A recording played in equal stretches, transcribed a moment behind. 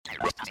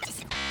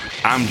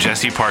I'm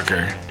Jesse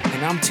Parker.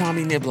 And I'm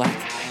Tommy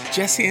Niblack.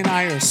 Jesse and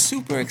I are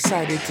super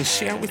excited to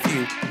share with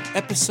you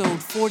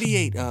episode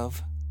 48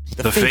 of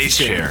The Faith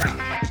Chair,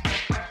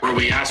 where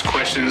we ask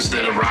questions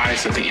that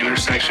arise at the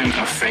intersection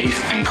of faith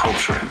and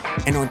culture.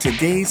 And on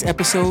today's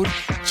episode,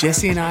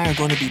 Jesse and I are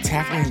going to be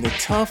tackling the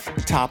tough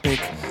topic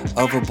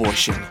of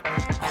abortion.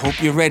 I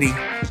hope you're ready.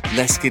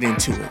 Let's get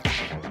into it.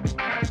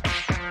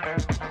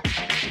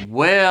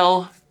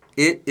 Well,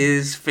 it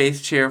is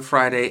Faith Chair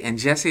Friday, and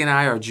Jesse and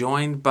I are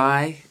joined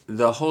by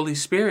the Holy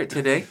Spirit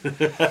today.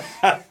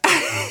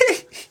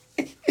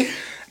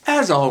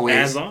 As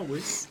always. But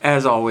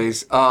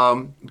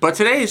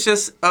today it's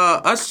just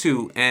us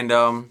two, and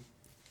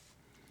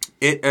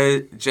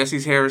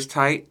Jesse's hair is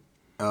tight.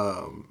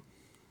 Your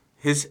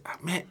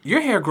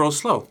hair grows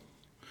slow.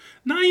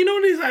 No, you know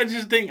what it is?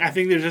 I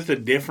think there's just a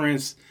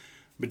difference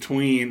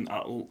between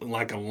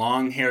like a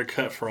long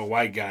haircut for a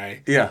white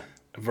guy. Yeah.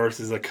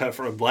 Versus a cut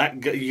for a black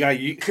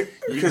guy.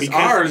 Because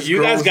ours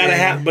you guys gotta in.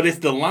 have, but it's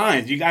the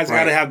lines. You guys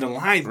gotta have the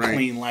lines Right.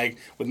 clean. Like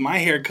with my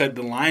haircut,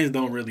 the lines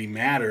don't really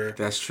matter.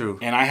 That's true.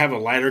 And I have a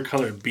lighter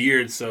colored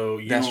beard, so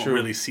you That's don't true.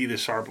 really see the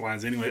sharp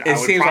lines anyway. It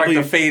seems like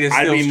the fade is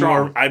still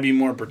strong. I'd be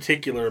more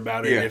particular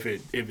about it Yeah. if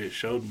it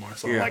showed more.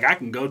 So Yeah. like I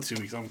can go 2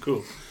 weeks. I'm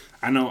cool.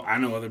 I know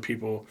other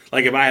people,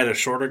 like if I had a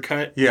shorter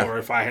cut, Yeah. or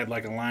if I had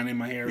like a line in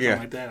my hair or Yeah.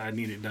 something like that, I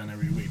need it done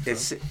every week.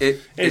 So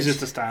It's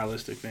just a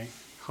stylistic thing.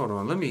 Hold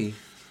on,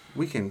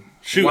 we can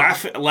shoot. I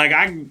feel like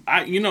I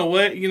you know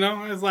what,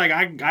 it's like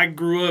I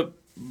grew up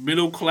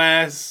middle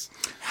class,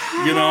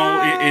 in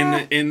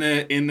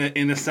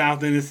the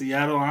south end of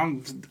Seattle.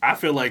 I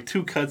feel like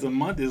 2 cuts a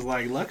month is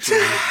like luxury.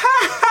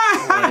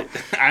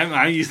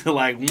 I used to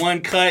like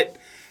 1 cut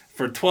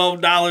for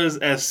 $12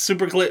 as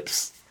super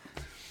clips.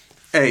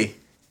 Hey.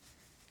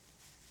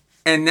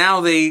 And now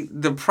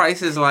the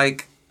price is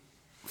like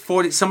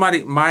 40.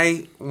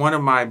 One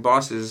of my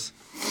bosses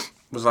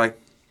was like,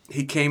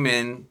 he came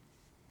in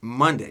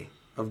Monday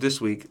of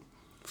this week,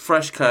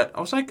 fresh cut.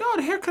 I was like, oh,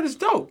 the haircut is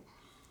dope.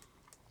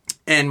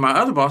 And my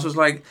other boss was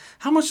like,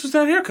 how much was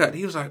that haircut?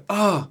 He was like,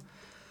 oh,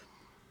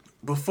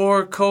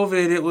 before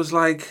COVID, it was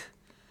like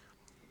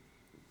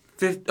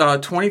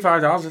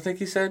 $25, I think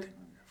he said.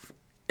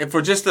 And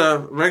for just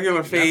a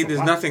regular fade, there's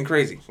nothing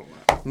crazy.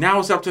 Now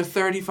it's up to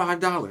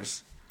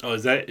 $35. Oh,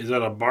 is that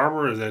a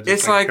barber or is that just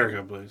It's like like a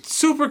haircut place?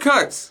 super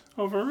cuts.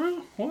 Oh, for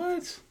real?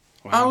 What?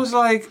 Wow. I was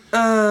like,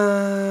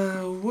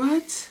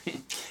 what?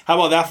 How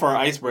about that for our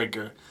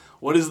icebreaker?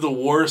 What is the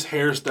worst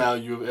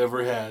hairstyle you've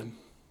ever had?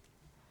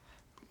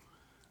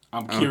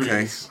 I'm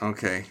curious.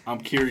 Okay.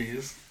 I'm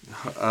curious.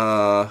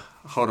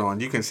 Hold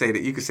on. You can say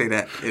that. You can say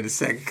that in a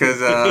second,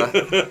 because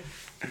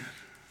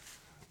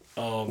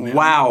oh man!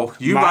 wow,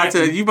 you about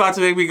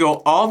to make me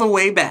go all the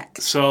way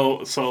back.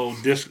 So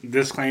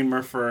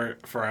disclaimer for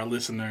our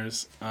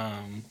listeners.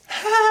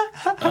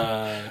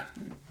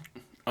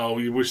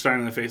 We're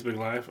starting the Facebook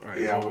Live. All right.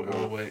 Yeah,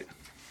 we'll wait.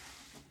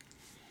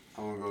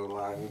 I'm gonna go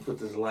live and put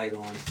this light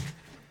on.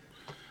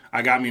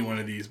 I got me one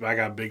of these, but I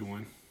got a big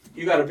one.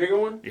 You got a bigger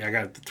one? Yeah, I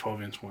got the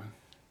 12-inch one.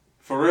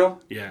 For real?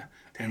 Yeah,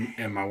 and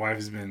my wife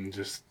has been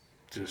just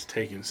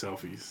taking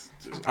selfies.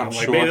 I'm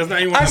like, sure. man, that's not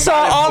even what I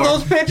saw all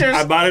those pictures.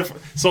 I bought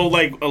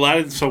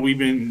it. So we've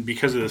been,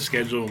 because of the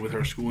schedule with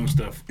her school and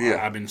stuff.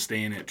 Yeah. I've been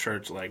staying at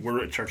church. Like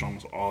we're at church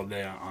almost all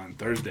day on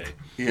Thursday.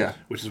 Yeah.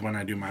 Which is when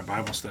I do my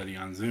Bible study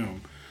on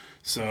Zoom.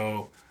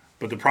 So,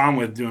 but the problem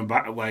with doing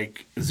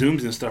like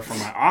Zooms and stuff from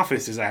my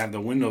office is I have the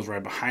windows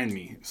right behind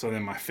me. So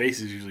then my face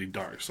is usually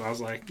dark. So I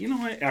was like, you know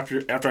what?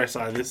 After I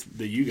saw this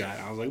that you got,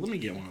 I was like, let me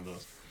get one of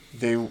those.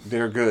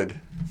 They're good.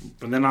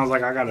 But then I was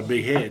like, I got a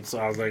big head, so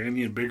I was like, I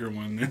need a bigger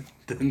one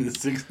than the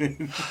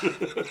 6-inch.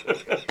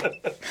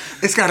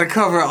 It's got to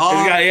cover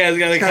all. It's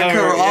got to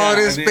cover all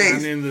this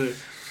space. And then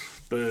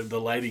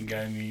the lighting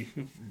got me,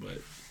 but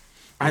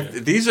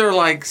These are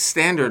like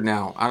standard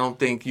now. I don't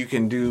think you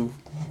can do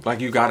like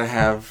you got to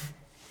have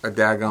a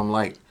daggum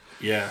light.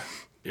 Yeah.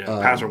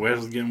 Pastor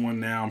West is getting one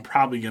now. I'm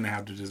probably gonna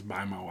have to just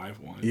buy my wife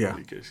one. Yeah.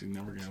 Because she's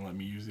never gonna let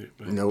me use it.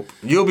 But Nope.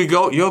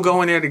 You'll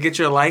go in there to get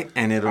your light,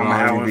 and it'll I'm gonna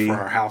have already one be.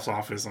 for our house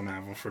office. I'm gonna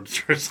have one for the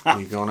church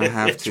office. You're gonna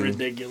have it's to.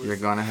 ridiculous. You're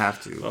gonna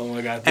have to. Oh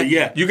my god! And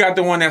Yeah, you got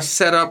the one that's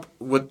set up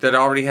with that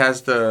already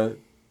has the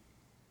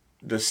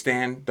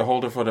stand, the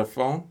holder for the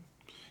phone.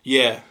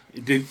 yeah.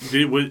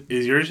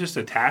 Is yours just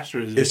attached, or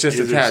is It's just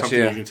is attached, it something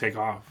yeah. you can take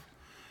off?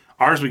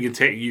 Ours you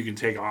can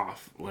take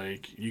off.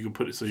 Like you can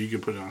put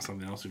it on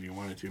something else if you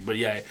wanted to. But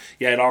yeah,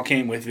 it all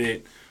came with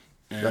it.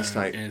 That's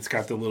tight. And it's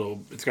got a little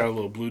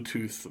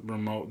Bluetooth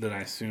remote that I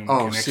assume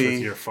connects see.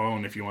 with your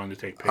phone if you wanted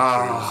to take pictures.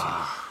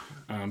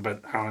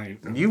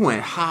 But You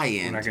went high I'm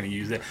end. not going to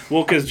use that.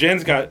 Well, because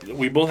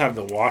we both have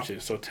the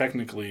watches, so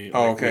technically we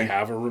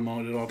have a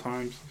remote at all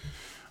times.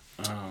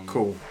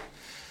 Cool.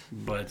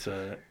 But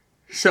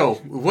So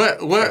what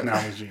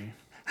technology.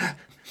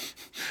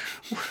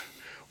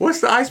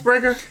 What's the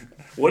icebreaker?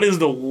 What is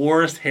the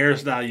worst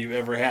hairstyle you've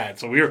ever had?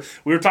 So we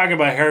were talking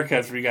about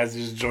haircuts for you guys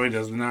who just joined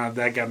us, and now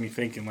that got me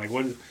thinking, like,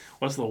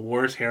 what's the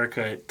worst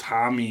haircut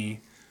Tommy,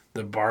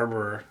 the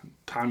barber,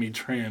 Tommy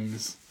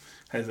Trims,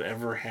 has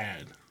ever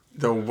had?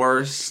 the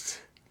worst.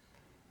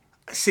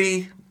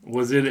 See,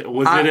 Was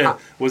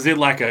it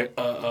like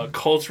a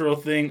cultural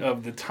thing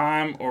of the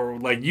time, or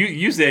like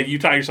you said you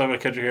taught yourself how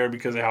to cut your hair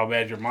because of how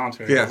bad your mom's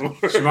hair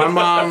was? Yeah, my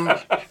mom,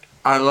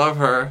 I love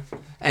her,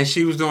 and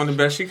she was doing the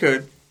best she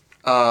could,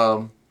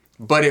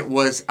 but it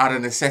was out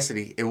of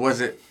necessity. It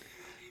wasn't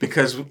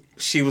because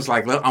she was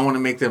like, I want to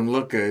make them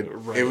look good.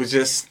 Right. It was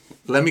just,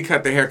 let me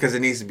cut the hair because it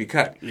needs to be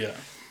cut. Yeah.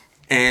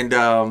 And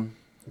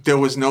there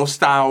was no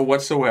style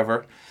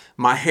whatsoever.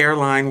 My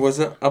hairline was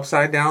an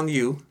upside down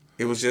U.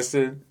 It was just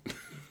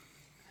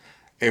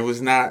it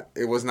was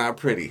not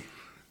pretty.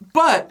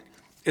 But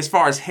as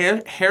far as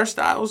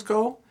hairstyles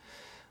go,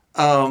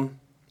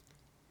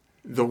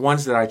 the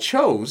ones that I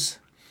chose,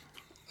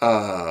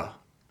 I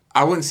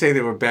wouldn't say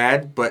they were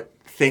bad, but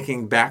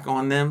thinking back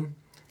on them,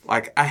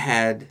 like I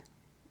had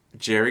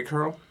Jerry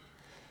curl,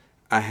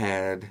 I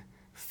had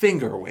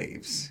finger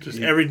waves. Just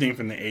everything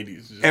from the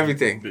 80s.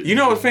 Everything. You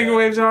know what finger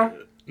waves are?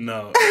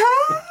 No.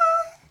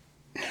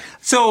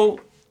 So,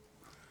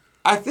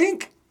 I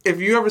think if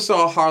you ever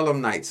saw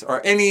Harlem Nights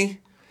or any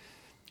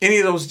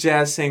of those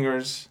jazz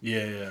singers,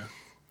 yeah,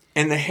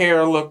 and the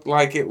hair looked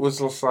like it was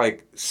just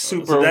like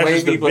super so that's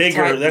wavy, just but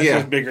bigger. tight. That's Yeah.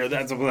 just bigger.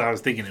 That's what I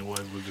was thinking it was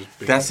just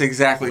bigger. That's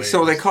exactly. Waves.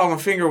 So they call them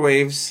finger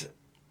waves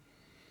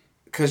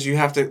because you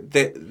have to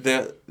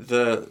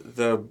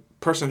the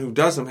person who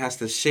does them has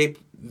to shape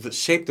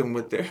them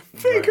with their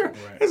finger.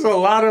 Right. There's a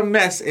lot of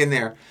mess in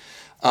there.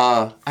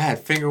 I had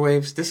finger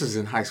waves. This was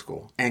in high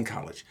school and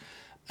college,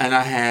 and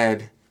I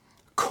had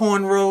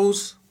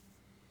cornrows.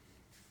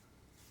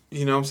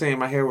 You know what I'm saying?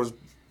 My hair was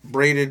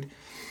braided.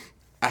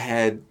 I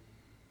had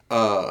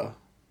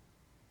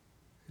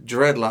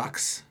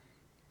dreadlocks,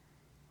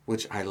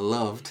 which I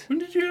loved. When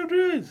did you have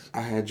dreads?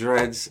 I had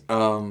dreads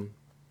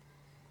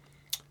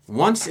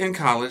once in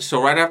college.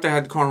 So right after I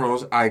had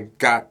cornrows, I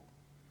got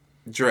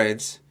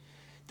dreads.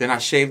 Then I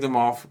shaved them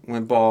off,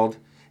 went bald.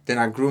 Then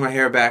I grew my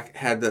hair back,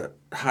 had the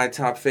high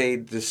top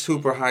fade, the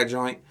super high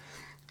joint.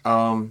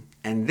 And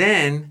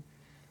then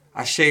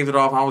I shaved it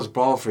off. I was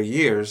bald for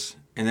years.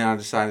 And then I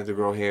decided to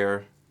grow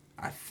hair,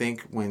 I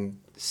think, when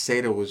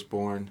Seda was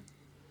born.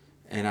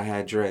 And I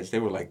had dreads. They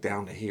were like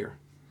down to here.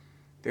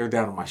 They were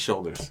down to my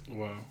shoulders.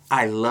 Wow.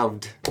 I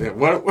loved them.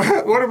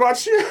 What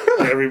about you?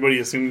 Everybody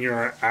assumed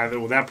you're either...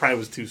 Well, that probably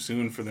was too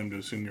soon for them to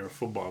assume you're a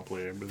football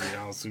player. But they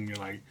all assume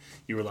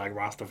you were like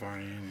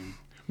Rastafarian. And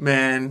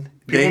man.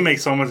 People make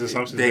so much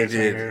assumptions based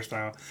on your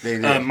hairstyle. They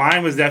did.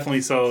 Mine was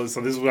definitely so...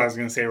 So this is what I was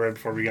going to say right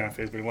before we got on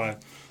Facebook Live.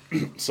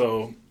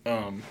 So...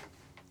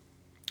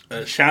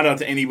 shout out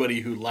to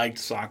anybody who liked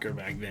soccer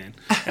back then,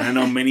 and I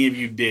know many of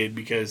you did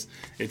because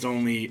it's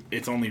only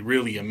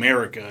really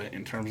America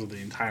in terms of the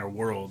entire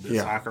world that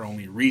soccer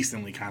only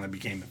recently kind of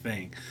became a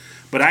thing.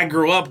 But I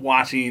grew up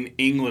watching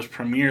English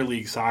Premier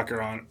League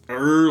soccer on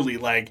early,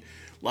 like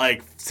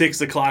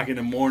 6 o'clock in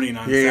the morning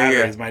on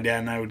Saturdays. My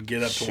dad and I would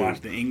get up to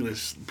watch the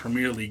English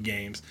Premier League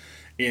games.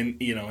 And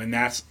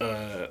that's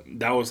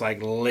that was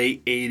like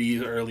late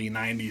 80s, early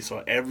 90s.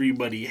 So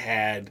everybody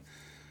had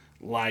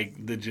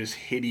like the just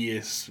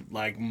hideous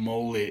like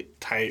mullet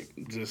type,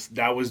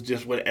 that was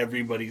just what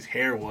everybody's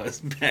hair was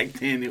back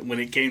then when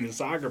it came to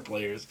soccer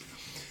players.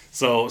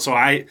 So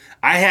I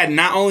had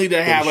not only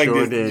to have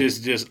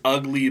just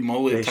ugly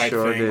mullet type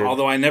thing,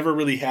 although I never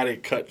really had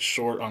it cut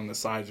short on the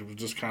sides. It was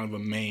just kind of a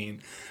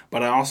mane.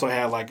 But I also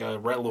had like a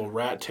little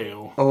rat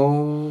tail.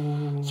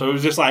 Oh. So it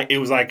was just like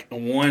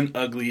one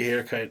ugly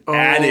haircut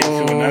added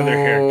to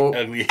another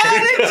ugly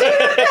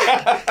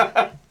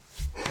haircut.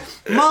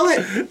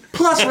 Mullet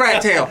plus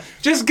rat tail.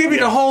 Just give me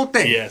the whole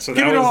thing. Yeah, so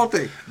give me the whole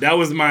thing. That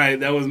was my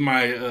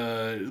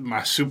my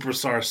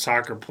superstar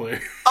soccer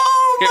player.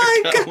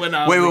 Oh my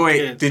god!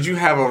 Wait. Did you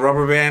have a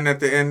rubber band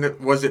at the end?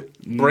 Was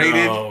it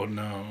braided?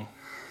 No.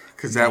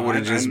 Because that would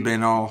have just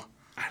been all.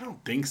 I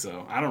don't think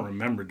so. I don't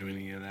remember doing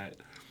any of that.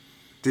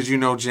 Did you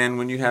know Jen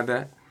when you had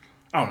that?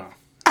 Oh no.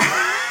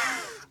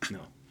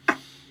 No.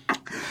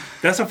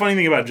 That's the funny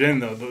thing about Jen,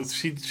 though.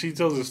 She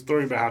tells a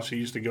story about how she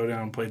used to go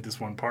down and play at this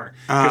one park.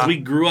 Because we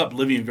grew up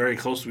living very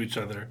close to each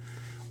other.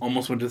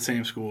 Almost went to the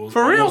same schools.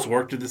 For real? Almost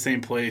worked at the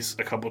same place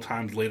a couple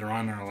times later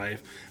on in our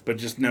life. But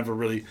just never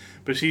really...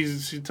 But she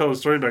told a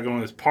story about going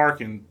to this park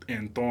and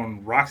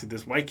throwing rocks at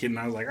this white kid. And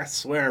I was like, I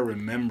swear I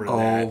remember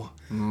that. Oh,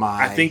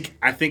 my. I think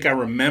I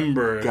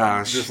remember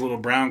this little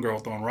brown girl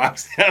throwing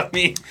rocks at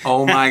me.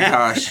 Oh, my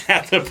gosh.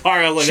 At the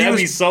park. I was like, that'd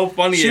be so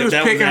funny. She was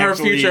picking her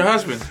future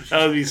husband.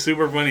 That would be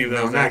super funny if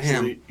that was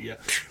actually... Him. Yeah.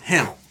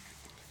 Him.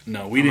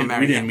 No, we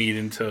didn't meet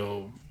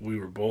until we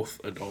were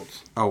both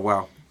adults. Oh,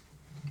 wow.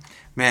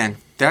 Man,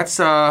 that's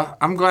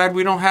I'm glad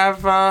we don't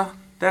have that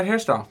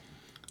hairstyle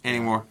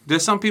anymore.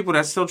 There's some people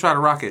that still try to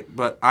rock it,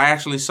 but I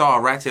actually saw a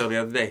rat tail the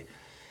other day,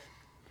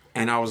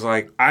 and I was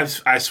like, I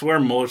swear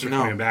mullets are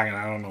coming back, and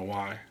I don't know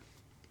why.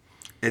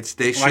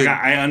 They should. Like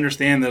I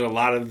understand that a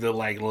lot of the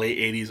like late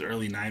 '80s,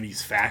 early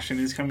 '90s fashion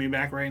is coming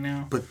back right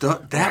now, but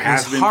that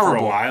has was been horrible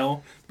for a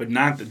while. But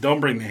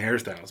don't bring the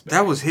hairstyles back.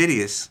 That was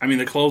hideous. I mean,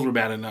 the clothes were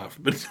bad enough,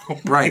 but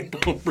don't bring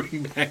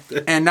back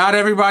the. And not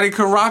everybody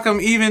could rock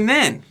them even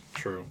then.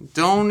 True.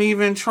 Don't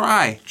even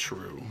try.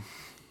 True.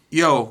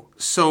 Yo,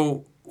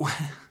 so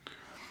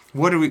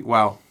what do we?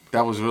 Wow,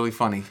 that was really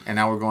funny. And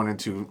now we're going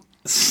into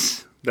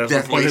That's the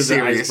deathly point of the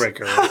serious.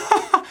 icebreaker.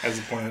 Right? That's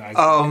the point of the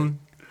icebreaker.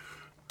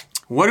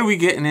 What are we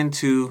getting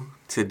into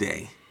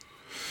today?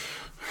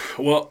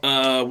 Well,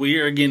 we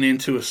are getting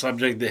into a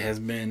subject that has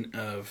been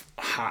a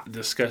hot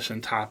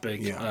discussion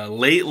topic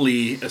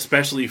lately,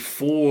 especially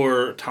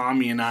for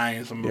Tommy and I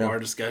and some of our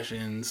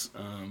discussions.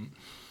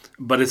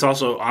 But it's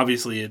also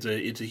obviously it's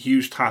a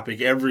huge topic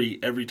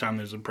every time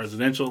there's a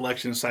presidential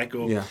election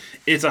cycle. Yeah.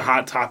 It's a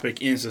hot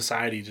topic in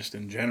society just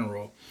in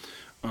general,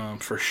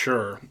 for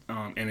sure.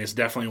 And it's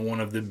definitely one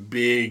of the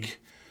big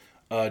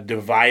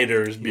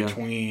dividers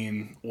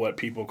between what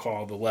people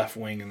call the left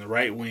wing and the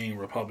right wing,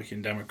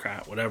 Republican,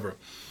 Democrat, whatever.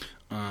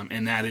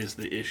 And that is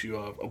the issue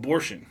of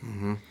abortion.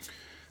 Mm-hmm.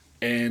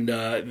 And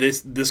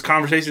this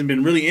conversation has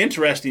been really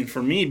interesting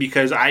for me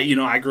because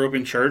I grew up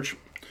in church,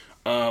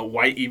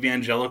 white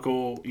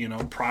evangelical,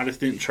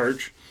 Protestant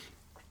church,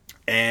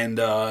 and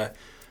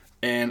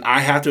I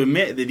have to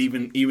admit that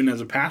even as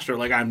a pastor,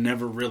 like I've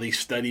never really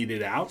studied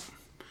it out.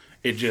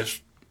 It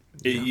just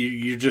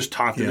you're just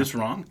taught that it's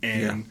wrong,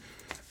 and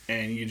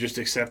you just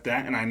accept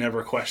that, and I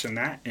never question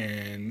that,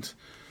 and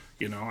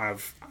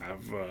I've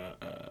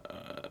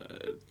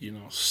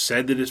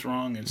said that it's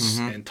wrong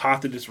and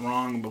taught that it's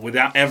wrong, but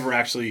without ever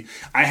actually.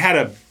 I had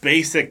a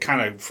basic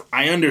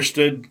I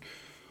understood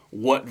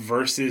what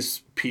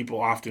verses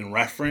people often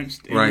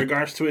referenced in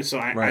regards to it, so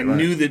I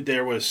knew that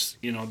there was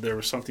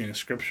something in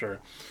Scripture,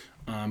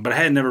 but I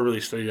had never really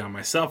studied it on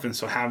myself, and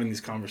so having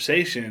these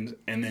conversations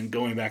and then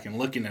going back and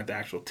looking at the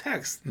actual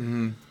text,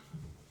 I'm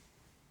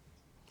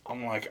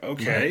like,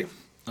 okay,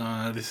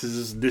 this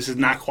is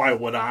not quite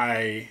what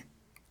I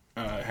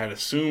had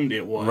assumed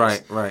it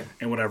was. Right.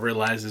 And what I've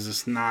realized is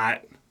it's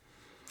not.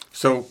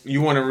 So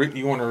you want to read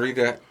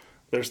that?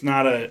 There's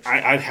not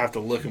I'd have to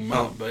look them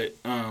up, but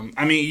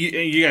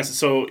you guys.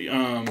 So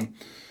in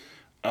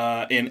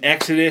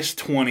Exodus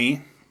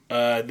 20,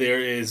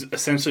 there is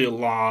essentially a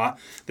law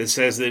that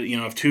says that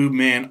if two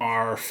men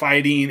are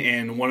fighting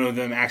and one of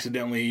them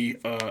accidentally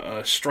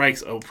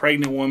strikes a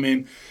pregnant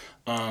woman,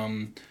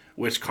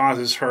 which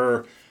causes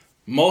her.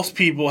 Most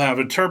people have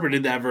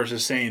interpreted that verse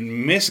as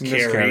saying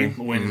miscarry.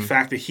 When in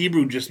fact the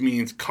Hebrew just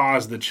means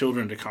cause the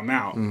children to come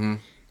out.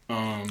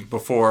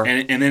 Before.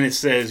 And then it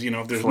says,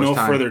 if there's no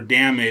further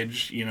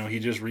damage, he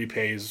just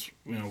repays,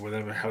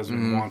 whatever the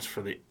husband wants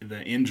for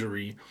the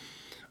injury.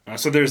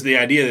 So there's the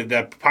idea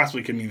that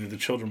possibly could mean that the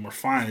children were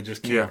fine, they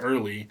just came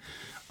early.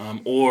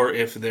 Or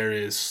if there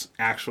is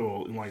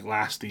actual,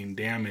 lasting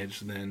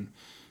damage, then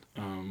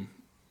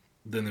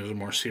there's a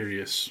more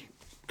serious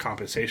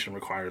compensation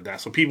required of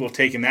that. So people have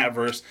taken that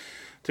verse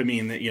to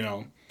mean that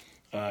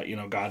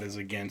God is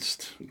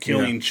against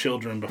killing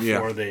children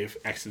before they've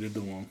exited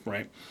the womb,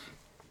 right?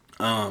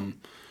 And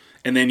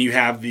then you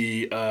have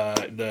the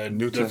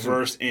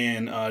verse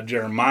in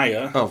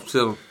Jeremiah. Oh,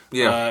 so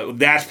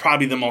that's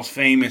probably the most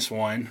famous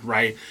one,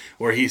 right?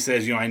 Where he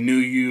says, I knew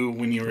you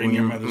when you were in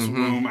your mother's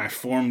womb. I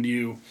formed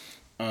you,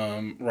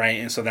 right?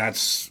 And so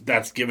that's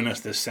given us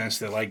this sense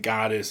that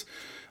God is.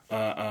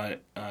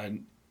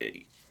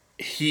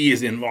 He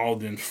is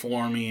involved in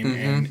forming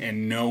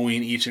and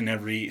knowing each and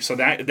every. So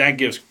that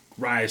gives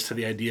rise to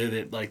the idea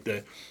that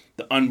the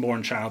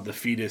unborn child, the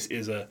fetus,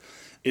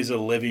 is a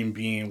living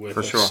being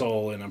with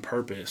soul and a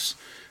purpose,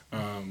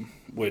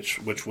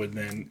 which would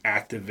then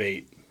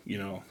activate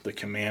the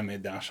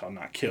commandment, "Thou shalt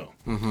not kill."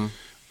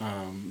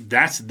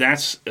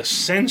 That's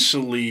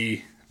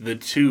essentially the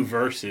two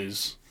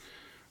verses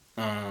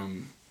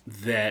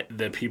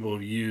that people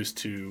have used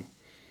to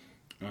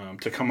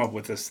come up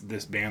with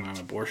this ban on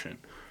abortion.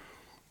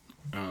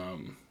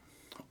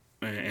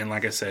 And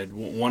like I said,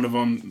 one of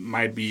them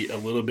might be a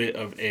little bit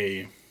of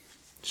a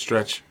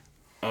stretch,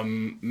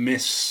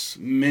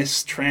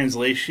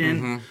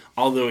 mistranslation,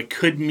 although it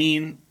could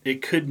mean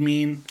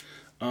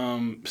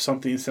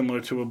something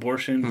similar to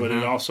abortion, but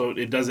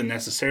it doesn't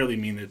necessarily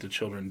mean that the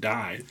children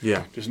died.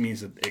 Yeah, it just means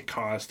that it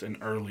caused an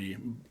early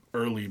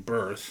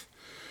birth.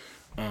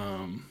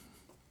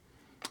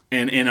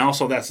 And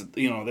also that's a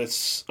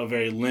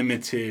very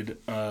limited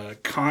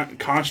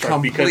construct.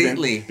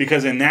 Completely.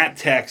 because in that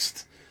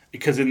text,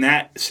 because in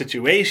that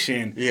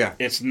situation,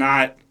 it's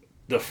not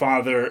the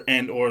father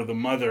and or the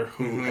mother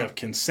who have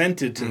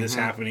consented to this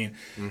happening.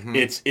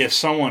 It's if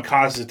someone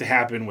causes it to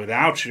happen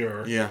without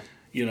your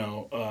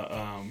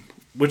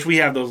which we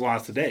have those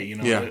laws today.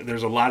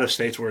 There's a lot of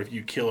states where if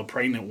you kill a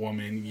pregnant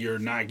woman, you're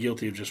not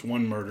guilty of just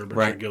one murder, but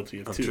you're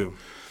guilty of two.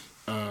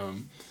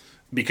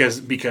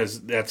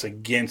 Because that's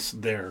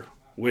against their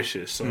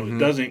wishes. So it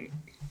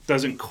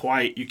doesn't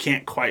quite, you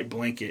can't quite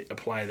blanket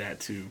apply that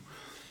to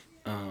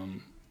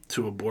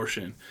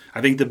abortion.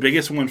 I think the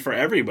biggest one for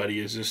everybody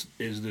is this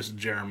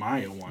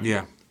Jeremiah one.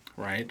 Yeah.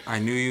 Right? I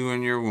knew you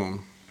in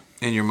your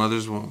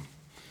mother's womb.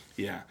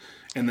 Yeah.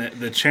 And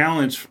the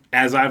challenge,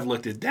 as I've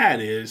looked at that,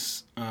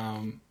 is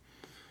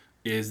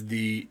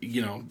the,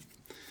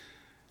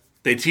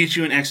 they teach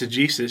you in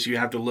exegesis, you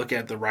have to look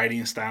at the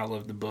writing style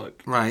of the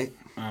book. Right.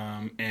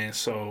 And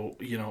so,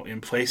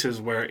 in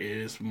places where it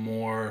is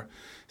more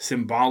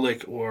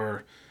symbolic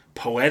or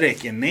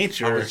poetic in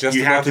nature,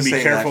 you have to be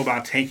careful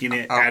about taking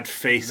it at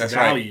face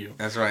value. Right.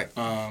 That's right.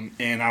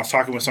 And I was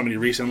talking with somebody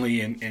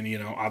recently,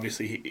 and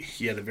obviously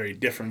he had a very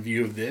different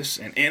view of this,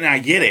 and I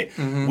get it.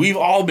 Mm-hmm. We've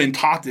all been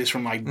taught this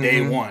from like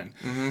day one,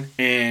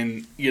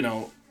 and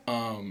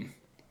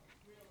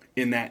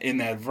in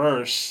that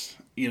verse,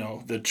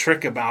 the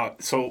trick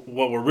about, so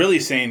what we're really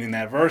saying in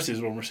that verse is,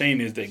 what we're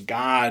saying is that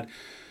God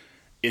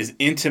is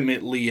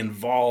intimately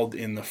involved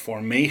in the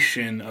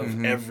formation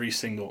of every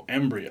single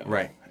embryo,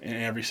 right, and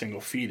every single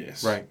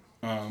fetus, right.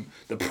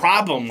 The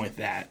problem with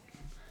that,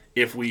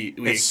 if we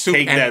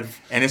take that,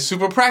 and it's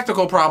super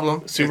practical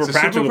problem,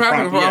 practical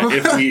problem. Yeah,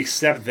 if we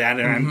accept that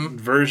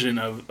version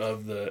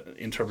of the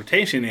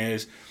interpretation,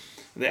 is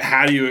that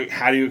how do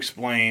you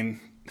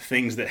explain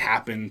things that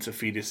happen to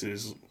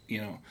fetuses,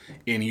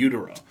 in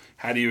utero?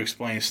 How do you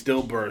explain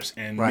stillbirths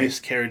and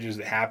miscarriages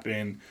that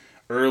happen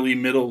early,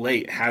 middle,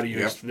 late? How do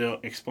you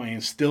explain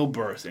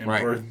stillbirths and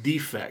birth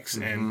defects?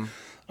 And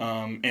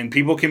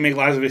people can make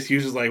lots of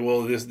excuses like,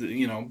 well, this,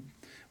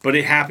 but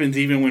it happens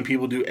even when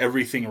people do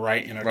everything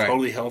right and are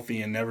totally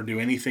healthy and never do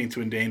anything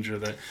to endanger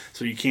that.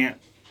 So you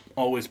can't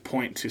always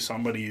point to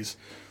somebody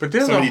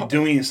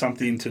doing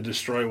something to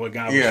destroy what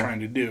God was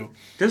trying to do.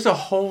 There's a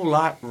whole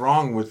lot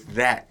wrong with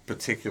that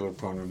particular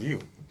point of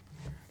view.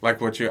 Like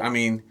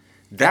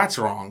that's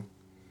wrong,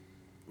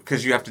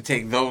 because you have to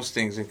take those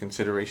things in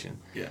consideration.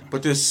 Yeah.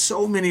 But there's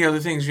so many other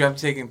things you have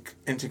to take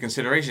into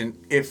consideration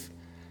if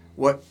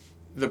what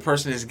the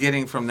person is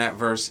getting from that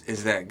verse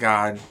is that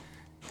God,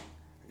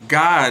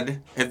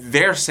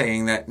 they're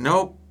saying that,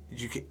 nope,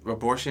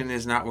 abortion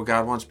is not what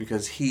God wants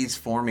because He's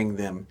forming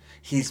them,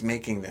 He's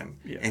making them,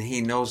 and He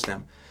knows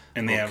them.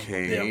 And they have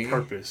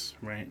purpose,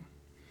 right?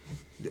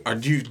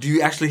 Do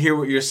you actually hear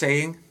what you're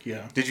saying?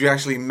 Yeah. Did you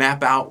actually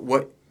map out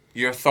what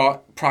your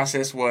thought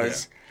process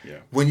was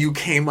when you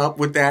came up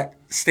with that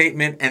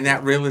statement and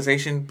that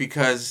realization?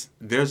 Because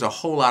there's a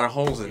whole lot of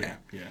holes in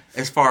that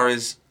as far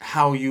as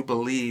how you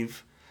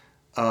believe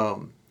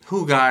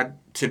who God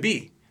to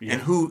be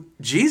and who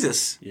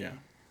Jesus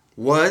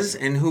was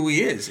and who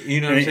He is.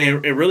 You know what I'm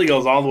saying? It really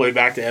goes all the way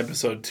back to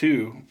episode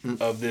 2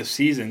 of this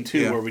season,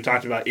 too, where we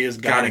talked about, is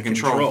God in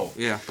control?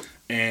 Yeah.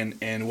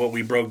 And what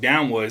we broke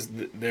down was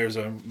there's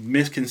a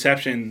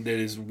misconception that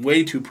is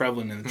way too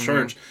prevalent in the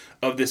church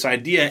of this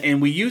idea, and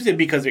we use it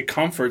because it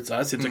comforts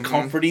us. It's a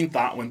comforting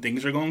thought when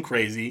things are going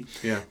crazy,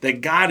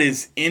 that God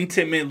is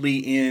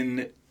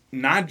intimately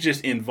not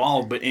just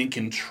involved, but in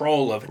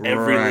control of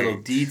every little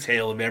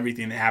detail of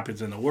everything that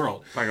happens in the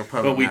world. Like a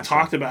puppet But we master.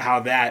 talked about how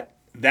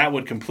that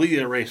would completely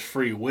erase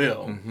free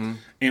will,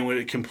 and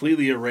would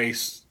completely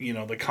erase,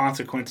 the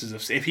consequences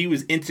of, if He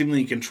was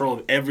intimately in control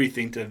of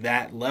everything to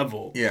that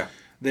level,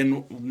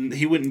 then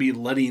He wouldn't be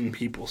letting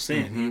people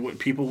sin.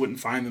 People wouldn't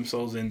find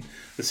themselves in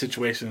the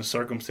situation and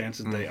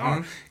circumstances they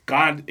are.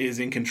 God is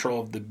in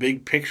control of the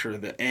big picture,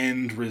 the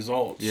end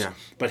results.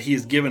 But He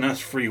has given us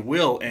free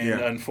will,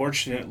 and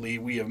unfortunately,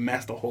 we have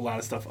messed a whole lot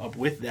of stuff up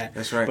with that.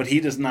 That's right. But He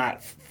does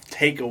not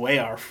take away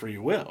our free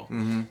will.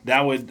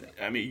 That would,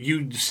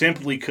 you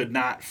simply could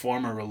not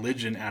form a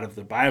religion out of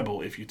the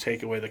Bible if you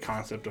take away the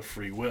concept of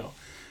free will,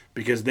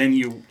 because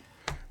then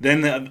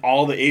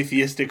all the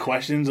atheistic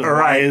questions of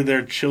why is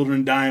their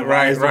children dying,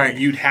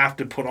 you'd have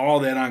to put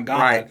all that on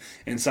God,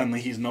 and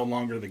suddenly He's no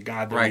longer the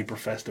God that we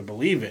profess to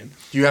believe in.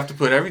 You have to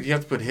put you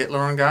have to put Hitler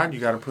on God.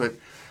 You got to put.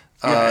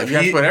 You have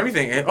to put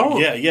everything.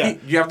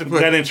 You have to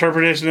put that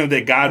interpretation of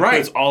that God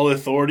puts all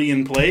authority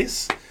in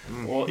place.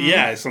 Well,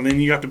 so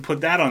then you have to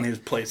put that on His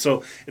plate.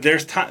 So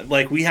there's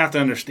we have to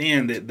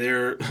understand that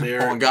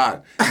they're on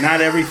God. Not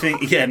everything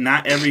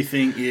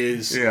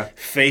is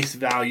face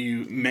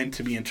value meant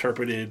to be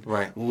interpreted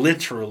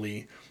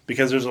literally,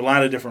 because there's a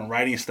lot of different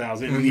writing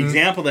styles. And the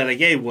example that I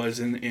gave was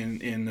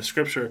in the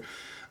scripture,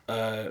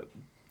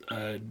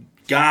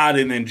 God,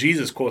 and then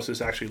Jesus quotes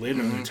this actually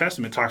later in the New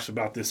Testament, talks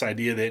about this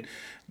idea that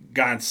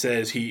God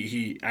says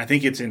he I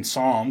think it's in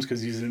Psalms,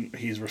 because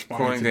he's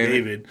responding to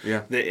David,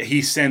 that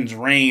He sends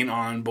rain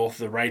on both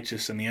the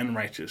righteous and the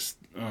unrighteous.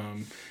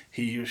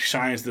 He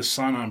shines the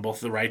sun on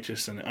both the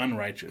righteous and the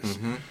unrighteous,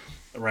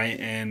 right?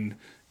 And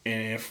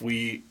if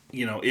we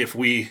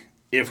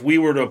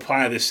were to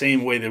apply the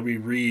same way that we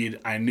read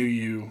 "I knew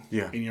you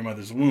in your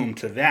mother's womb"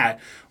 to that,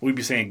 we'd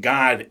be saying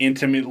God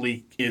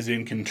intimately is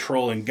in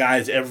control and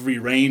guides every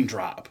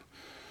raindrop.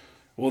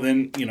 Well,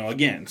 then,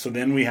 again, so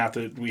then we have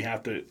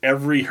to,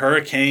 every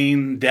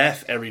hurricane,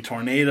 death, every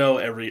tornado,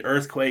 every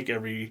earthquake,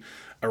 every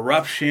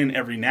eruption,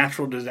 every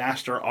natural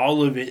disaster,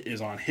 all of it is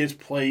on His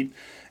plate.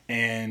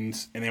 And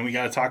then we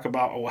got to talk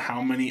about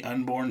how many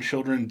unborn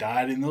children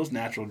died in those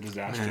natural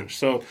disasters.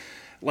 So,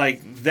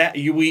 that,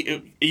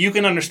 you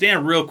can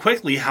understand real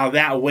quickly how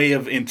that way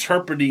of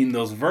interpreting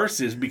those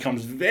verses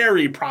becomes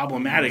very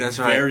problematic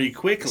very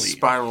quickly.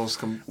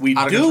 Spirals we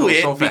out of do control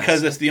it so fast.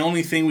 because it's the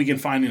only thing we can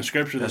find in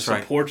Scripture that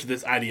supports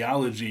this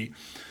ideology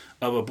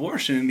of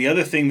abortion. The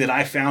other thing that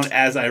I found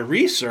as I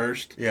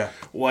researched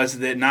was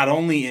that not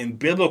only in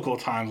biblical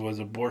times was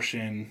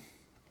abortion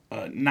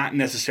not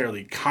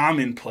necessarily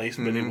commonplace,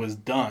 but it was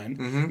done.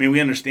 Mm-hmm. I mean, we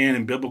understand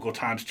in biblical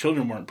times,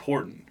 children were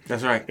important.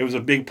 That's right. It was a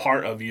big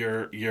part of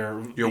your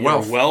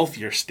wealth.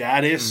 your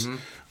status.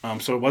 Mm-hmm.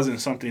 So it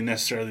wasn't something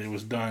necessarily that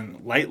was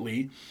done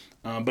lightly,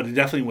 but it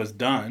definitely was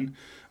done.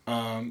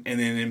 And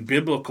then in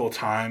biblical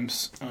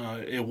times,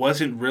 it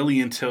wasn't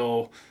really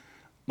until,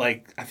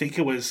 like, I think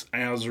it was,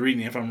 I was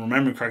reading, if I'm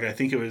remembering correctly, I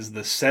think it was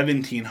the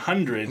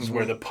 1700s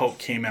where the Pope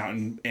came out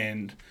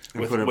and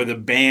with a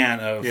ban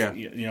of,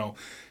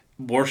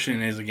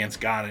 abortion is against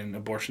God and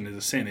abortion is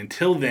a sin.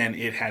 Until then,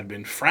 it had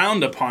been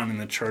frowned upon in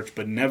the church,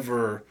 but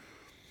never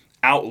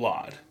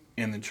outlawed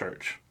in the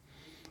church.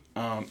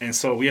 And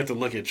so we have to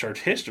look at church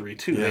history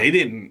too. Yeah. They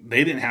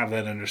didn't have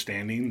that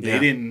understanding. They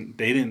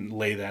didn't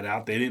lay that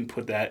out. They didn't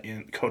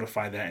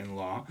codify that in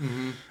law.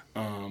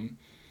 Mm-hmm.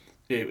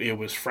 It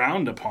was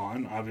frowned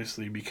upon,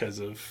 obviously, because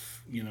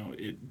of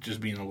it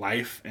just being a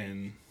life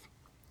and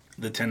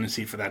the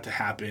tendency for that to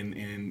happen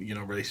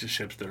in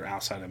relationships that are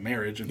outside of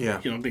marriage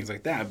and things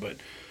like that.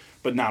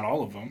 But not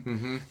all of them.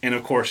 Mm-hmm. And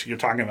of course, you're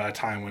talking about a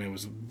time when it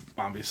was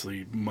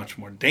obviously much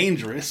more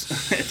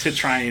dangerous to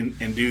try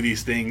and do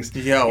these things.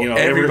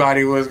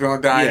 Everybody was going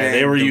to die. Yeah,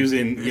 they were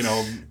using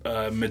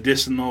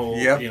medicinal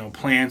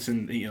plants,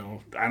 and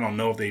I don't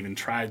know if they even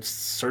tried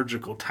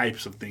surgical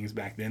types of things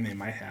back then. They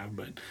might have,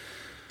 but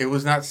it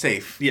was not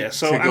safe. Yeah,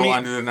 so to go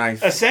under the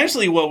knife.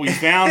 Essentially, what we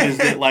found is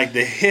that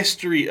the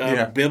history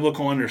of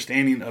biblical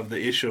understanding of the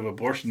issue of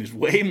abortion is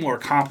way more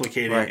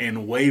complicated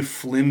and way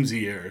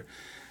flimsier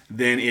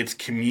than it's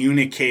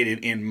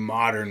communicated in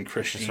modern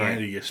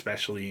Christianity,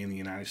 especially in the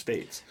United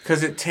States.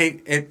 Because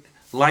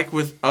like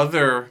with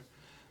other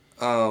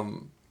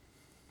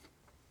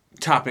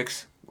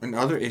topics and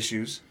other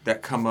issues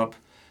that come up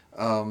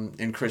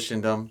in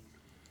Christendom,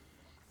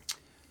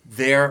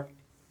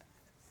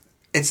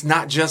 it's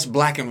not just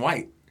black and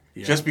white.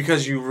 Yeah. Just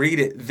because you read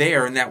it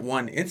there in that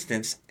one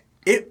instance,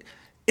 it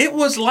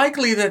was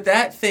likely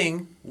that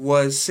thing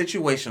was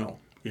situational,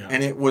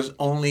 and it was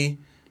only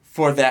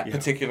for that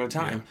particular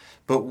time. Yeah.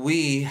 But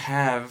we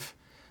have,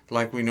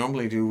 like we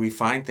normally do, we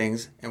find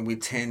things and we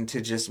tend to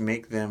just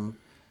make them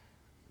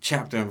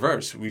chapter and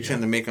verse. We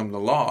tend to make them the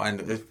law. And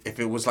if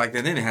it was like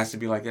that then, it has to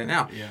be like that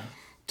now. Yeah.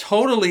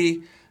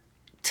 Totally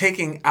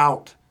taking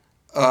out,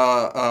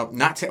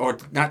 not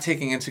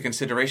taking into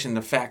consideration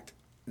the fact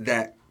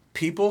that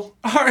people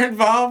are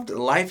involved,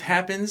 life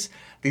happens,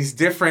 these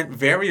different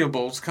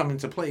variables come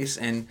into place.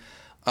 And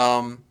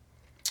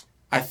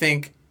I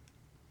think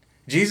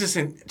Jesus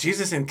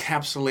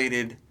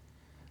encapsulated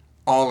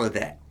all of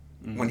that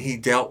when he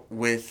dealt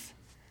with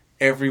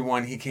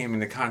everyone he came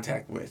into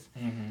contact with.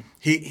 Mm-hmm.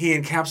 He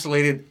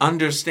encapsulated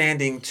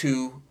understanding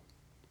to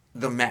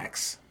the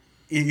max.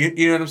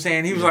 You know what I'm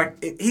saying? He was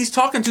like, he's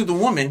talking to the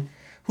woman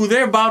who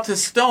they're about to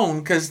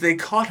stone because they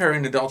caught her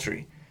in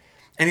adultery.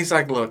 And he's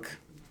like, look,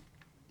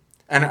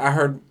 and I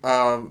heard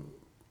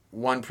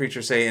one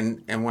preacher say,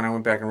 and when I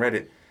went back and read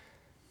it,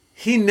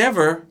 he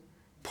never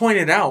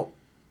pointed out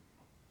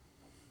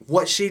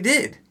what she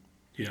did.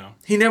 Yeah.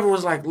 He never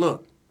was like,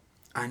 look,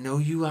 I know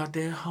you out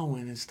there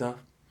hoeing and stuff.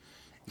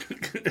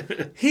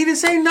 He didn't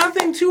say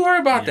nothing to her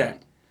about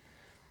that.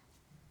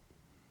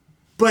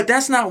 But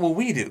that's not what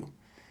we do.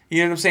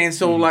 You know what I'm saying?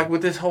 So like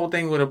with this whole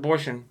thing with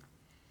abortion,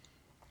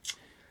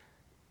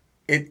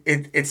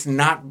 it's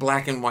not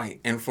black and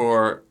white. And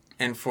for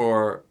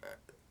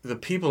the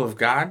people of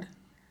God,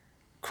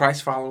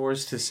 Christ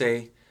followers, to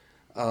say,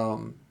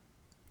 no,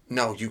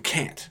 you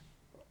can't.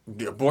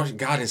 The abortion,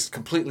 God is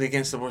completely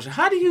against abortion.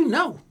 How do you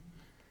know?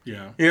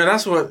 Yeah.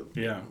 That's what.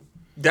 Yeah.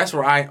 That's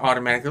where I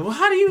automatically. Well,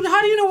 how do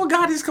you know what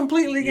God is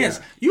completely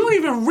against? Yeah. You don't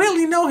even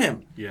really know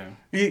Him. Yeah.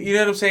 You know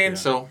what I'm saying? Yeah.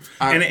 So.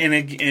 And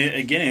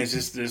again, it's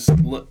just this.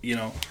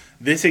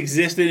 This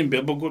existed in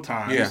biblical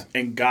times,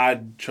 and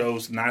God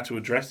chose not to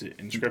address it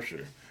in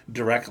Scripture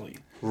directly.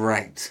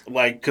 Right.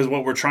 Because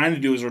what we're trying to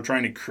do is we're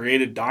trying to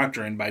create a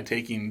doctrine by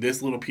taking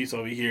this little piece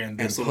over here and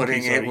this little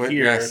piece over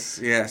here.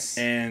 Yes.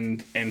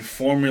 And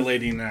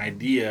formulating an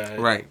idea.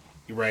 Right.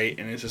 Right.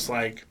 And it's just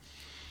like,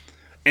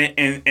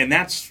 and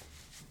that's,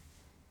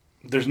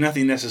 there's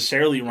nothing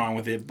necessarily wrong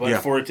with it,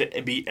 but for it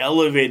to be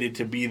elevated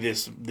to be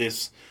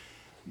this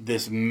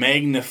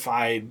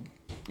magnified,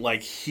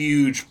 like,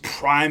 huge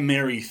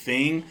primary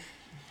thing,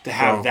 to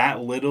have that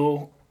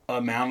little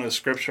amount of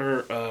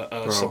Scripture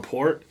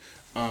support.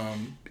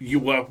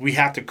 We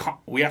have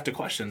to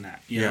question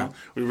that. You know,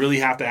 we really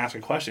have to ask a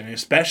question,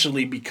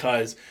 especially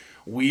because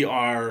we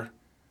are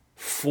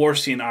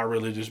forcing our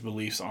religious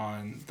beliefs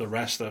on the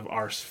rest of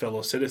our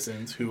fellow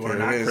citizens who are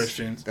not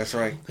Christians. That's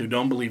right. Who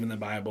don't believe in the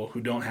Bible,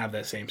 who don't have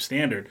that same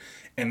standard,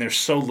 and there's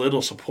so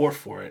little support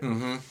for it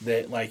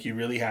that, like, you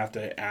really have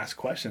to ask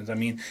questions. I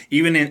mean,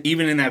 even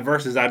in that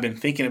verses I've been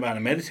thinking about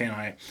and meditating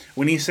on it,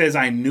 when he says,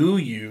 "I knew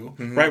you,"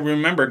 right?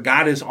 Remember,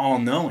 God is all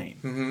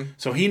knowing,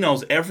 so He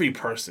knows every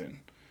person.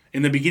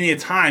 In the beginning of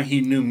time,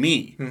 He knew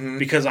me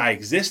because I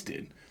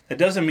existed. That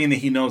doesn't mean that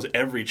He knows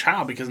every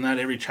child, because not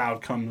every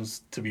child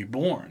comes to be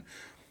born.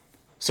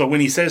 So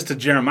when He says to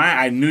Jeremiah,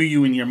 "I knew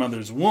you in your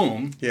mother's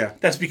womb,"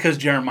 that's because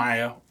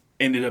Jeremiah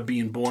ended up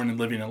being born and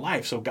living a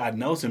life. So God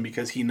knows him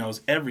because he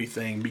knows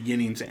everything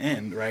beginning to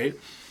end, right?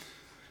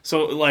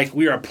 So, like,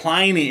 we are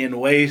applying it in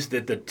ways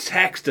that the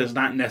text does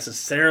not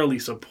necessarily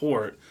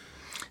support.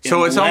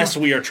 So unless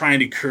we are trying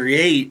to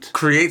create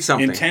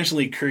something,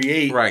 intentionally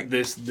create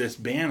this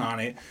ban on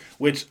it.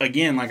 Which,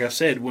 again, like I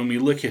said, when we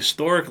look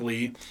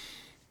historically,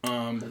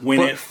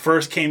 it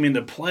first came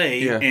into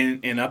play,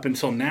 and up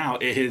until now,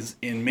 it has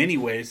in many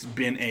ways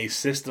been a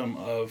system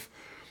of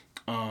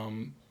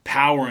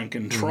power and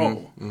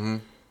control.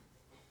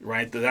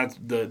 Right,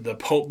 the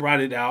Pope brought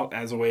it out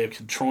as a way of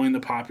controlling the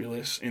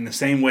populace in the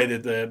same way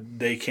that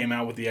they came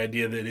out with the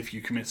idea that if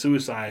you commit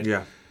suicide,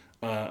 you're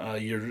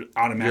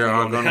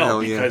automatically going to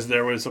hell because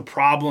there was a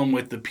problem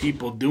with the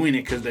people doing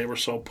it because they were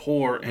so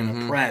poor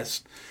and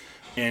oppressed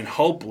and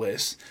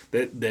hopeless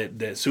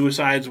that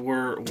suicides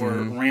were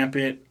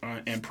rampant,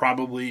 and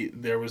probably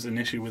there was an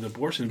issue with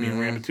abortion being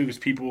rampant too because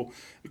people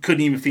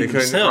couldn't even feed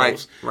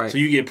themselves. Right. So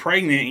you get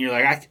pregnant and you're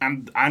like,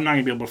 I'm not going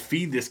to be able to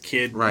feed this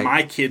kid. Right.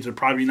 My kids are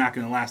probably not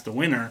going to last the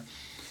winter.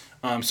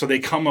 So they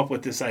come up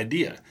with this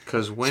idea.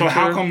 So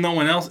how come no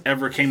one else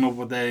ever came up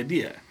with that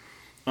idea?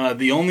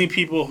 The only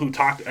people who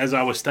talked, as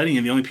I was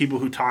studying, the only people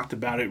who talked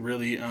about it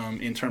really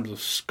in terms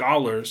of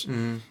scholars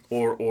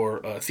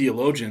or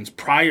theologians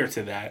prior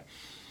to that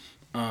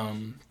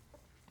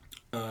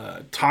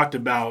talked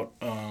about,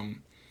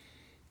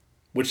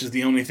 which is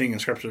the only thing in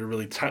Scripture that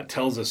really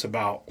tells us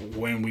about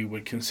when we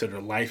would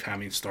consider life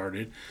having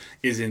started,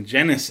 is in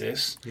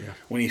Genesis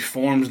when he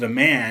forms the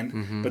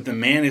man, but the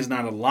man is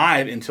not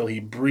alive until he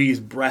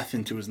breathes breath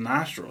into his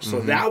nostrils.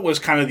 So that was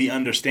kind of the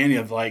understanding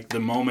of like the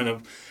moment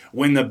of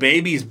when the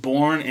baby's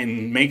born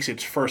and makes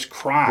its first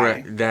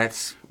cry.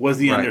 Was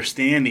the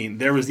understanding.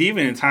 There was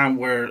even a time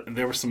where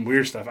there was some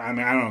weird stuff. I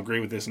mean, I don't agree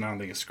with this and I don't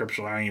think it's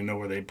scriptural. I don't even know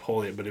where they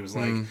pull it, but it was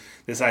like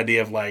this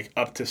idea of like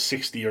up to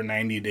 60 or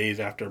 90 days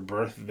after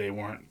birth, they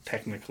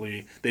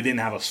didn't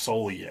have a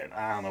soul yet.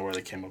 I don't know where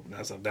they came up with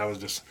that stuff. That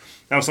was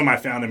something I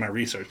found in my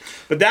research.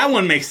 But that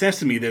one makes sense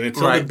to me that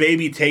until the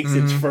baby takes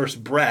its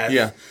first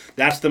breath,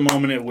 that's the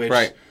moment at which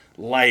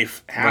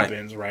life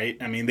happens, right?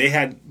 I mean,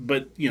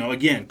 but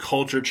again,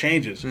 culture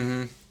changes.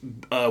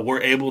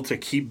 We're able to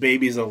keep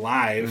babies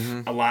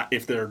alive a lot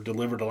if they're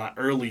delivered a lot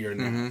earlier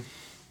now.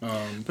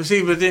 But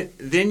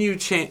then you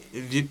change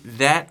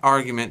that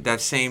argument.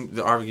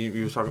 The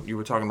argument you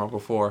were talking about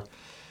before.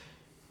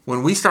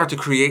 When we start to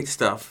create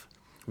stuff,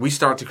 we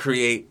start to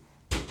create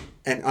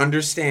an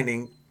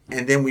understanding,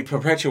 and then we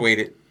perpetuate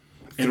it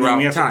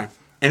throughout time.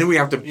 And then we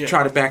have to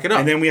try to back it up.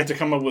 And then we have to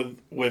come up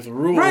with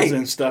rules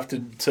and stuff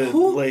to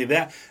lay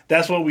that.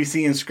 That's what we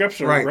see in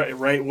Scripture,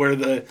 right? Where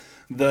the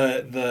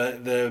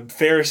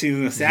Pharisees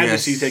and the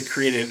Sadducees had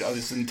created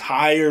this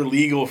entire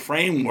legal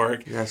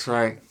framework. That's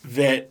right.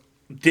 That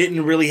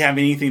didn't really have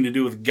anything to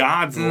do with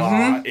God's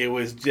law. It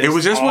was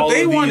just what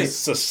they wanted.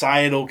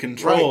 Societal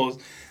controls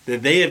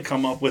that they had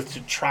come up with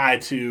to try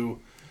to,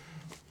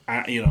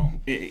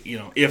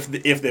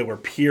 if they were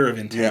pure of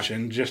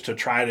intention, just to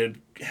try to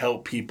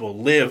help people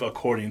live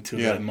according to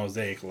the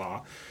Mosaic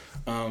law.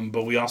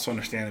 But we also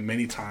understand that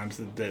many times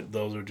that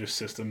those are just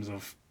systems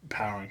of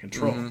power and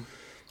control.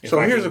 So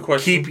here's a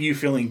question: keep you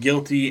feeling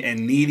guilty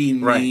and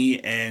needing me,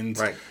 and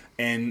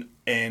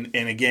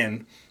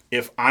again,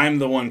 if I'm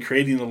the one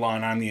creating the law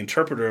and I'm the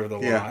interpreter of the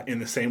law, in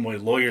the same way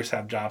lawyers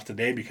have jobs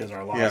today because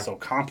our law is so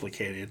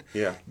complicated,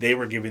 they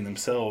were giving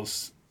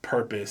themselves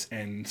purpose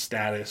and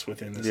status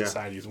within the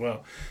society as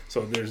well.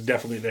 So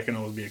there can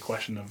always be a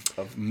question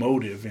of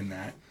motive in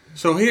that.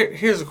 So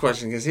here's a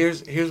question, because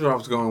here's where I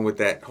was going with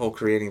that whole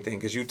creating thing,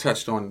 because you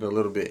touched on it a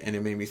little bit, and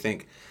it made me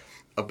think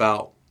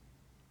about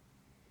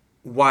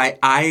why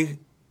I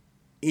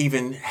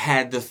even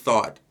had the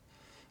thought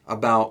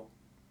about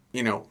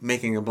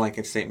making a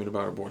blanket statement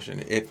about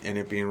abortion, and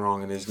it being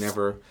wrong, and there's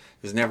never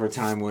a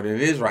time when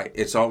it is right.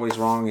 It's always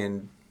wrong,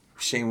 and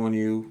shame on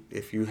you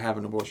if you have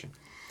an abortion.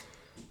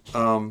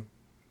 And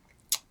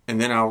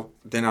then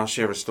I'll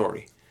share a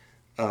story,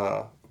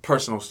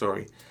 personal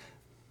story.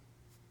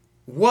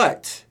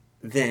 What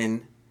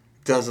then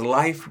does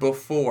life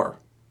before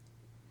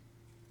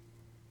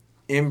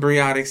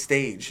embryonic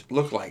stage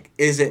look like?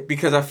 Is it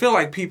because I feel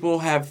like people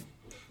have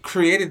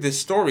created this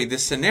story,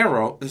 this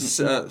scenario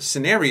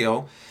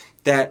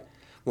that,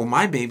 well,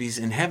 my baby's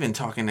in heaven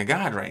talking to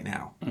God right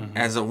now.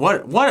 As a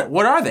what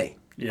are they?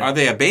 Are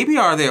they a baby?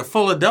 Or are they a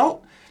full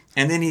adult?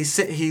 And then he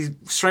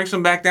shrinks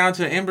them back down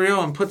to an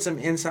embryo and puts them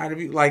inside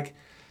of you. Like,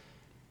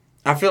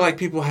 I feel like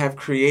people have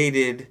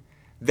created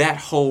that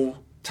whole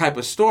type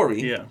of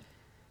story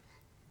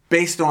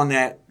based on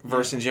that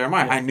verse in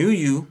Jeremiah. I knew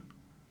you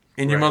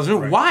in your mother's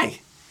womb.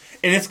 Why?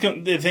 And it's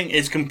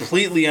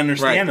completely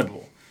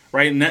understandable,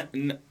 right?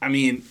 I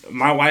mean,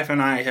 my wife and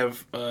I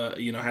have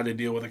had to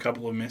deal with a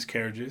couple of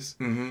miscarriages,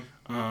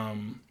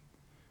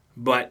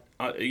 but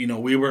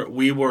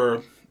we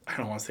were I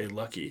don't want to say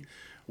lucky.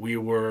 We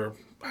were,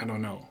 I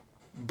don't know,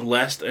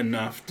 blessed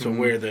enough to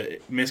where the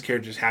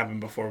miscarriages happened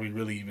before we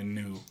really even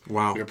knew we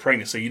were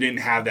pregnant. So you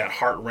didn't have that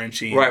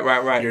heart-wrenching,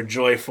 right. You're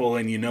joyful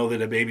and you know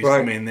that a baby's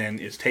coming and then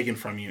it's taken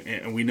from you.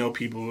 And we know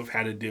people who have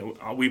had to deal,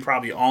 we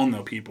probably all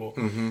know people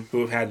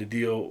who have had to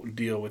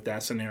deal with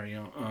that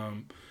scenario.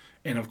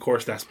 And of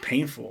course that's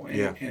painful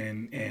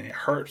and it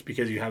hurts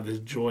because you have this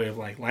joy of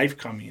like life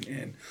coming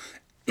and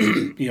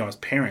you know, as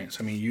parents,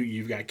 I mean,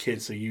 you've got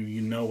kids, so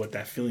you know what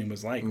that feeling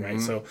was like, right?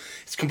 So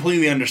it's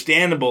completely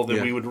understandable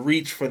that we would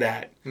reach for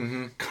that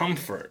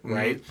comfort,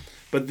 right?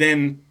 But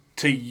then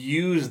to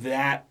use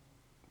that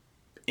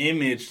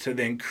image to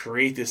then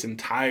create this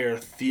entire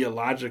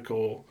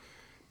theological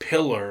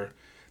pillar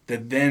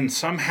that then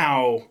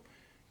somehow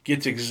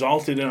gets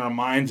exalted in our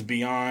minds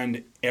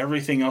beyond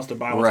everything else the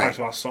Bible talks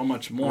about so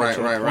much more,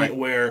 to the point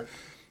where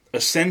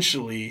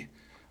essentially,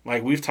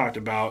 like we've talked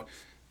about,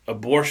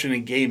 abortion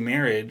and gay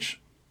marriage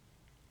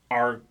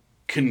are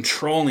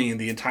controlling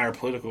the entire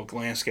political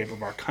landscape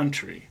of our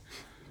country.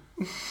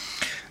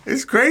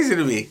 It's crazy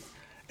to me.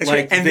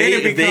 Like and they,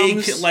 then it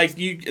becomes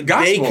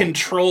they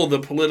control the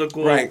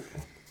political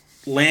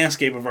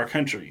landscape of our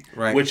country.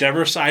 Right.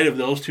 Whichever side of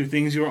those two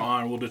things you're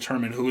on will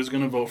determine who is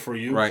going to vote for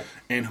you. Right.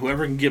 And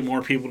whoever can get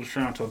more people to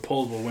turn out to the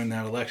polls will win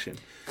that election.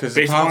 Because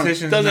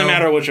politicians doesn't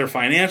matter what your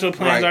financial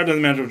plans are,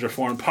 doesn't matter what your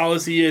foreign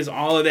policy is.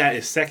 All of that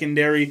is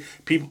secondary.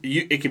 People,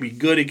 it could be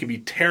good, it could be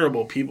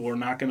terrible. People are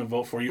not going to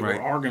vote for you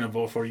or are going to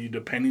vote for you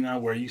depending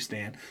on where you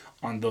stand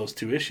on those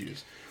two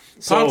issues.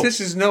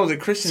 Politicians know that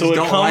Christians don't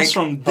like abortion.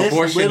 So it comes from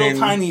this little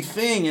tiny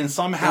thing, and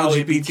somehow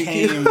it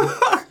became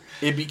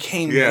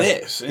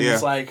this. And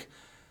it's like,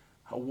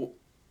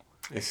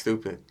 it's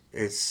stupid.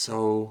 It's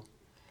so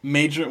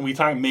we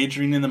talk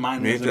majoring in the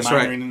minors and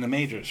minoring in the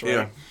majors, right?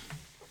 Yeah.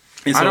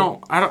 And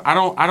so, I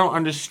don't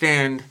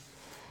understand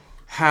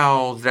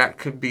how that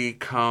could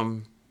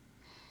become,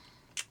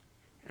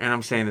 and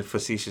I'm saying it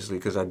facetiously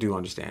because I do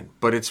understand,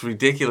 but it's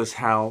ridiculous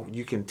how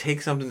you can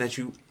take something that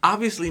you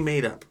obviously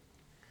made up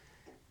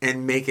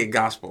and make it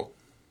gospel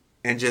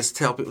and just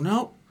tell people,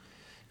 no,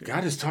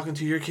 God is talking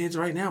to your kids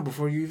right now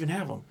before you even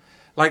have them.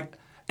 Like,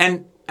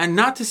 and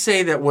not to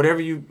say that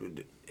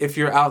if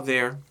you're out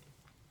there,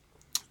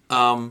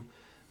 and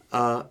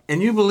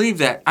you believe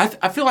that,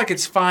 I feel like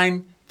it's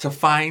fine to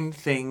find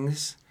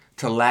things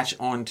to latch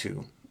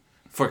onto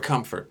for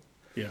comfort.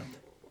 Yeah.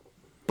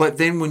 But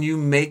then when you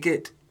make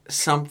it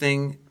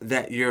something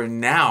that you're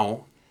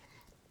now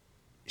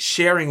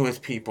sharing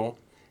with people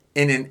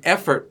in an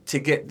effort to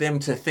get them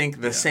to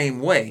think the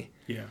same way,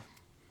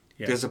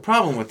 there's a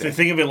problem with that.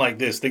 Think of it like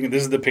this.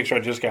 This is the picture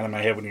I just got in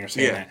my head when you were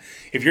saying that.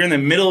 If you're in the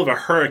middle of a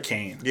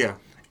hurricane and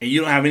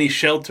you don't have any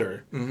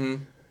shelter,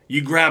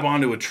 you grab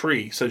onto a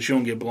tree so that you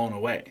don't get blown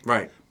away.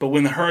 Right. But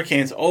when the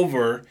hurricane's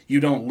over, you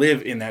don't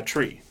live in that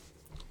tree.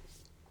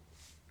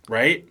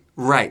 Right?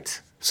 Right.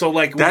 So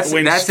like when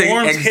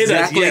storms hit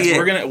us,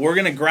 we're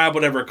gonna grab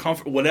whatever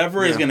comfort,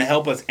 whatever is gonna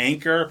help us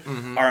anchor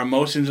our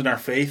emotions and our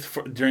faith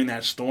during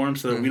that storm,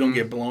 so that we don't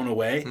get blown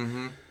away.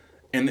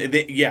 And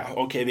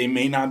they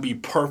may not be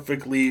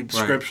perfectly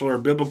scriptural or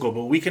biblical,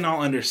 but we can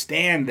all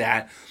understand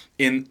that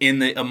in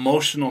the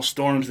emotional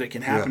storms that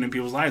can happen in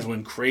people's lives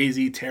when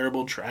crazy,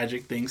 terrible,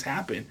 tragic things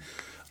happen.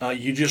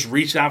 You just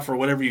reach out for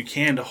whatever you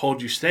can to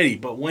hold you steady.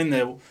 But when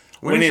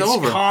it's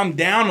over, calmed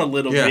down a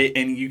little bit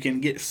and you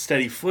can get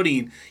steady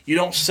footing, you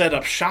don't set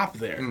up shop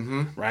there,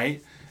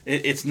 right?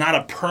 It's not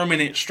a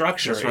permanent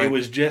structure. Right. It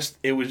was just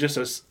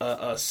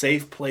a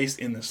safe place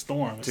in the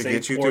storm. To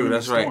get you through.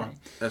 That's right.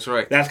 That's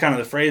right. That's kind of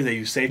the phrase they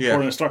use, safe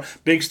port in the storm.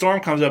 Big storm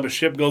comes up, a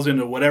ship goes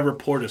into whatever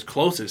port is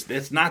closest.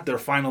 It's not their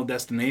final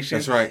destination.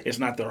 That's right. It's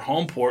not their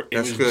home port. It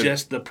was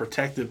just the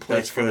protected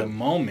place for the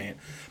moment.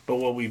 But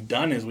what we've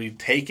done is we've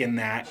taken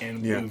that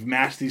and we've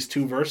matched these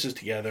two verses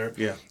together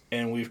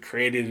and we've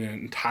created an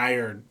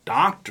entire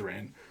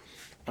doctrine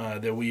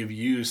that we have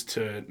used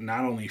to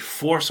not only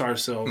force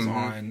ourselves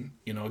on,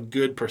 a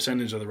good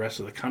percentage of the rest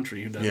of the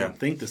country who doesn't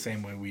think the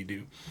same way we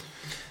do,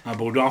 but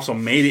we've also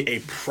made it a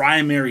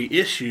primary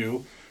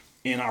issue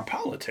in our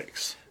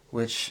politics,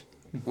 which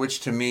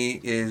to me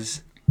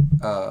is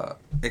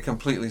it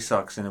completely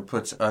sucks, and it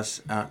puts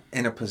us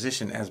in a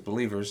position as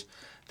believers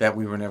that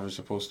we were never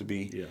supposed to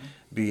be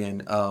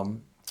in.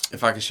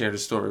 If I could share the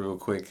story real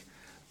quick,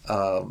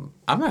 I'm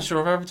not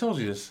sure if I ever told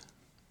you this.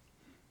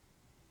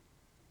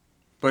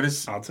 But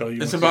I'll tell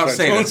you. It's about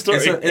Satan.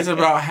 It's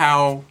about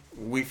how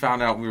we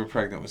found out we were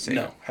pregnant with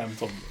Satan. No, haven't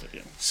told you that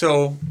yet.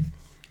 So,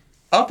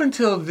 up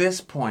until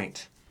this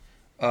point,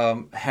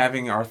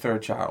 having our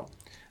third child,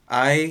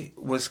 I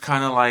was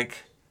kind of like,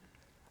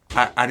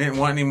 I didn't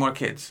want any more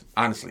kids,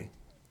 honestly.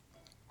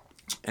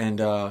 And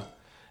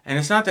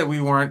it's not that we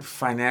weren't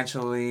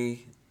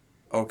financially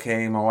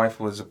okay. My wife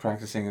was a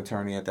practicing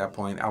attorney at that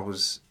point. I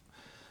was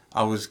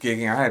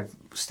gigging. I had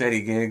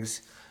steady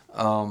gigs.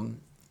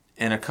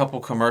 And a couple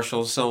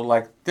commercials, so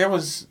like there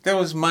was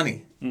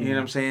money. You know what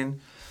I'm saying?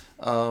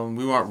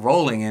 We weren't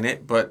rolling in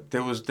it, but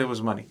there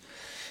was money.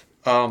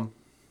 But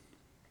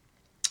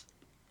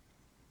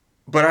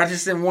I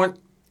just didn't want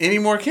any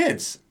more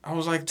kids. I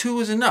was like, 2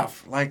 is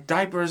enough. Like,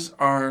 diapers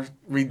are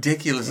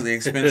ridiculously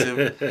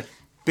expensive.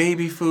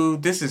 Baby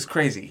food, this is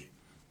crazy.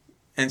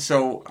 And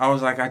so I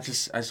was like, I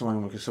just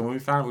want to. So when we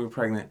found out we were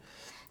pregnant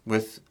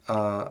with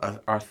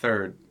our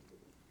third,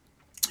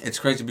 it's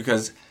crazy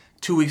because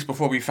 2 weeks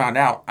before we found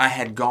out, I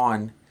had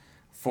gone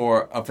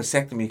for a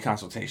vasectomy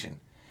consultation.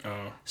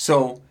 Oh.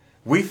 So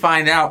we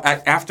find out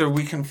after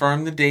we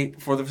confirm the date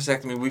for the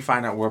vasectomy, we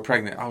find out we're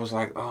pregnant. I was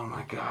like, oh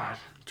my God.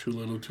 Too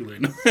little, too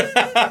late.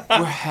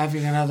 We're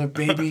having another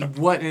baby.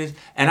 What is?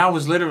 And I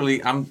was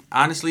literally, I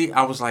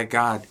was like,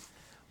 God,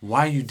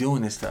 why are you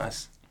doing this to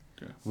us?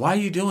 Yeah. Why are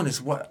you doing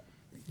this? What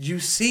you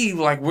see?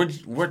 Like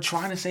we're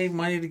trying to save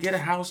money to get a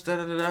house. Da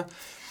da da da.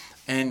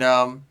 And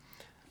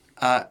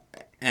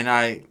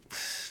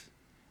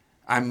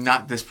I'm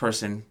not this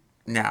person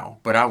now,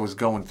 but I was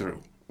going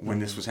through when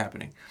this was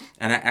happening,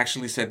 and I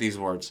actually said these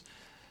words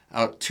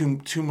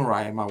to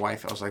Mariah, my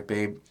wife. I was like,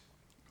 babe,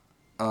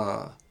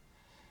 not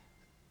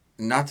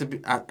to be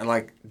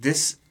like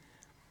this.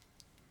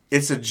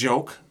 It's a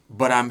joke,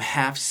 but I'm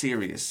half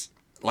serious.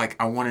 Like,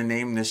 I want to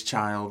name this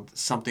child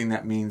something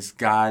that means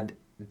God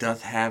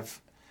doth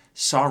have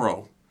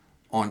sorrow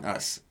on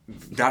us.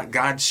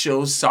 God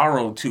shows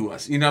sorrow to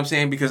us. You know what I'm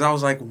saying? Because I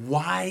was like,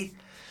 why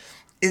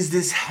is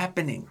this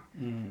happening?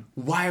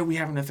 Why are we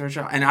having a third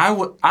child? And I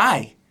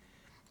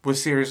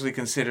was seriously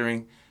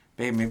considering,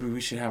 babe, maybe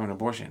we should have an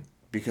abortion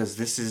because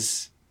this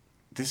is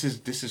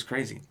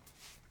crazy.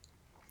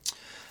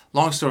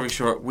 Long story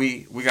short,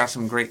 we got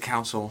some great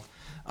counsel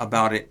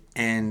about it,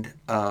 and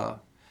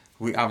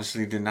we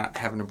obviously did not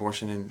have an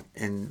abortion,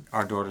 and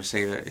our daughter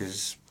Sayla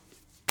is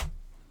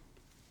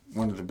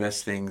one of 3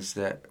 best things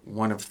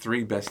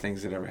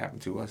that ever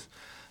happened to us.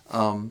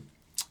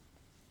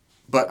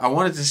 But I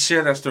wanted to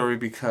share that story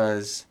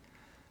because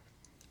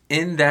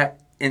in that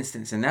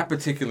instance, in that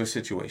particular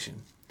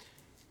situation,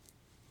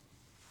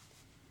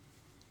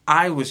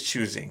 I was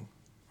choosing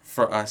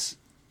for us,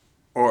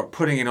 or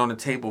putting it on the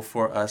table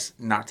for us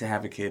not to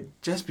have a kid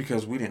just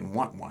because we didn't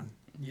want one.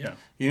 Yeah.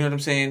 You know what I'm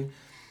saying?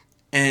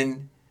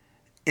 And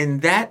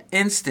in that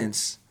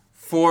instance,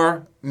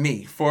 for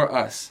me, for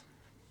us,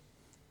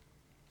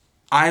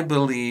 I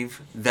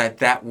believe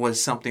that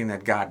was something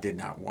that God did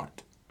not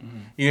want. Mm-hmm.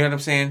 You know what I'm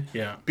saying?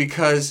 Yeah.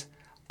 Because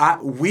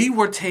we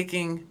were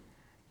taking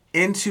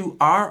into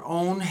our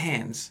own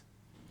hands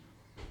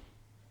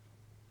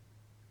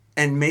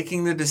and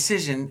making the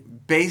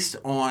decision based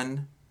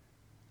on,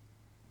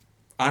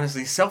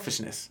 honestly,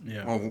 selfishness.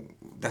 Yeah. Well,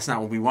 that's not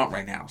what we want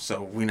right now,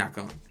 so we're not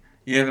going.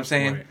 You know what I'm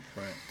saying?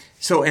 Right.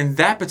 So in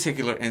that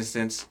particular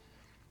instance,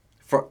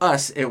 for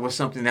us, it was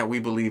something that we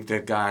believed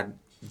that God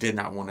did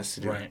not want us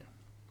to do. Right.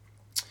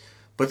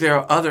 But there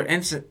are other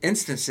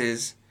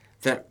instances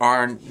that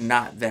are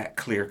not that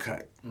clear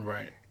cut.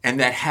 Right. And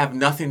that have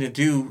nothing to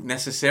do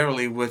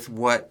necessarily with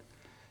what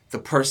the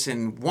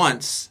person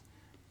wants.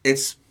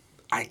 It's,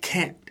 I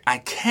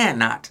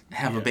cannot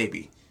have a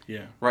baby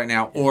right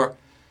now. Or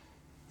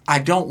I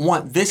don't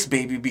want this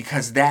baby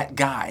because that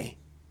guy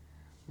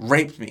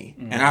raped me.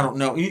 Mm-hmm. And I don't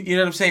know. You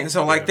know what I'm saying?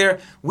 So like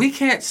we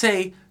can't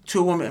say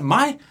to a woman,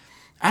 I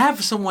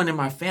have someone in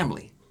my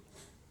family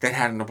that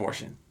had an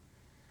abortion.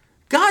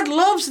 God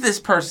loves this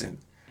person.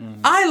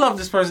 Mm-hmm. I love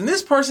this person.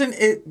 This person,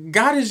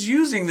 God is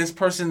using this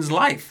person's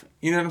life.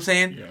 You know what I'm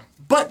saying? Yeah.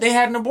 But they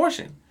had an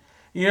abortion.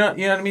 You know what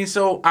I mean?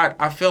 So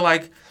I feel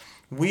like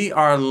we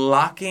are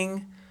not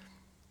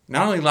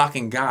only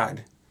locking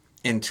God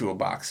into a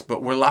box,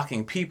 but we're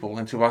locking people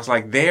into a box.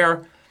 Like,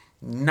 they're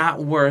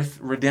not worth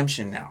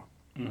redemption now.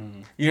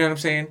 Mm-hmm. You know what I'm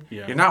saying?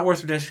 Yeah. You're not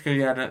worth redemption because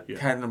you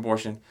had an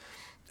abortion.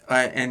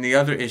 And the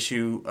other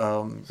issue,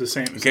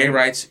 gay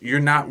rights, you're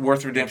not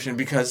worth redemption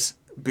because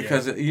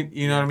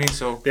you know what I mean?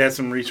 So they had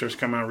some research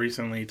come out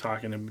recently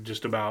talking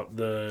just about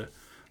the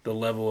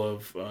level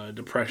of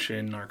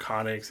depression,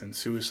 narcotics, and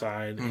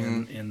suicide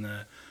in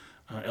the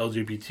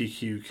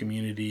LGBTQ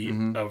community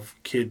of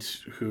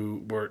kids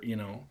who were,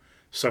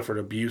 suffered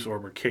abuse or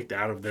were kicked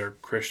out of their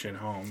Christian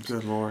homes.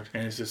 Good Lord.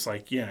 And it's just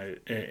like,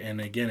 and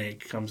again,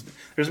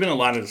 there's been a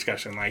lot of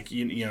discussion, like,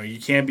 you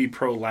can't be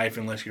pro-life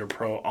unless you're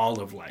pro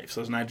all of life.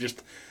 So it's not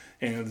just,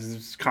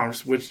 this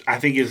conference, which I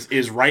think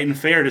is right and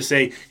fair to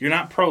say, you're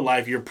not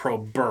pro-life, you're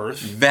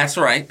pro-birth. That's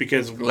right.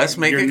 Because let's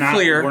make it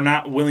clear. We're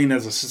not willing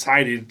as a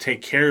society to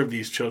take care of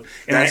these children.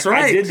 And That's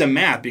right. I did the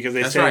math because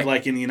they said,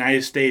 like, in the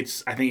United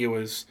States, I think it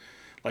was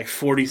like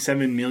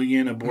 47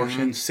 million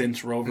abortions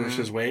since Roe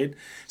versus Wade.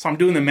 So I'm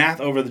doing the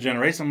math over the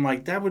generation. I'm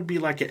like, that would be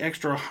like an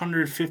extra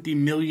 150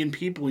 million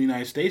people in the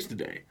United States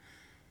today.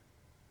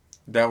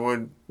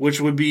 Which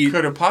would be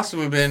could have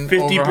possibly been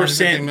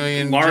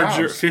 50%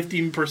 larger,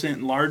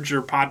 15%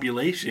 larger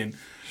population.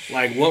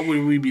 Like, what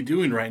would we be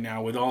doing right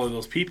now with all of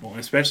those people?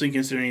 Especially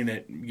considering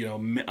that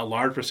a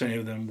large percentage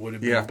of them would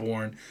have been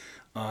born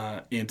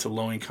into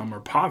low income or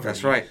poverty.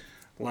 That's right.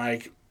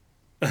 Like,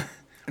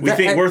 we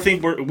think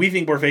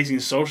we're facing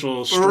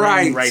social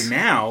strain right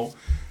now.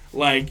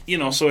 Like,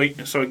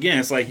 so again,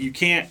 it's like you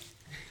can't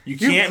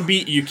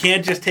You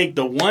can't just take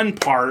the one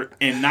part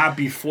and not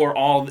be for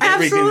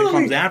everything that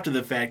comes after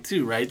the fact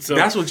too, right? So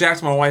that's what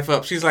jacks my wife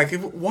up. She's like,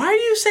 "Why are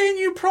you saying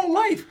you're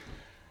pro-life?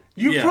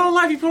 You're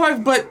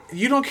pro-life, but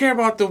you don't care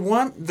about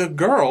the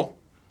girl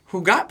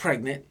who got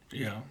pregnant.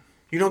 Yeah.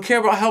 You don't care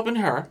about helping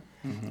her,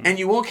 and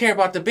you won't care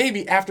about the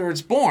baby after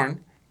it's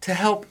born to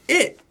help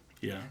it.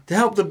 Yeah. To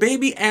help the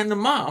baby and the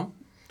mom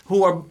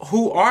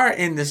who are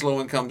in this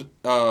low income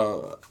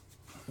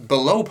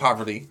below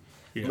poverty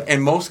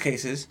in most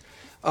cases,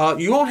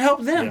 you won't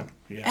help them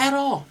at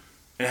all.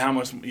 And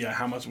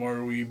how much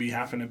more will you be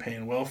having to pay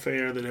in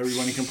welfare that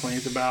everybody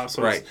complains about?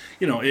 So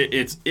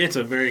it's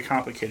a very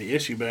complicated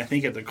issue, but I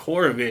think at the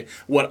core of it,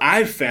 what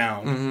I've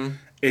found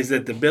is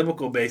that the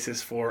biblical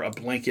basis for a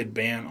blanket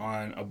ban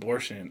on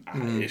abortion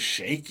is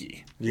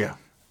shaky. Yeah.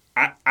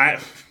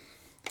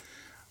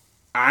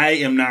 I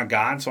am not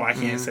God, so I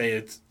can't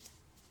say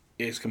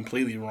it's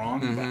completely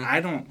wrong, but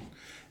I don't.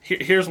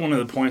 Here's one of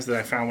the points that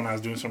I found when I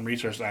was doing some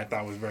research that I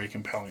thought was very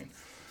compelling.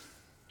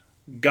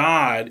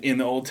 God in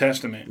the Old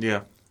Testament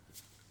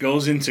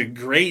goes into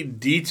great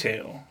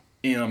detail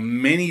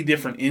in many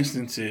different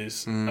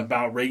instances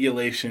about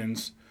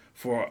regulations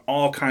for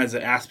all kinds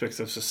of aspects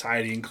of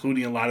society,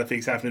 including a lot of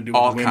things having to do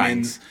with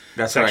women's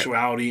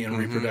sexuality and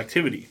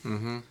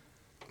reproductivity.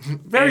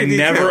 Very and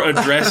detailed. never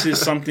addresses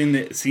something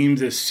that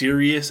seems as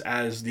serious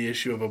as the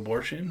issue of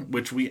abortion,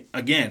 which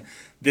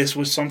this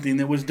was something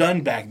that was done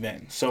back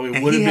then. So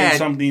it would have been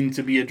something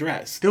to be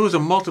addressed. There was a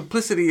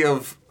multiplicity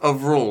of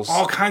rules.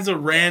 All kinds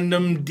of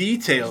random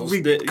details.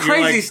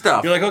 Crazy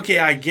stuff. You're like, okay,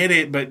 I get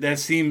it, but that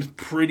seems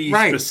pretty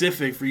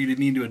specific for you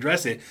to need to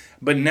address it.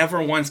 But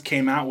never once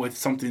came out with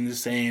something that's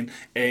saying,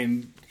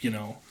 and,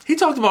 he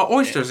talked about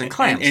oysters and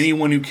clams. And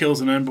anyone who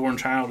kills an unborn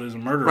child is a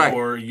murderer.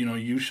 Or,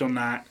 you shall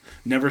not...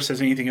 Never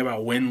says anything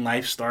about when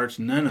life starts.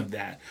 None of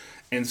that.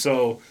 And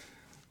so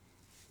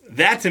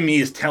that to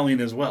me is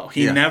telling as well.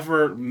 He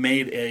never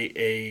made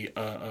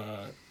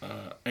an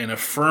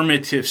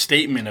affirmative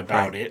statement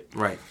about it.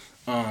 Right.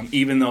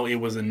 Even though it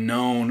was a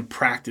known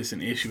practice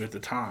and issue at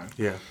the time.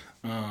 Yeah.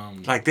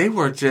 They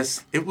were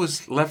just, it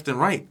was left and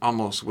right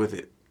almost with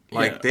it.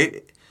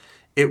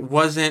 It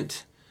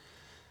wasn't,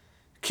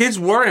 kids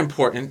were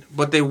important,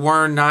 but they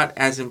were not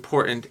as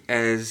important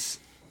as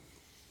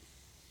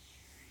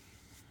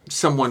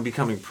someone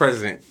becoming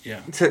president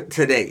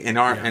today in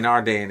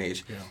our day and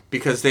age,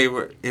 because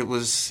it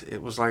was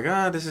like,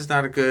 this is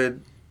not a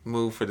good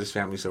move for this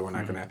family, so we're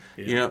not gonna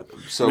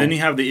so then you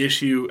have the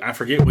issue, I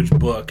forget which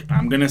book,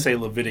 I'm gonna say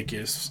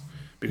Leviticus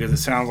because it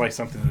sounds like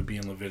something that would be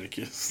in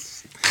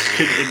Leviticus.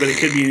 But it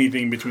could be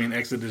anything between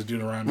Exodus,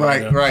 Deuteronomy.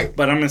 Right.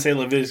 But I'm going to say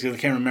Leviticus because I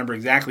can't remember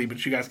exactly,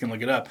 but you guys can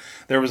look it up.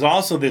 There was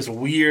also this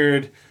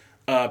weird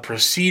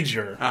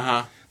procedure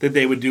that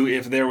they would do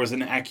if there was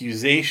an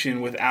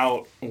accusation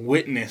without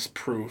witness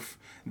proof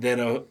that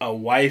a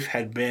wife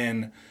had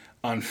been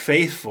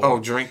unfaithful. Oh,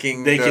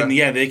 drinking. They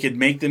could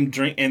make them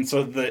drink, and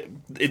so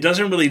it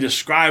doesn't really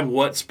describe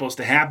what's supposed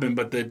to happen,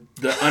 but the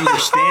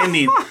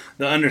understanding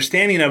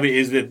of it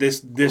is that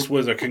this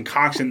was a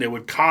concoction that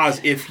would cause,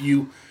 if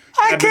you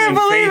have been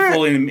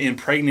unfaithful and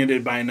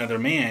impregnated by another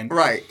man,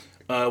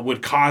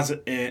 would cause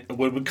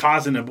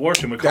an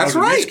abortion, would cause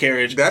a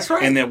miscarriage. That's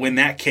right. And that when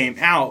that came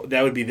out,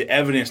 that would be the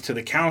evidence to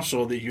the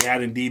council that you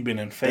had indeed been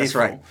unfaithful. That's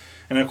right.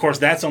 And of course,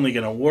 that's only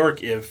going to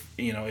work if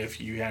you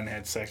hadn't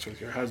had sex with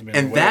your husband.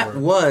 And that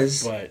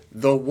was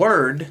the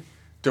word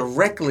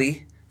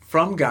directly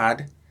from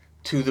God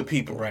to the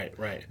people. Right.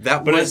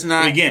 That was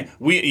not. Again,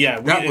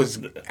 that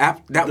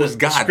was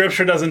God.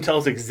 Scripture doesn't tell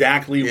us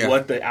exactly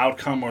what the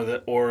outcome or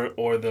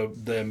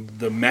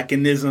the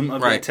mechanism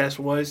of the test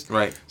was.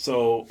 Right.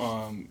 So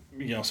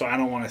so I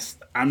don't want to.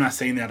 I'm not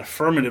saying that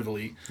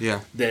affirmatively. Yeah.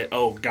 That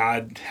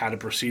God had a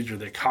procedure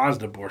that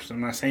caused abortion.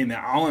 I'm not saying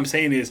that. All I'm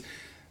saying is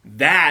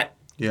that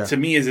to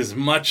me is as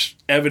much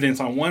evidence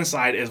on one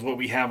side as what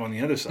we have on the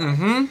other side.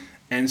 Mm-hmm.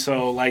 And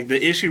so,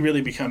 the issue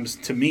really becomes,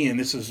 to me, and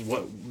this is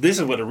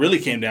what it really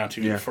came down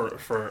to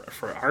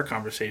for our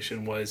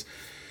conversation, was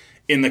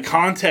in the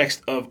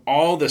context of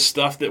all the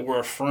stuff that we're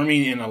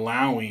affirming and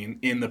allowing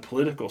in the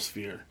political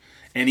sphere,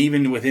 and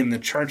even within the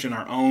church in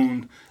our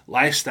own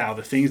lifestyle,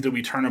 the things that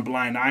we turn a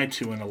blind eye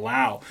to and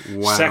allow,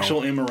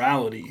 sexual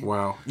immorality.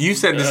 Wow. You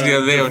said this the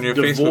other day on your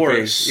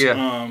divorce,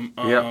 Facebook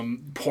page.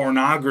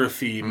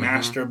 Pornography,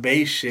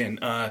 masturbation,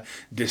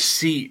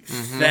 deceit,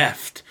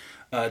 theft,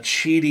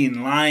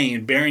 cheating,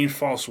 lying, bearing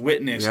false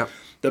witness. Yep.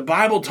 The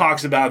Bible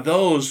talks about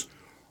those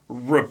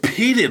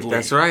repeatedly.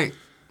 That's right.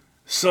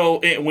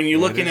 So when you're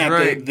looking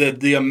at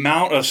the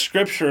amount of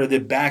scripture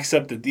that backs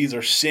up that these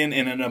are sin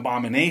and an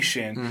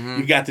abomination,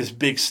 you've got this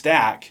big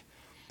stack,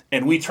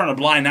 and we turn a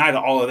blind eye to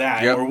all of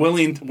that. Yep.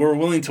 We're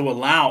willing to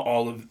allow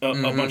all of a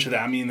bunch of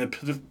that. I mean,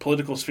 the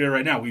political sphere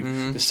right now,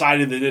 we've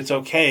decided that it's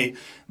okay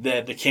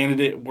that the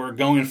candidate we're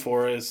going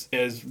for, as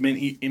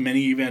many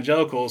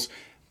evangelicals,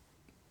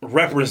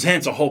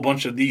 represents a whole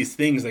bunch of these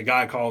things that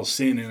God calls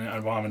sin and an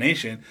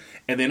abomination.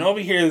 And then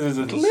over here, there's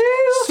a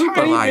little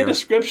tiny bit of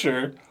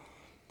scripture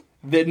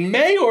that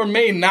may or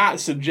may not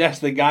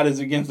suggest that God is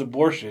against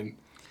abortion.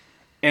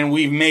 and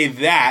we've made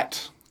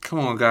that Come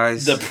on,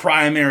 guys. the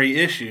primary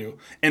issue,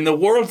 and the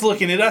world's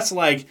looking at us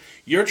like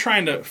you're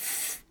trying to.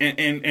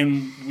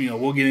 And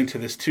we'll get into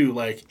this too.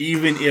 Like,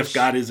 even if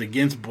God is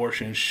against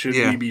abortion, should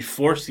we be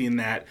forcing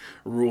that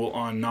rule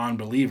on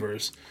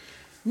non-believers?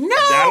 No,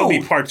 that'll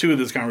be part 2 of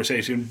this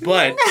conversation.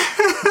 But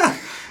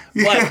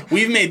but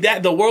we've made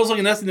that the world's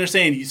looking at us and they're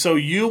saying, so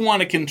you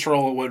want to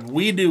control what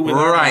we do with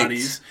our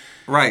bodies,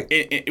 right?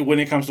 When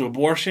it comes to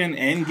abortion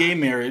and gay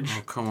marriage.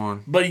 Oh, come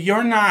on. But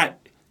you're not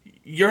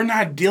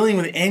dealing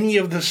with any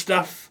of the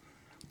stuff.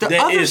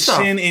 That is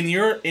sin in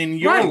your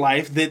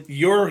life that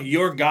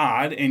your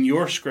God and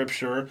your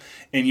Scripture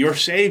and your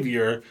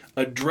Savior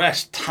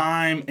address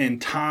time and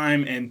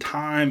time and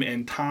time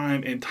and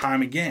time and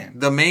time again.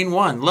 The main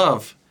one,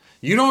 love.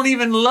 You don't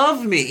even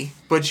love me,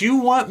 but you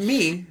want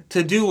me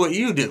to do what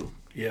you do.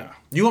 Yeah.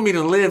 You want me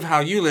to live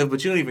how you live,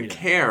 but you don't even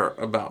care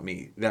about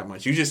me that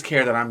much. You just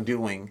care that I'm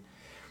doing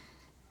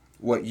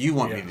what you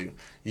want me to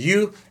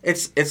do.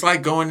 It's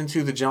like going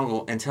into the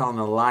jungle and telling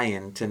a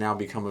lion to now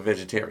become a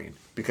vegetarian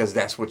because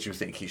that's what you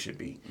think he should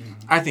be. Mm-hmm.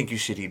 I think you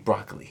should eat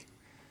broccoli,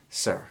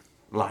 sir,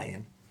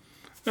 lion.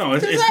 No,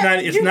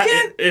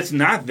 it's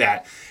not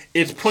that.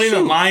 It's putting a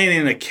lion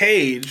in a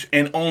cage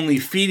and only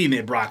feeding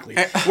it broccoli.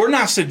 We're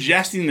not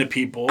suggesting to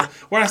people.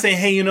 We're not saying,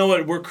 hey, you know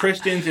what? We're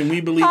Christians and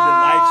we believe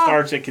that life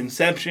starts at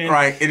conception.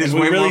 Right. It is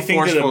and we way really more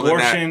think that forceful than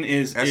abortion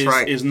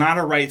that. is not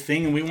a right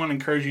thing, and we want to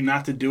encourage you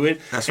not to do it.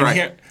 That's and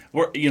right.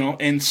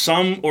 And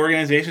some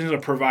organizations are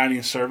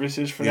providing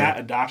services for that,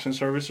 adoption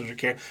services or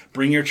care.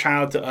 Bring your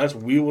child to us.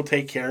 We will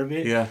take care of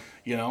it. Yeah.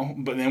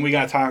 But then we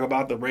got to talk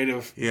about the rate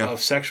of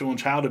sexual and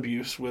child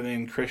abuse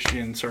within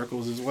Christian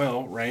circles as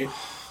well, right?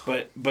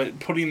 But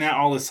putting that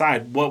all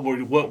aside,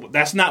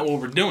 that's not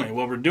what we're doing.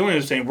 What we're doing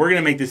is saying we're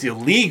going to make this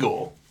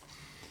illegal.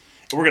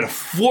 We're going to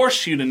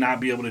force you to not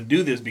be able to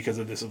do this because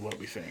of this is what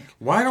we think.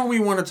 Why don't we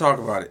want to talk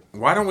about it?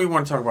 Why don't we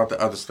want to talk about the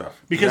other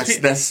stuff? Because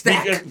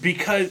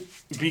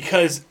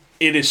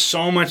it is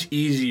so much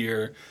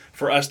easier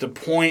for us to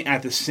point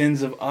at the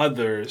sins of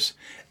others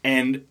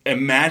and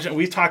imagine.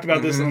 We've talked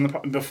about this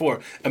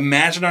before.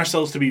 Imagine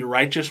ourselves to be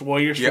righteous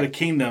warriors for the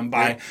kingdom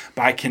by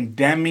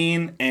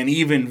condemning and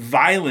even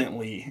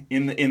violently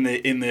in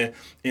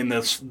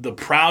the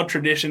proud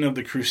tradition of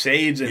the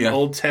Crusades and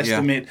Old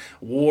Testament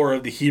war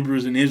of the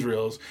Hebrews and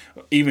Israels,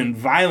 even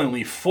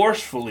violently,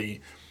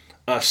 forcefully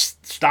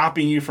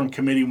stopping you from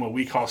committing what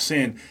we call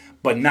sin,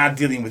 but not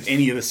dealing with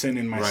any of the sin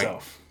in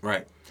myself.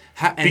 Right.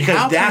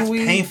 Because that's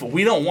painful.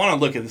 We don't want to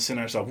look at the sin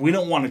ourselves. We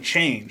don't want to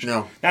change.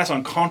 No. That's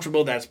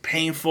uncomfortable. That's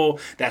painful.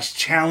 That's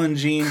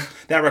challenging.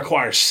 That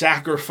requires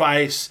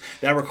sacrifice.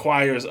 That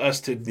requires us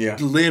to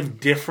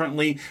live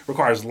differently.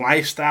 Requires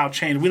lifestyle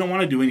change. We don't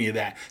want to do any of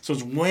that. So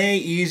it's way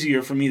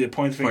easier for me to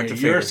point the finger at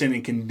your sin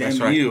and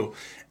condemn you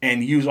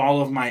and use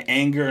all of my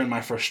anger and my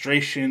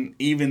frustration,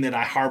 even that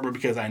I harbor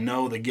because I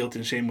know the guilt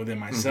and shame within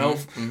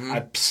myself.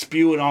 I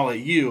spew it all at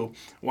you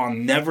while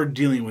never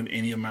dealing with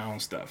any of my own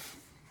stuff.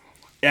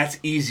 That's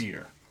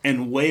easier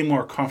and way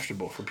more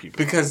comfortable for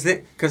people. Because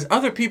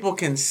other people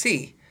can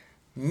see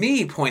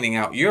me pointing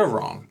out you're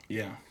wrong.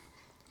 Yeah.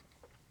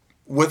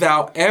 They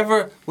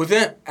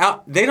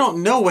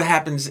don't know what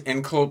happens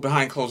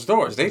behind closed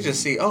doors. They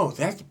just see,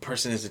 that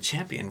person is a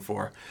champion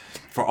for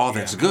all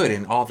that's good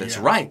and all that's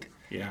right.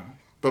 Yeah.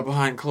 But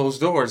behind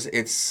closed doors,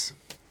 it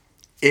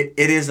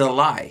is a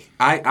lie.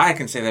 I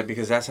can say that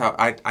because that's how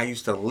I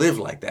used to live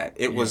like that.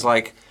 It was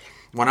like,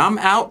 when I'm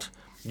out,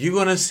 you're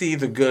going to see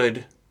the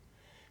good,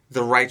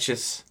 the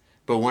righteous,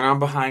 but when I'm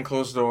behind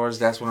closed doors,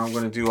 that's when I'm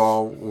going to do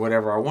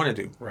whatever I want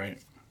to do. Right.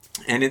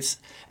 And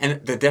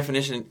the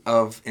definition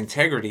of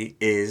integrity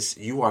is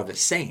you are the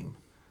same.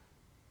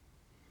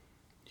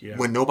 Yeah.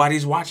 When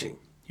nobody's watching.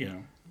 Yeah.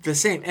 The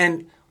same.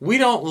 And we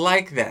don't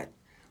like that.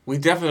 We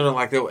definitely don't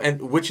like that,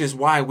 and which is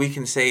why we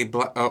can say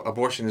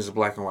abortion is a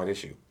black and white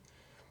issue.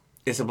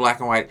 It's a black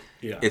and white.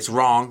 Yeah. It's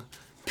wrong.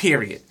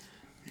 Period.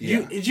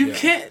 Yeah. You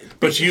can't.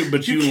 But you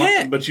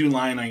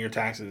lying on your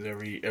taxes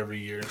every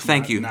year.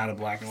 Thank you. Not a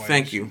black and white.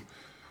 Thank issue. you.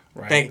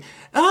 Right.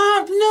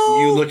 No.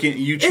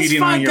 You cheating it's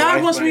fine. on your God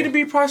wife wants me to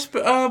be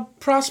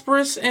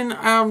prosperous,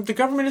 and the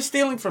government is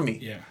stealing from me.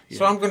 Yeah.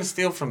 So I'm going to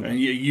steal from them. And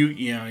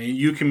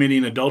you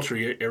committing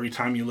adultery every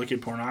time you look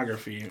at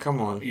pornography.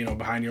 Come on.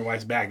 Behind your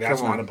wife's back.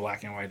 That's not a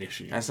black and white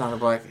issue. That's not a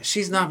black.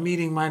 She's not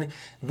meeting my.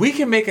 We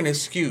can make an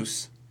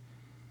excuse.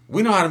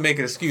 We know how to make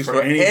an excuse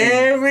for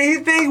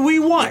everything we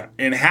want.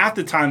 Yeah. And half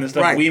the time, the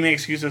stuff we make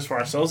excuses for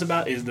ourselves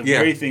about is the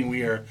very thing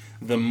we are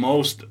the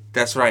most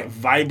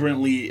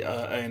vibrantly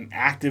and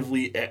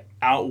actively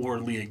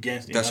outwardly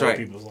against in other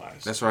people's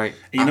lives. That's right.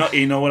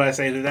 You know what I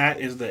say to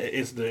that is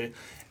the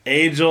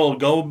age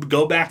old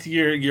go back to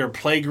your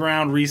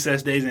playground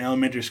recess days in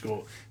elementary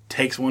school.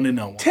 Takes one to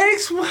know one.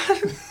 Takes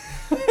one.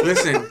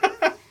 Listen,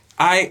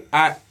 I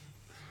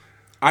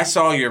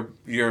saw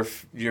your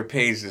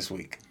page this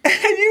week.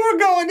 And you were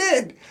going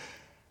in.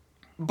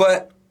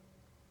 But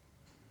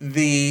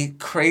the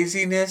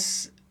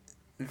craziness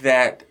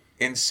that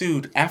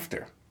ensued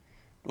after,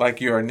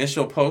 like your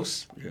initial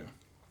posts,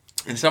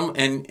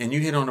 and you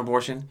hit on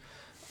abortion,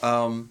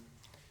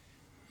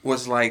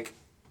 was like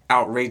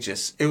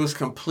outrageous. It was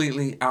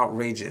completely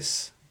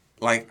outrageous.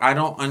 Like, I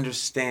don't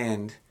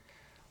understand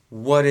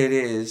what it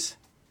is.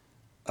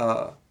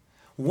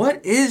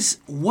 What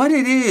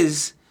it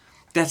is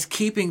that's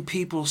keeping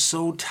people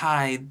so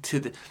tied to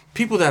the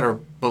people that are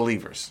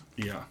believers.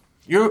 Yeah.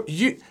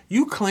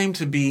 You claim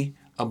to be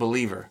a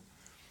believer.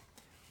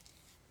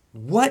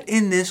 What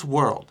in this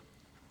world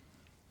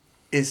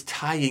is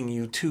tying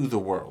you to the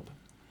world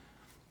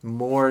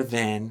more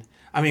than...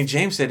 I mean,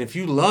 James said, if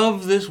you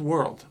love this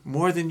world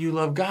more than you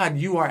love God,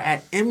 you are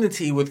at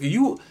enmity with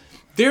you.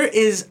 There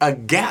is a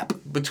gap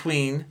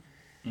between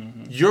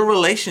your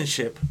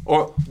relationship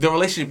or the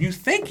relationship you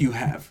think you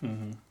have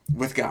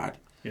with God.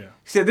 Yeah.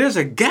 He said, there's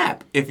a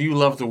gap if you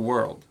love the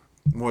world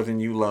more than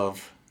you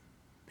love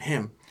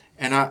Him.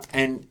 And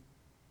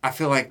I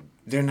feel like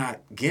they're not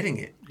getting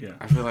it. Yeah,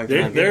 I feel like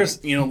there's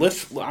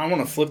I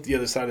want to flip the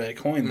other side of that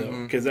coin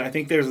though, because I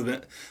think there's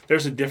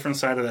a different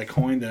side of that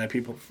coin that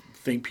people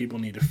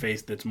need to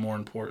face that's more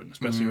important,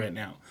 especially right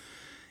now.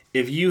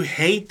 If you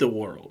hate the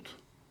world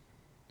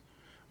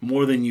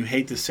more than you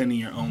hate the sin in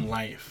your own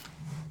life,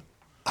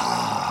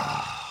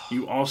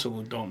 you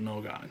also don't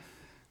know God.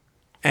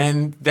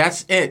 And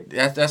that's it.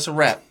 That's a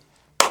wrap.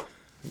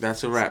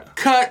 That's a wrap.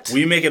 Cut.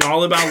 We make it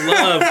all about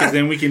love because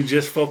then we can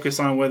just focus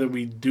on whether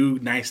we do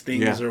nice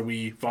things or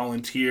we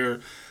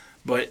volunteer.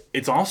 But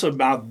it's also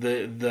about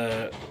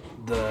the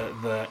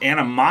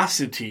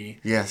animosity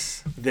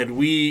that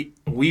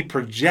we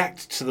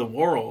project to the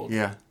world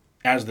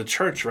as the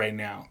church right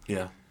now.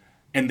 Yeah.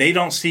 And they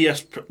don't see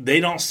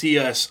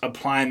us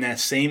applying that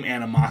same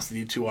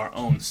animosity to our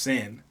own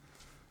sin.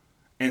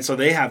 And so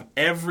they have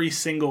every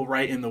single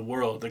right in the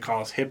world to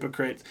call us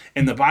hypocrites.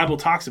 And the Bible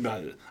talks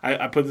about it.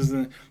 I put this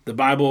in. The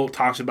Bible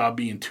talks about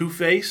being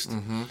two-faced.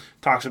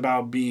 Talks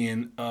about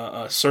being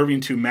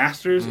serving two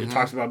masters. It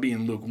talks about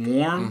being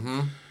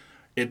lukewarm.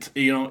 It's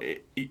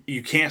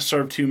you can't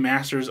serve two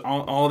masters.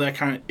 All that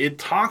kind of. It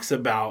talks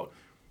about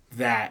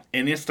that,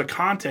 and it's the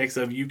context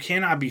of you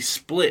cannot be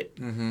split.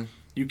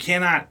 You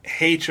cannot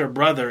hate your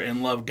brother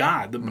and love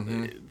God.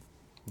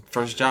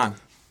 1 John.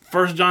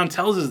 1 John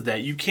tells us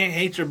that you can't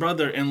hate your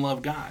brother and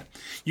love God.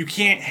 You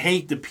can't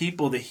hate the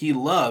people that He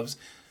loves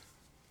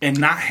and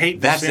not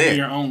hate the sin in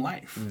your own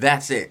life.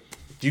 That's it.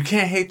 You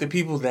can't hate the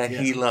people that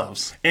He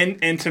loves.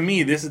 And to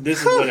me, this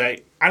is what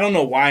I don't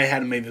know why I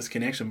hadn't made this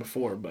connection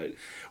before, but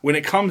when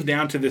it comes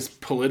down to this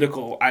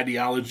political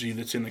ideology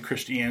that's in the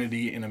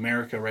Christianity in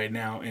America right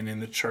now and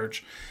in the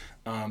church,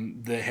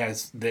 that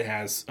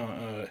has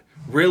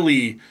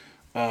really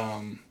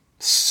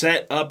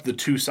set up the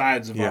two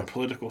sides of our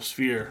political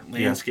sphere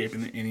landscape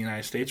in the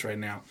United States right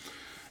now.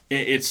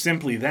 It's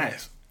simply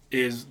this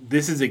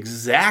is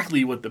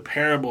exactly what the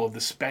parable of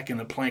the speck and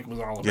the plank was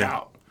all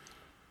about.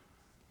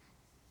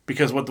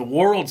 Because what the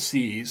world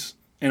sees,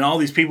 and all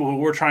these people who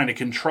we're trying to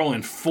control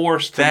and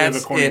force to live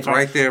according to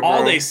right there, bro.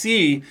 All they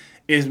see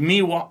is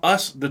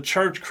us, the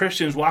church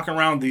Christians, walking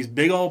around with these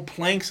big old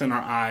planks in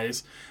our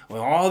eyes with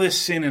all this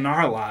sin in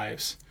our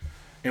lives.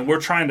 And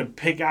we're trying to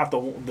pick out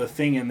the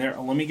thing in there.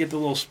 Let me get the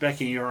little speck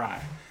in your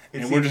eye,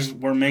 and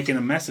we're making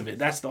a mess of it.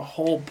 That's the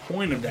whole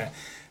point of that.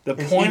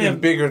 It's even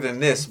bigger than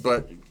this,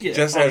 but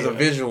just as a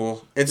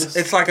visual,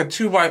 it's like a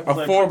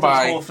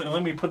 4x.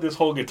 Let me put this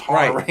whole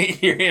guitar right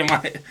here in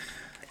my.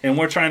 And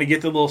we're trying to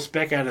get the little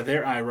speck out of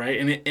their eye,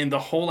 right? And the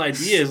whole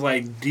idea is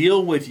like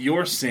deal with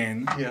your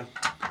sin,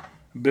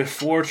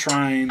 before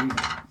trying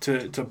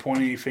to point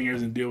any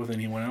fingers and deal with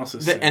anyone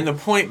else's sin. And the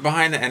point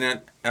behind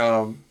that,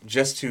 and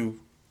just to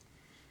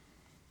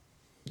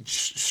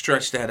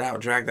stretch that out,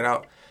 drag that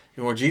out.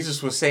 Where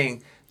Jesus was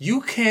saying,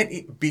 you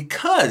can't,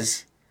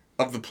 because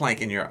of the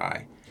plank in your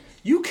eye,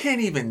 you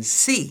can't even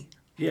see.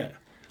 Yeah.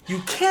 You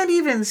can't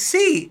even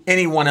see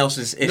anyone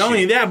else's issue. Not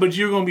only that, but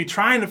you're going to be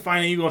trying to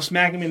find it. You're going to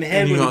smack him in the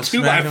head with a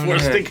 2x4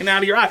 sticking out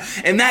of your eye.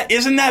 And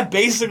isn't that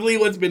basically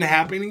what's been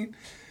happening?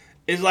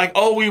 It's like,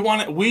 we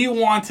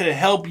want to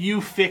help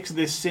you fix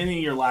this sin in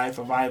your life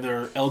of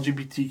either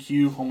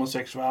LGBTQ,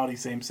 homosexuality,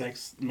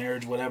 same-sex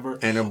marriage, whatever,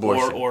 and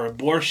abortion, or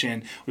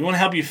abortion. We want to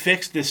help you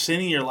fix this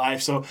sin in your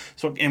life. So,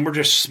 and we're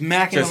just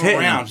smacking them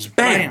around, just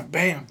bam,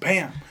 bam,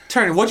 bam.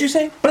 Turn. What'd you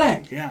say?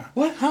 Blank. Yeah.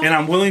 What? Huh? And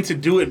I'm willing to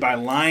do it by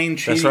lying,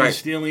 cheating,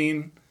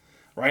 stealing.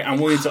 Right. I'm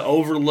willing to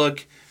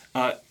overlook,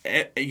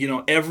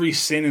 every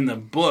sin in the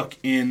book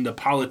in the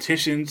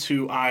politicians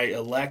who I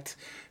elect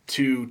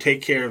to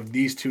take care of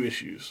these two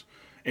issues.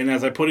 And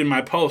as I put in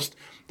my post,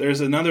 there's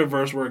another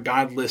verse where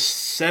God lists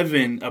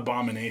 7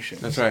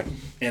 abominations. That's right.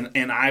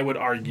 And I would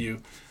argue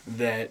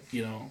that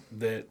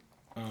the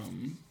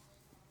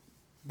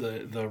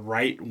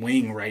right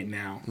wing right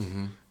now,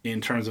 in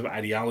terms of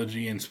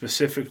ideology and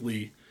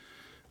specifically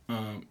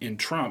in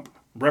Trump,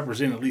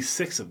 represent at least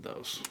 6 of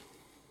those.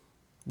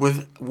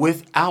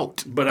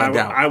 Without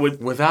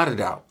a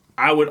doubt.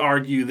 I would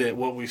argue that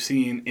what we've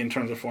seen in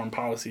terms of foreign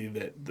policy,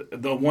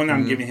 that the one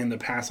I'm giving him the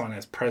pass on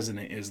as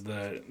president is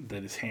that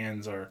his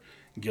hands are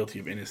guilty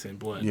of innocent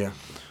blood. Yeah.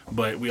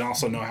 But we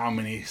also know how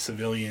many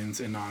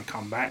civilians and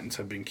non-combatants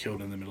have been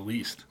killed in the Middle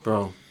East.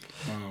 Bro.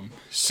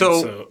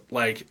 So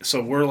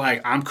we're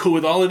like, I'm cool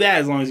with all of that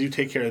as long as you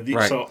take care of these.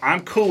 Right. So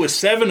I'm cool with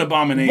 7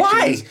 abominations.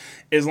 Why?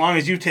 As long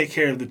as you take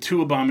care of the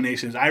 2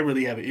 abominations I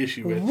really have an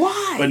issue with.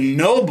 Why? But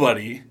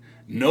nobody,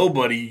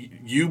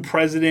 you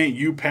president,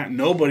 you Pat,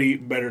 nobody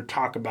better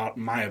talk about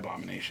my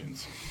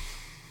abominations.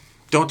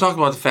 don't talk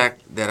about the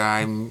fact that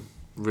I'm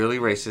really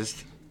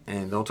racist,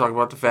 and don't talk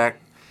about the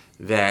fact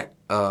that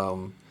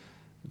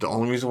the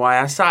only reason why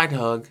I side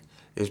hug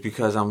is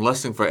because I'm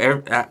lusting for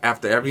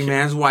after every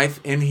man's wife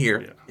in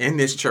here, in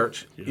this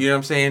church. Yeah. You know what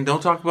I'm saying?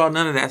 Don't talk about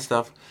none of that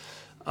stuff.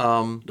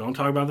 Don't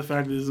talk about the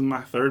fact that this is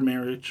my 3rd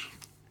marriage.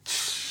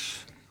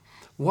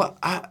 What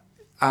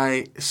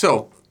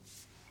so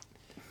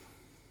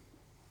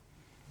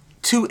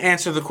to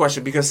answer the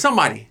question, because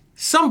somebody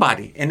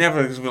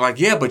inevitably is be like,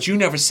 yeah, but you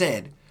never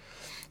said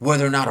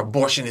whether or not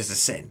abortion is a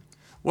sin.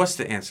 What's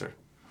the answer?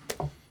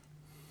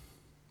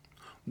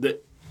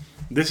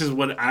 This is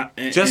what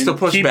just to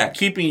push back,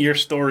 keeping your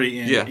story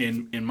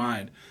in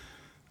mind.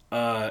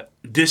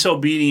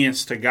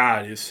 Disobedience to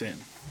God is sin.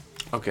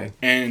 Okay,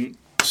 and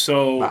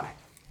so. Bye.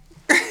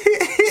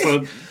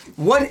 So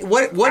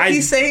what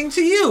he's saying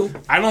to you?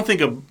 I don't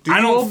think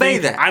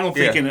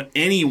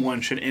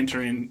anyone should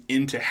enter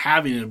into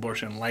having an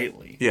abortion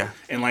lightly. Yeah,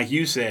 and like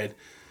you said,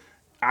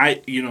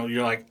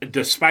 you're like,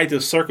 despite the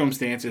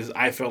circumstances,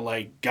 I felt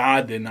like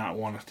God did not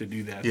want us to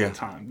do that at the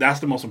time. That's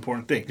the most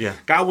important thing. Yeah.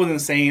 God wasn't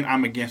saying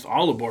I'm against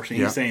all abortion.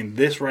 He's saying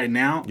this right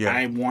now. Yeah.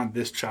 I want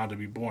this child to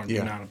be born.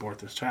 Do not abort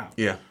this child.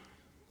 Yeah.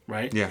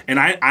 Right. Yeah. And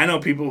I know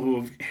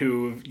people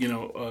who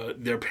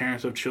their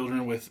parents of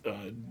children with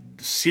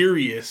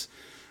serious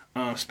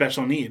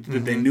special needs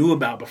that they knew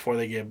about before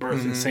they gave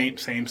birth. And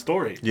same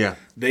story. Yeah.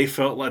 They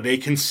felt like they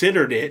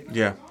considered it.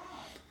 Yeah.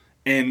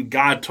 And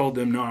God told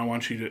them, "No, I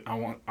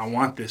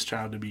want this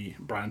child to be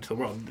brought into the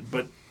world."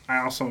 But I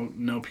also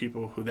know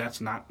people who that's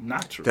not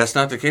true. That's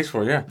not the case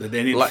for, yeah. That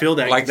they didn't feel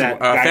that. Like that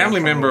a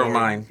family member of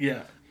mine.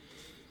 Yeah.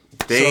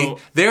 They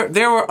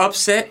were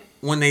upset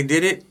when they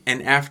did it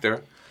and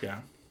after. Yeah.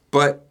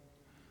 But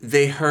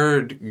they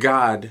heard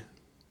God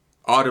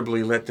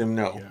audibly let them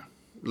know. Yeah.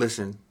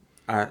 Listen,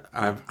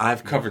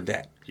 I've covered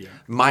that. Yeah.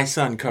 My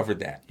son covered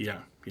that. Yeah.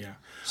 Yeah.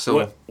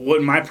 So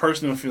what my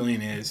personal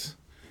feeling is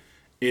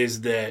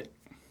that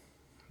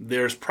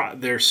there's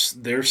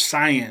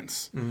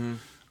science and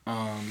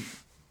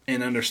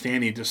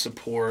understanding to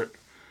support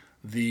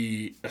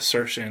the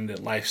assertion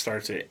that life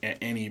starts at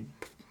any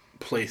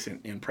place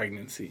in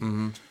pregnancy.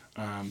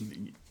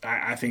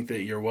 I think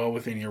that you're well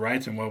within your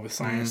rights and well with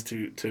science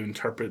to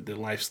interpret that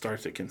life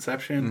starts at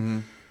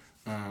conception.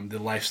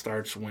 That life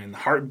starts when the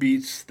heart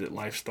beats. That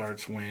life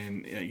starts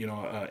when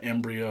an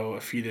embryo,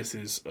 a fetus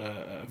is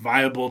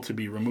viable to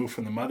be removed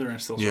from the mother and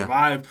still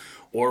survive,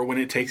 or when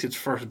it takes its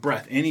first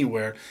breath.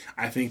 Anywhere,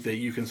 I think that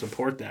you can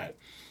support that.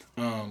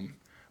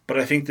 But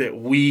I think that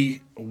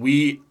we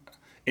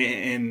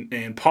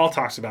and Paul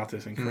talks about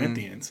this in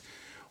Corinthians.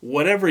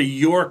 Whatever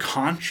your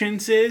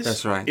conscience is,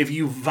 that's right. If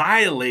you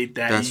violate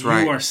that, that's you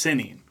right. are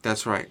sinning.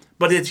 That's right.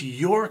 But it's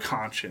your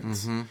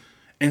conscience.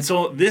 And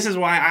so this is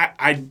why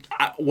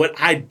I what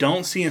I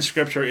don't see in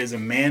Scripture is a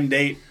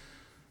mandate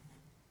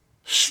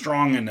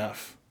strong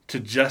enough to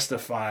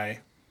justify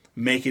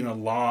making a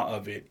law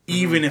of it,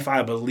 even if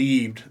I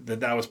believed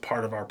that was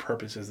part of our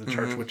purpose as the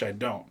church, which I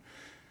don't.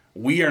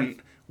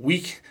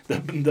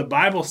 The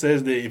Bible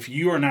says that if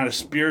you are not a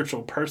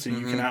spiritual person,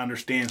 you cannot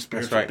understand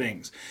spiritual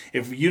things.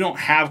 If you don't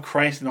have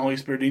Christ and the Holy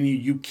Spirit in you,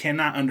 you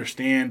cannot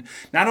understand.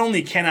 Not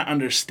only cannot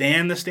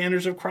understand the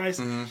standards of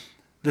Christ,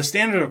 the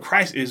standard of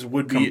Christ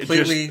would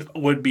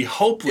be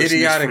hopelessness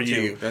idiotic for you.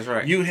 To you. That's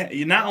right.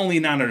 You not only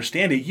not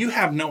understand it, you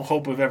have no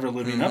hope of ever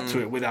living up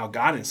to it without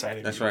God inside of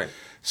you. That's right.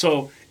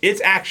 So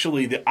it's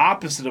actually the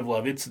opposite of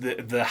love. It's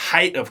the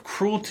height of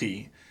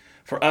cruelty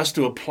for us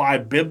to apply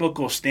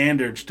biblical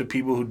standards to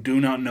people who do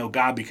not know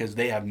God because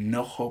they have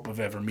no hope of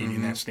ever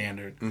meeting that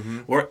standard.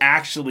 We're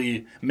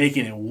actually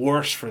making it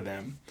worse for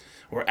them.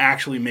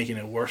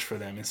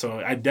 And so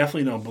I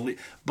definitely don't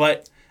believe.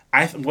 But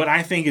what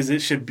I think is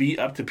it should be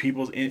up to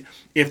people.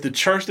 If the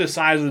church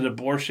decides that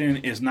abortion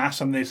is not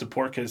something they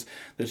support because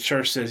the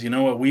church says, you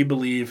know what, we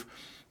believe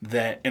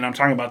that, and I'm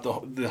talking about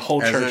the whole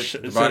church,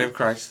 the body of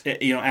Christ,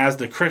 as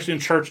the Christian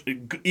church,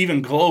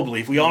 even globally,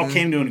 if we all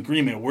came to an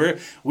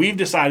agreement, we've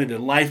decided that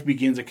life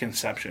begins at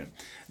conception.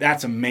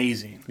 That's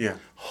amazing. Yeah,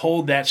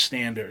 hold that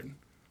standard.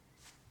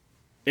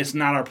 It's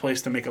not our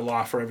place to make a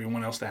law for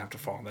everyone else to have to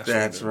follow.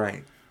 That's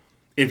right.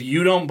 If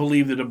you don't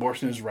believe that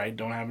abortion is right,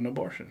 don't have an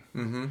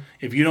abortion.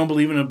 If you don't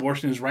believe an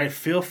abortion is right,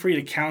 feel free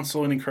to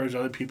counsel and encourage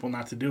other people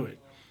not to do it.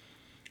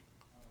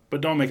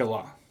 But don't make a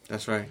law.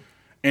 That's right.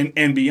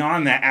 And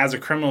beyond that, as a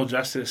criminal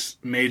justice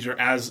major,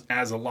 as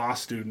a law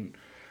student,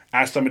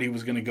 as somebody who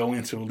was going to go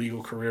into a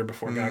legal career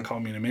before God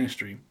called me into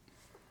ministry,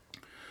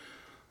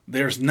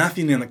 there's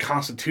nothing in the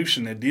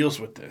Constitution that deals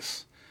with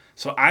this.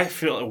 So I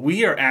feel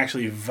we are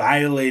actually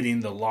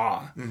violating the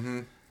law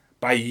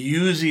by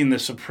using the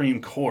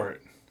Supreme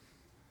Court.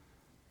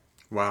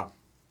 Wow.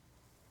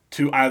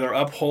 to either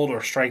uphold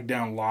or strike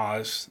down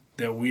laws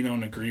that we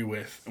don't agree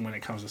with when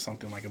it comes to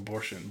something like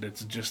abortion.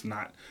 That's just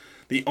not...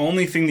 The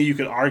only thing that you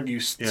could argue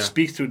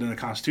speaks to it in the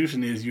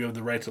Constitution is you have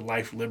the right to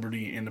life,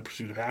 liberty, and the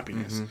pursuit of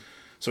happiness. Mm-hmm.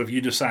 So if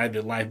you decide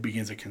that life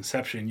begins at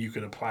conception, you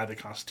could apply the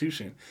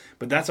Constitution.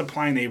 But that's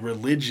applying a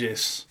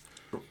religious...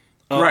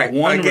 right.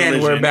 One Again,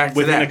 religion we're back to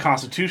within that. the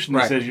Constitution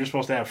that says you're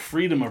supposed to have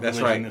freedom of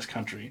religion in this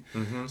country.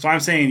 Mm-hmm. So I'm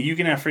saying you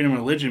can have freedom of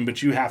religion,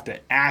 but you have to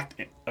act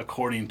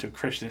according to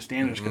Christian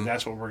standards because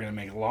that's what we're going to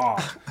make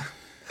law.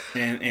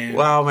 And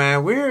wow,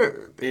 man,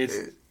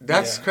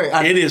 that's crazy.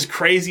 It is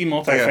crazy,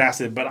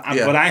 multifaceted.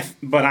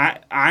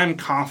 But I'm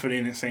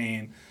confident in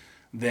saying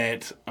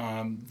that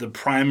the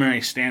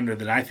primary standard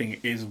that I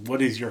think is what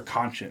is your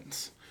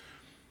conscience.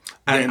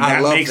 And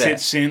that makes it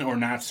sin or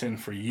not sin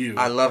for you.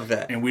 I love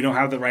that. And we don't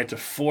have the right to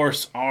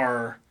force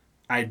our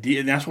idea.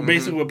 And that's what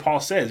basically what Paul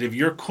says. If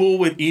you're cool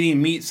with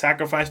eating meat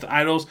sacrificed to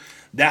idols,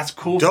 that's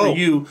cool for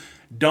you.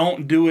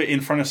 Don't do it in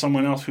front of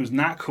someone else who's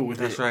not cool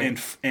with it, right.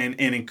 and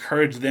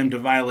encourage them to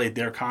violate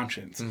their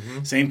conscience.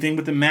 Mm-hmm. Same thing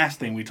with the mask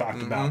thing we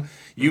talked about.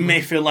 You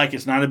may feel like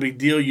it's not a big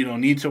deal. You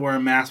don't need to wear a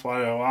mask. Blah,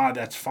 blah, blah,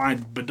 that's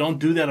fine. But don't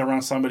do that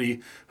around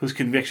somebody whose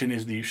conviction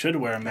is that you should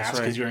wear a mask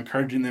because you're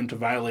encouraging them to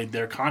violate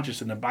their conscience.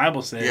 And the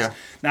Bible says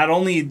not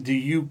only do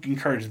you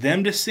encourage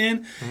them to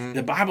sin,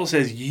 the Bible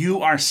says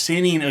you are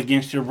sinning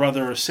against your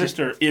brother or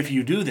sister if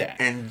you do that.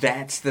 And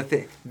that's the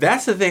thing.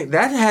 That's the thing.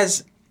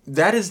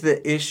 That is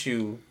the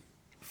issue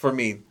for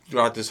me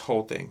throughout this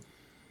whole thing,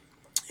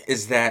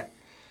 is that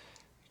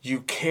you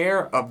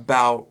care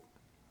about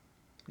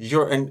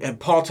and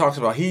Paul talks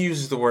about, he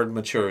uses the word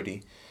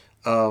maturity.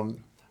 I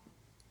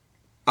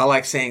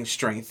like saying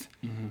strength,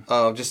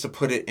 just to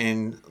put it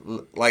in,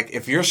 like,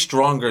 if you're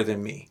stronger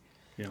than me,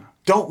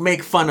 don't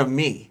make fun of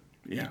me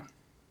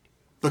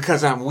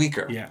because I'm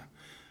weaker. Yeah.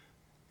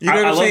 You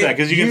know I love that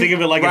because you can think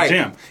of it like a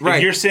gym. Right.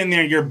 If you're sitting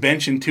there, you're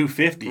benching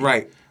 250.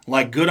 Right.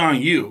 Like, good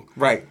on you.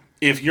 Right.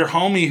 If your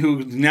homie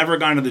who's never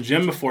gone to the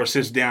gym before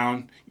sits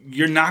down,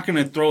 you're not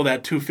going to throw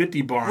that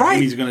 250 bar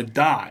and he's going to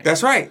die.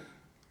 That's right.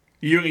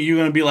 You're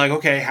going to be like,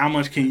 okay, how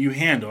much can you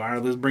handle? All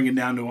right, let's bring it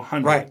down to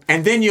 100. Right.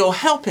 And then you'll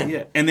help him.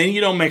 Yeah. And then you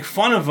don't make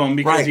fun of him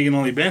because he can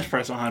only bench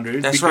press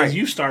 100 because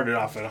you started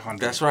off at 100.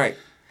 That's right.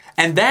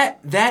 And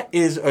that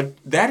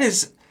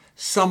is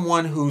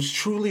someone who's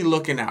truly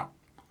looking out.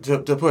 To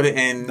put it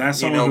in, that's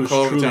someone who's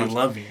truly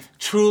loving.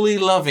 Truly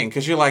loving,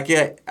 because you're like,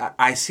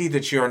 I see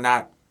that you're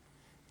not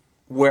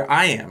where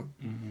I am,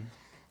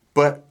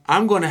 but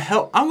I'm going to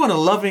help. I'm going to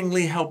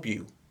lovingly help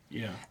you.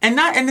 Yeah. And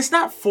it's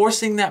not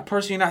forcing that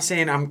person. You're not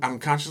saying I'm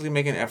consciously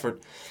making an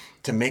effort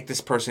to make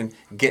this person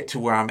get to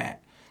where I'm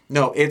at.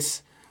 No,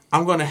 it's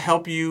I'm going to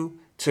help you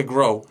to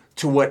grow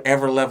to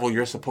whatever level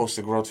you're supposed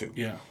to grow to.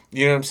 Yeah.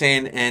 You know what I'm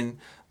saying? And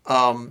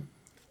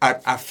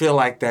I feel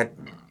like that.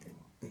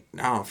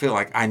 I don't feel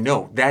like I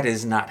know that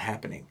is not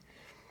happening.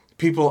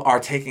 People are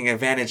taking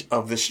advantage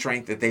of the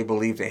strength that they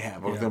believe they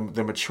have, or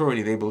the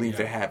maturity they believe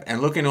they have, and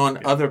looking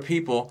on other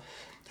people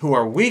who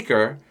are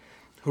weaker,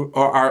 who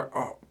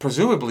are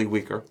presumably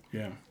weaker,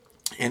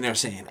 and they're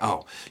saying,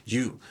 "Oh,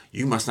 you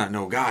must not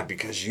know God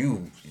because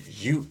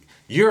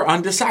you're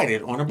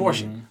undecided on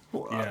abortion."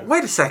 Mm-hmm.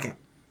 Wait a second.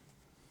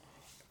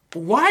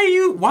 Why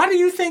do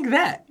you think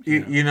that?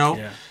 You know?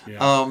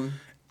 Yeah.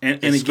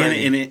 And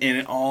again,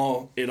 it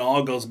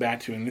all goes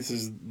back to, and this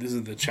is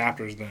the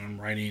chapters that I'm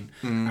writing.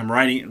 I'm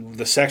writing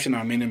the section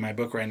I'm in my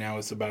book right now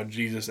is about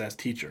Jesus as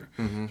teacher.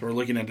 So we're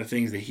looking at the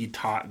things that he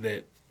taught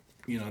that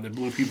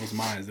blew people's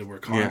minds, that were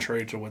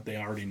contrary to what they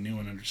already knew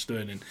and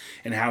understood,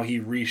 and how he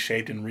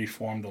reshaped and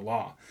reformed the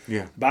law.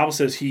 Yeah. The Bible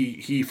says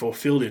he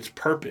fulfilled its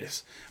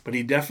purpose, but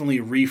he definitely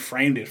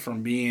reframed it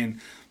from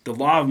being. The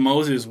law of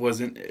Moses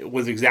was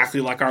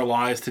exactly like our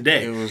law is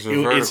today.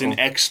 It's an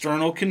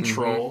external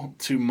control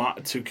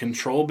to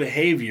control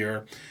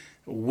behavior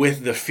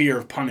with the fear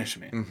of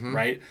punishment,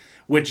 right?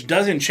 Which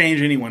doesn't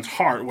change anyone's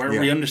heart. Where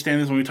we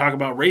understand this when we talk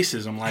about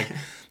racism. Like,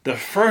 the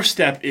first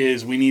step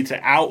is we need to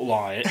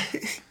outlaw it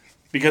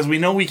because we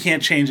know we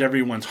can't change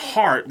everyone's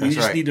heart. We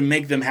just need to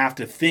make them have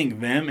to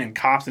think, them and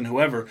cops and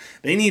whoever,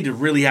 they need to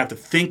really have to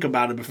think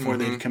about it before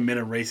they commit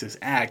a racist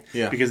act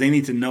because they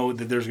need to know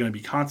that there's going to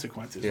be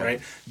consequences, right?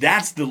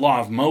 That's the law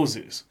of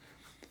Moses.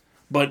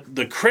 But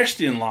the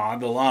Christian law,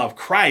 the law of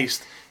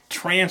Christ,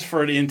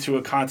 transferred into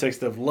a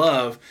context of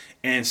love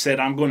and said,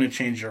 I'm going to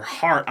change your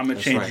heart. I'm going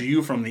to change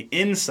you from the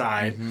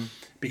inside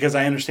because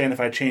I understand if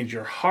I change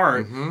your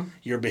heart,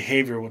 your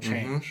behavior will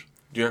change.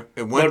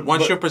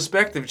 Once your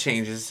perspective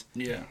changes,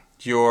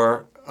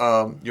 your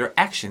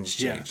actions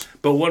change.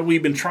 But what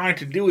we've been trying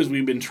to do is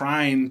we've been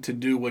trying to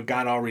do what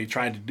God already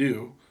tried to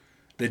do.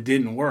 that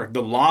didn't work.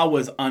 The law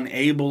was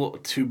unable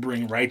to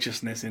bring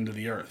righteousness into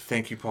the earth.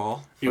 Thank you,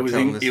 Paul. It was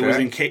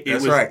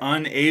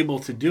unable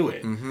to do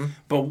it. Mm-hmm.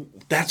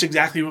 But that's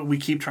exactly what we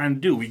keep trying to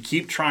do. We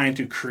keep trying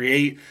to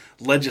create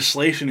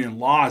legislation and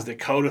laws that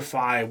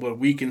codify what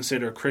we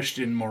consider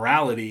Christian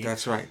morality.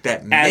 That's right.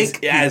 That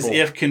make as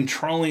if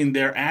controlling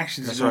their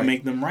actions is going to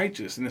make them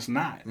righteous, and it's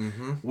not.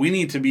 Mm-hmm. We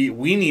need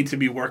to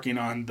be working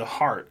on the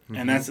heart,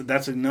 and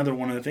that's another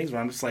one of the things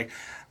where I'm just like,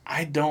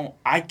 I don't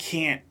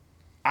agree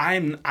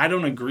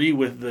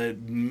with the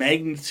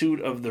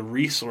magnitude of the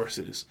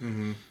resources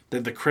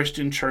that the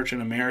Christian church in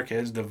America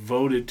has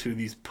devoted to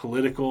these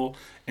political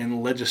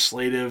and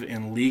legislative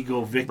and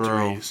legal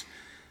victories.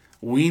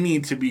 Bro. We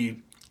need to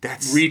be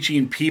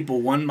reaching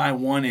people one by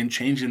one and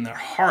changing their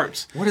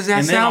hearts. What does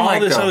that sound like,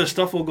 And then all this other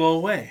stuff will go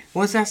away.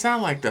 What does that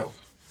sound like, though?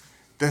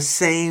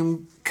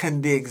 The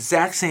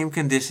exact same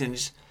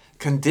conditions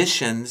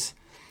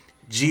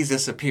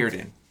Jesus appeared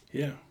in.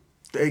 Yeah.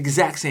 The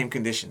exact same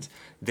conditions.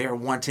 They're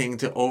wanting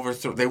to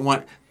overthrow. They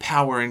want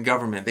power in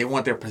government. They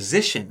want their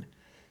position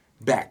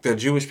back. The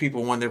Jewish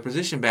people want their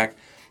position back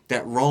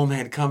that Rome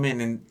had come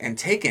in and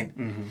taken.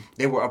 Mm-hmm.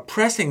 They were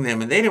oppressing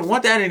them, and they didn't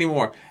want that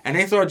anymore. And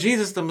they thought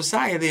Jesus, the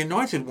Messiah, the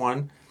anointed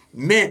one,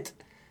 meant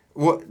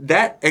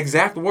that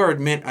exact word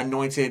meant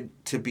anointed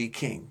to be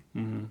king,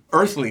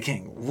 earthly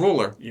king,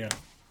 ruler. Yeah.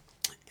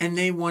 And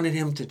they wanted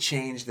him to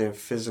change their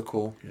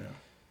physical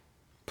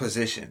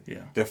position,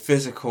 their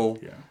physical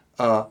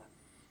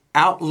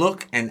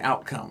outlook and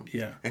outcome.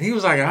 Yeah. And he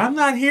was like, I'm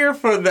not here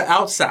for the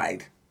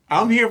outside.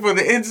 I'm here for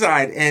the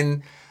inside.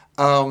 And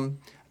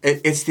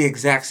it's the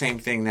exact same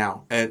thing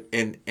now.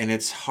 And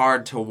it's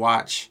hard to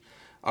watch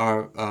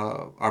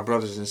our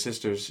brothers and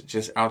sisters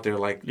just out there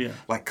like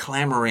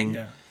clamoring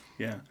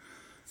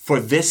for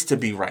this to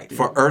be right,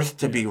 for earth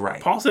to be right.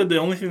 Paul said the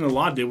only thing the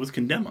law did was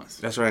condemn us.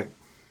 That's right.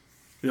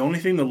 The only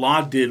thing the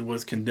law did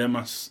was condemn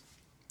us.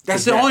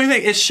 That's the only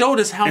thing. It showed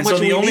us how much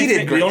we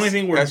needed grace. The only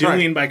thing we're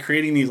doing by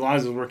creating these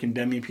laws is we're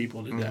condemning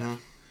people to death.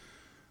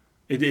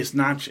 It's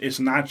not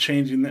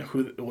changing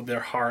their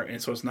heart,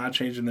 and so it's not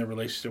changing their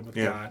relationship with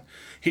God.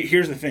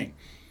 Here's the thing.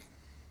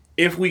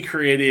 If we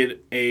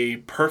created a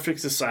perfect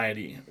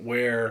society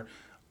where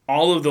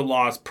all of the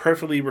laws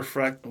perfectly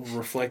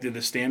reflected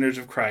the standards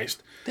of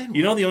Christ,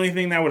 the only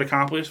thing that would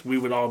accomplish, we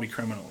would all be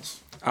criminals.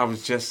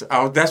 That's what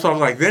I was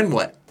like, then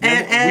what?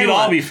 We'd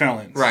all be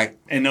felons. Right.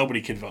 And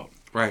nobody could vote.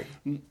 Right.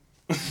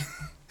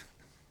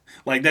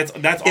 Like that's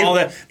all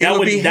that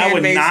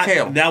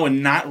would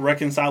not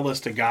reconcile us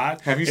to God.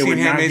 Have you seen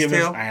Handmaid's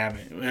Tale? I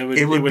haven't.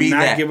 It would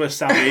not give us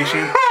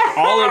salvation.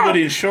 All it would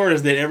ensure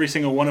is that every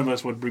single one of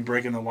us would be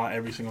breaking the law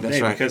every single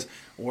day because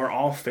we're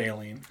all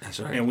failing. That's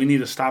right. And we need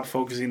to stop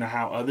focusing on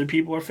how other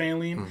people are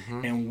failing.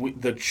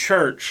 And the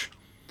church.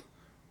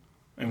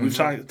 And we've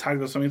talked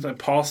about so many times.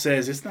 Paul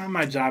says, it's not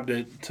my job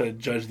to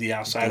judge the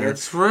outsider.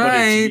 That's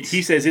right.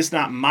 He says, it's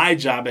not my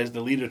job as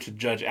the leader to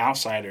judge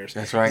outsiders.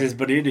 That's right. He says,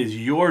 but it is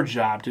your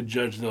job to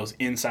judge those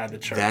inside the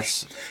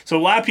church. So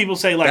a lot of people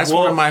say, like,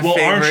 well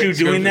aren't you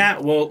doing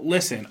that? Well,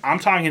 listen, I'm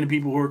talking to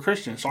people who are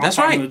Christians. So I'm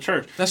talking to the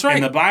church. That's right.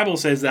 And the Bible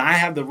says that I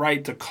have the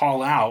right to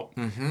call out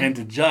and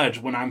to judge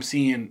when I'm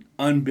seeing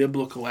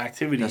unbiblical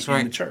activity in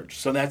the church.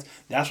 So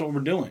that's what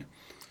we're doing.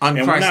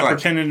 And we're not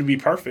pretending to be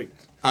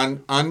perfect.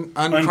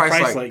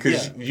 Unchristlike,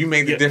 because you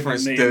made the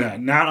difference.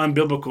 Not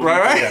unbiblical,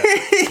 right?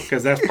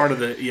 Because that's part of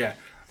the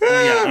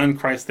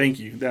unchrist. Thank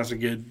you. That's a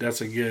good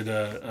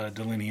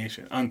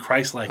delineation.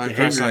 Unchristlike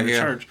behavior in the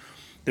church.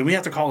 Then we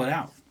have to call it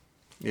out.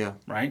 Yeah.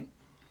 Right.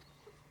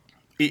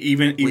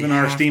 Even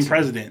our esteemed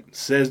president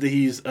says that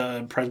he's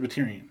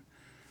Presbyterian.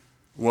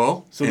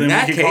 Well, so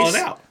then we can call it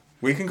out.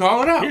 We can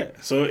call it out. Yeah.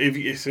 So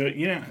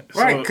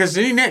right, because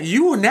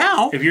you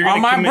now are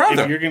my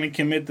brother. If you're going to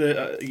commit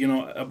the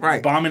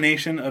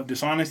abomination of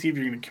dishonesty, if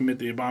you're going to commit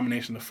the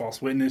abomination of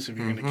false witness, if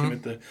you're going to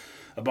commit the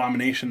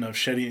abomination of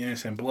shedding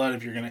innocent blood,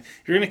 if you're going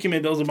to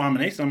commit those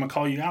abominations, I'm going to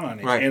call you out on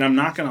it. Right. And I'm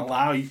not going to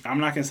allow you.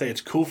 I'm not going to say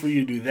it's cool for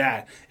you to do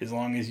that as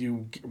long as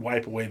you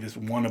wipe away this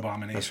one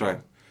abomination. That's right.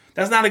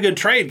 That's not a good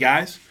trade,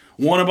 guys.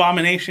 One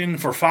abomination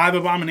for 5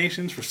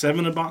 abominations for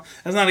 7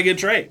 abominations. That's not a good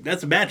trade.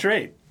 That's a bad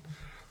trade.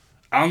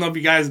 I don't know if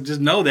you guys just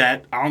know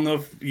that. I don't know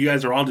if you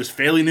guys are all just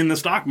failing in the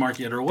stock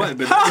market or what,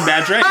 but that's a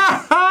bad trade.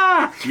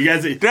 You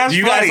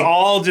guys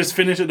all just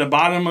finish at the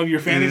bottom of your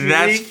fantasy league?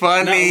 That's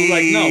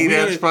funny. No,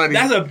 that's funny.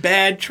 That's a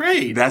bad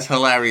trade. That's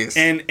hilarious.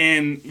 And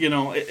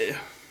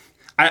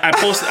I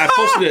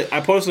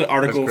posted an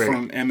article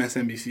from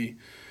MSNBC,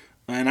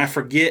 and I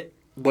forget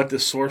what the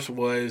source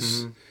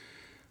was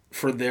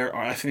for their.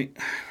 I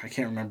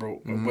can't remember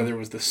whether it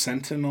was the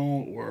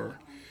Sentinel or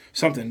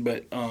something,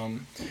 but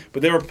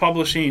they were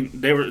publishing.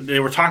 They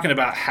were talking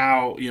about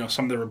how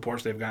some of the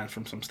reports they've gotten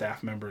from some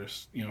staff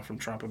members, from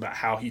Trump, about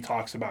how he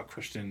talks about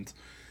Christians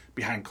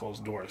behind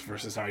closed doors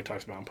versus how he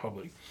talks about in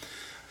public.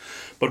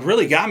 What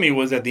really got me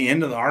was at the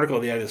end of the article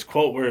they had this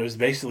quote where it was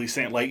basically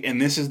saying and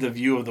this is the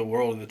view of the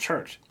world of the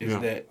church is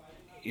that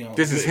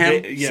this is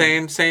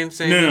him saying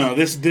no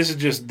this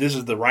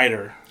is the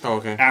writer. Oh,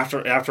 okay.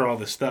 After all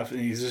this stuff,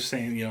 and he's just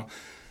saying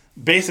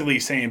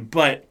basically saying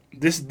but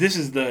this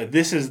is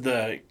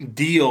the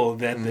deal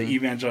that the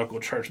evangelical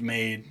church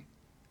made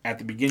at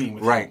the beginning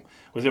with him.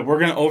 Was that we're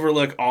going to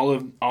overlook all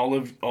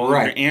of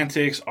your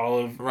antics, all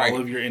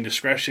of your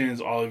indiscretions,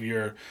 all of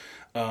your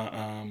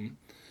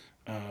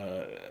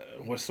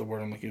what's the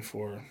word I'm looking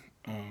for?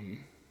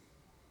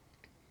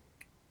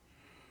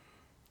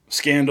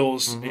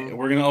 Scandals.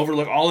 We're going to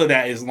overlook all of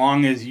that as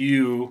long as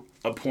you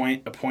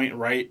appoint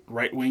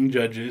right wing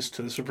judges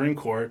to the Supreme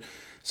Court,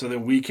 so that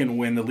we can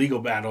win the legal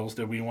battles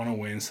that we want to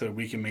win, so that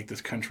we can make this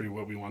country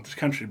what we want this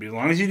country to be. As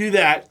long as you do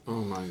that,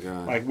 oh my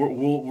God, like we're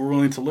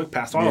willing to look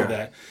past all of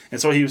that.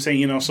 And so he was saying,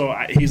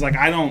 he's like,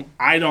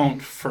 I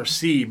don't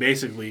foresee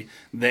basically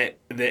that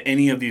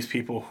any of these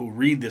people who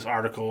read this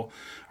article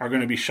are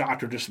going to be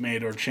shocked or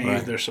dismayed or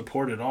change their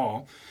support at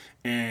all.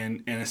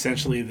 And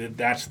essentially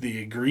that's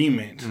the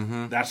agreement.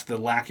 That's the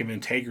lack of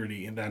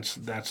integrity, and that's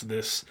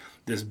this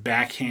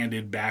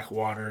backhanded,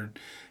 backwatered,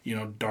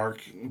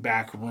 dark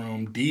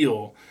backroom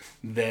deal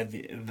that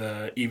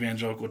the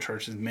evangelical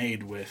church has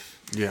made with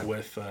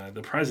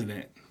the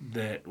president.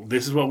 That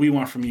this is what we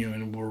want from you,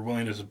 and we're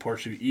willing to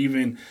support you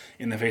even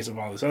in the face of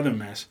all this other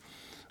mess,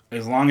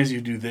 as long as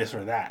you do this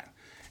or that.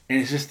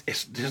 And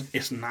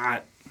it's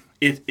not.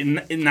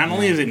 Not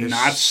only is it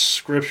not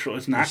scriptural,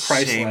 it's not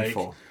Christ-like.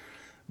 Shameful.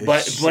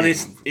 But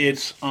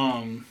it's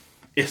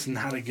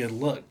not a good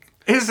look.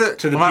 Is it?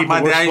 To the people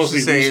my we're dad supposed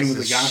used to to be say reaching it's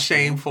with the a gospel.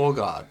 shameful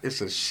God.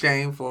 It's a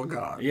shameful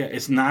God. Yeah,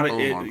 it's not.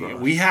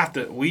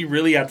 We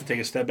really have to take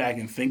a step back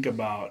and think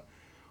about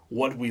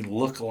what we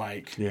look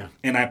like. Yeah.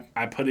 And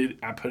I put it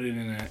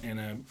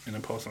in a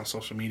post on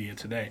social media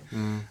today.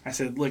 I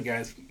said, look,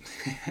 guys,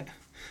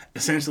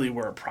 essentially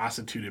we're a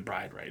prostituted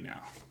bride right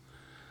now.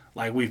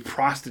 Like, we've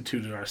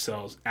prostituted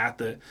ourselves our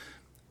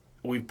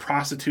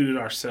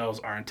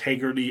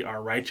integrity,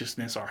 our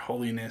righteousness, our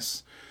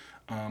holiness,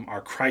 our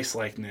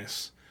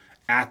Christ-likeness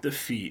at the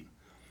feet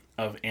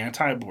of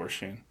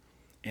anti-abortion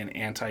and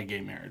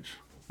anti-gay marriage.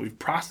 We've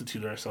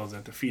prostituted ourselves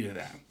at the feet of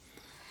that.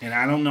 And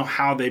I don't know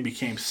how they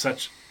became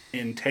such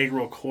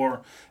integral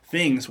core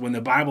things when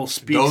the Bible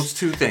speaks. Those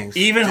two things.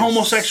 Even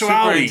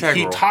homosexuality.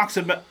 He talks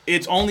about,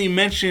 it's only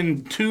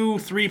mentioned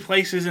 2-3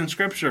 places in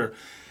Scripture.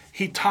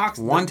 He talks,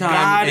 one time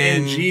God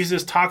and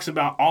Jesus talks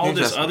about all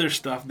this Testament. other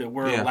stuff that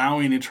we're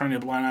allowing and turning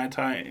a blind eye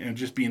to and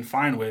just being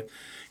fine with.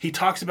 He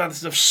talks about this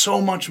stuff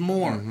so much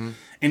more.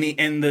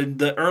 And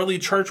the early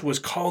church was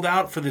called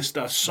out for this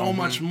stuff so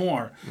much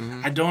more.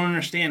 I don't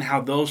understand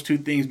how those two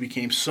things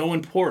became so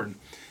important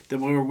that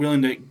we were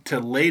willing to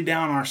lay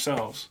down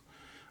ourselves.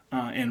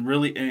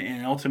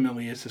 And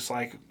ultimately it's just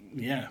like,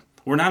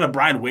 we're not a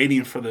bride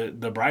waiting for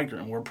the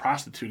bridegroom. We're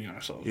prostituting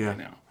ourselves right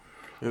now.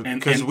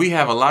 Because we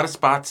have a lot of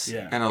spots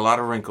and a lot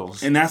of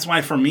wrinkles. And that's why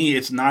for me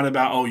it's not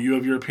about, you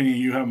have your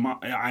opinion,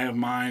 I have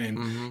mine,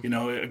 and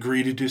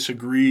agree to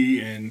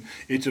disagree, and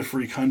it's a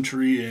free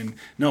country. And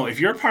no, if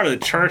you're a part of the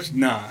church,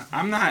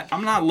 I'm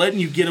not letting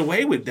you get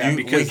away with that,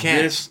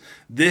 because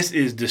this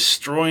is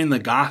destroying the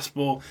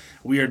gospel.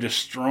 We are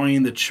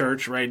destroying the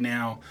church right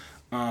now,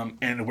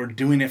 and we're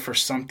doing it for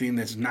something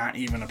that's not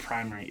even a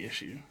primary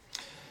issue.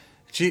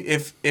 Gee,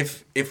 if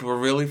we're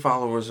really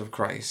followers of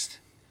Christ,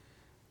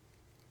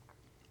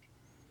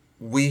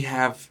 we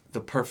have the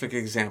perfect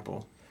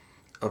example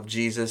of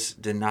Jesus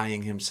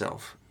denying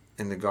himself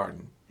in the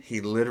garden.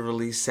 He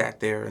literally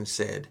sat there and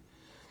said,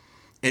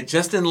 it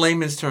just in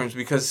layman's terms,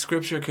 because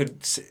Scripture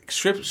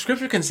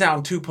can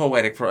sound too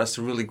poetic for us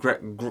to really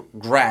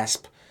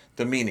grasp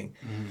the meaning.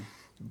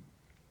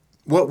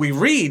 What we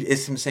read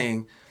is him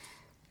saying,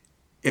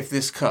 if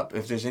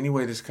there's any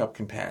way this cup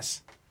can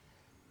pass,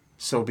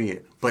 so be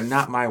it. But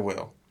not my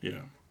will.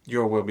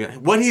 Your will be.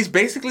 What he's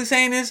basically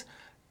saying is,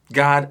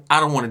 God, I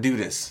don't want to do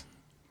this.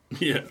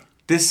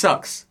 This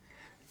sucks.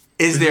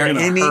 Is there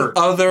any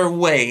other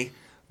way?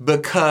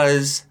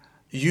 Because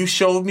you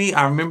showed me,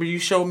 I remember you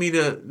showed me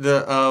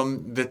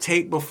the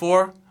tape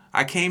before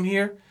I came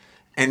here.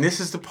 And this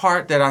is the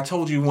part that I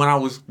told you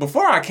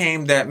before I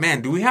came, that,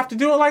 man, do we have to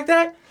do it like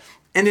that?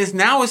 And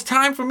now it's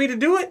time for me to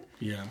do it?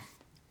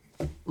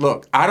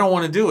 Look, I don't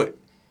want to do it.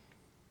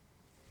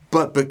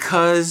 But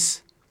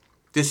because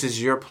this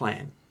is your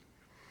plan,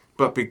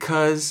 but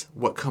because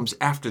what comes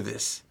after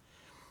this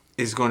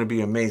is going to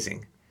be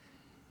amazing,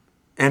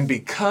 and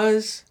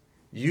because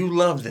you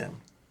love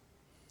them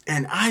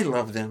and I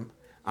love them,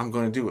 I'm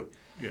going to do it.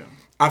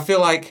 I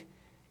feel like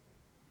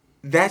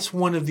that's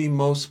one of the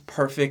most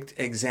perfect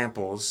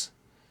examples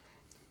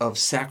of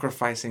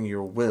sacrificing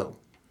your will.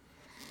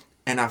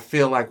 And I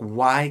feel like,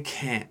 why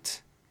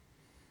can't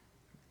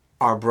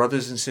our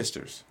brothers and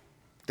sisters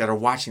that are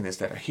watching this,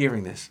 that are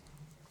hearing this,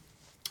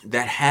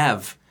 that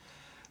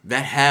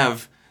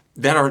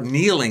are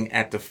kneeling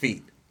at the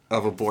feet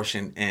of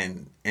abortion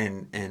and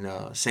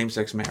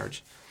same-sex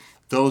marriage,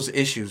 those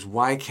issues,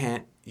 why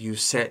can't you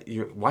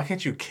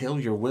kill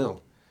your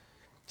will?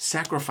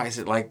 Sacrifice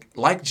it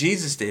like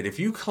Jesus did. If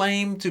you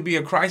claim to be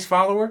a Christ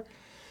follower,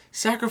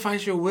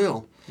 sacrifice your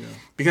will.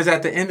 Because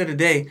at the end of the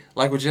day,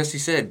 like what Jesse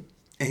said,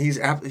 and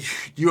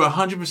you're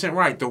 100%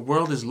 right, the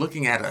world is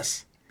looking at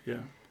us.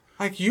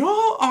 Like,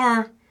 y'all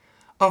are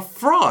a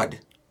fraud.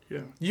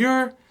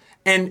 Yeah.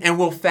 And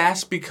will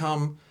fast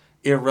become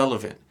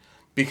irrelevant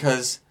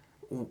because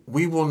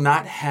we will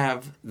not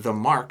have the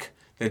mark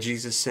that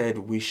Jesus said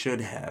we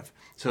should have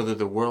so that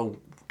the world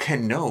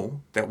can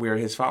know that we are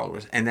his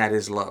followers, and that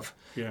is love.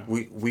 Yeah.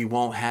 We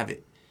won't have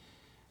it.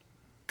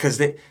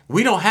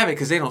 We don't have it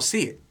because they don't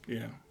see it.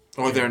 Yeah.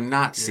 Or they're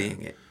not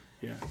seeing it.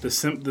 Yeah.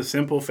 The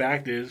simple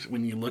fact is,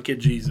 when you look at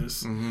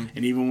Jesus, and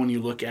even when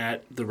you look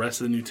at the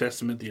rest of the New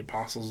Testament, the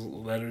apostles'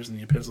 letters and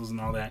the epistles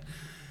and all that,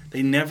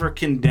 they never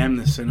condemn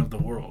the sin of the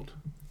world.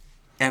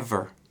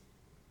 Ever.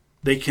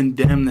 They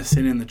condemn the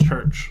sin in the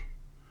church.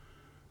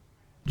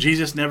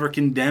 Jesus never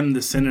condemned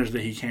the sinners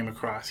that he came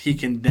across. He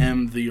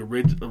condemned the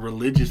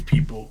religious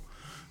people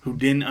who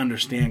didn't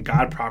understand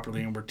God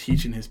properly and were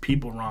teaching his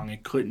people wrong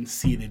and couldn't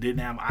see. They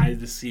didn't have eyes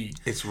to see.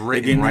 It's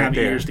written They didn't right have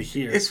there. ears to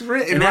hear. It's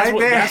written and that's right what,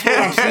 there. That's what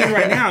I'm seeing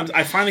right now.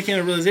 I finally came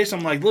to the realization.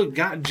 I'm like, look,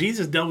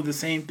 Jesus dealt with the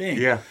same thing.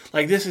 Yeah.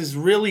 Like, this is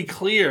really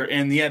clear,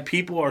 and yet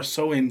people are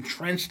so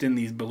entrenched in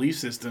these belief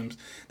systems.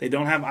 They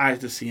don't have eyes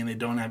to see and they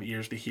don't have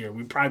ears to hear.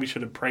 We probably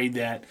should have prayed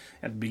that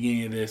at the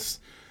beginning of this.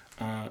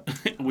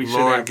 We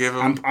Lord, should give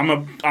have.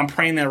 them. I'm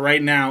praying that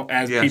right now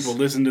as Yes. people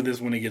listen to this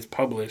when it gets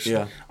published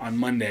Yeah. on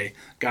Monday.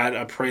 God,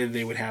 I pray that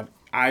they would have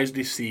eyes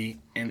to see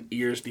and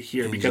ears to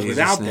hear. In Because Jesus'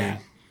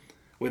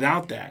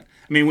 without that,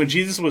 I mean, when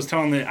Jesus was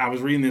telling I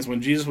was reading this,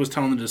 when Jesus was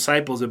telling the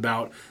disciples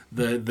about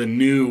the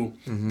new,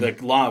 the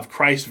law of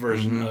Christ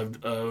version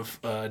of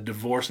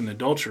divorce and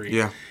adultery,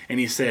 Yeah. and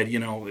he said,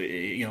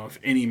 if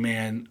any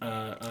man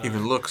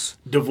Even looks.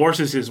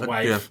 divorces his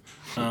wife,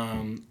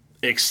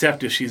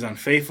 except if she's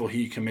unfaithful,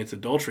 he commits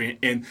adultery.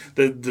 And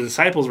the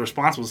disciples'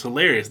 response was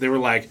hilarious. They were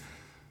like,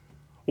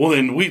 well,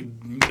 then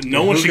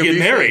no one Who should can get be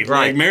married. saved?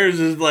 Right. Like, marriage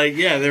is like,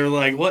 they were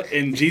like, what?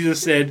 And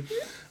Jesus said,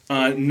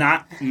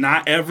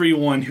 not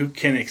everyone who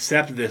can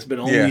accept this, but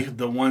only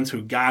the ones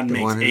who God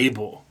makes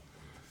able.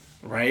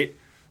 Right?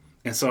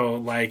 And so,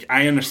 like,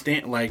 I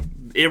understand, like,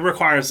 it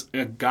requires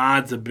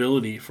God's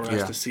ability for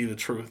us to see the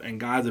truth and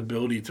God's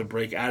ability to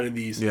break out of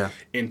these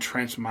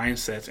entrenched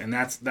mindsets. And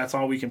that's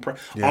all we can pray.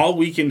 Yeah. All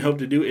we can hope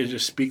to do is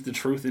just speak the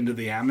truth into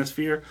the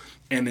atmosphere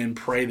and then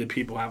pray that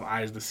people have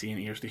eyes to see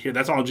and ears to hear.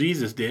 That's all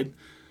Jesus did.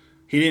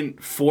 He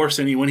didn't force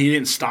anyone. He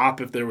didn't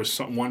stop if there was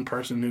one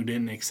person who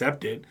didn't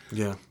accept it.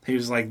 Yeah. He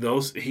was like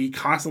he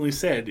constantly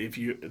said,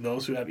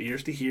 those who have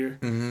ears to hear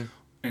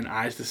and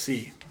eyes to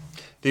see,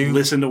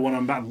 listen to what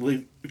I'm about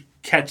to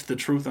catch the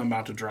truth I'm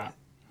about to drop.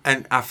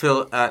 And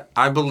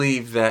I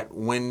believe that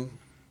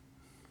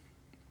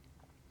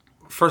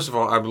first of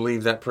all, I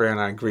believe that prayer, and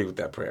I agree with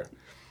that prayer,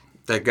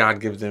 that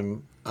God gives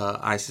them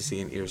eyes to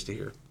see and ears to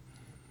hear.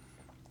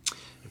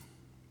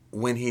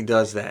 When he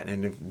does that,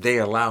 and if they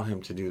allow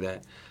him to do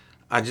that,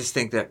 I just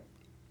think that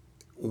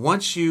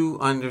once you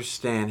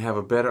have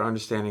a better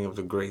understanding of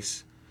the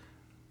grace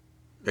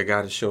that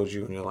God has showed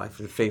you in your life,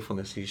 the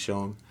faithfulness he's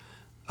shown,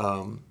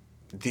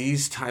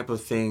 these type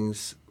of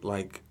things,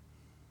 like,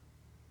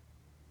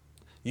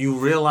 you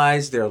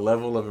realize their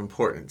level of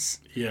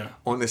importance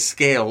on the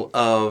scale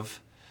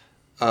of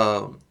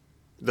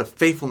the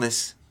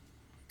faithfulness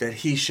that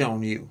he's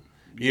shown you.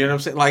 You know what I'm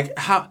saying? Like,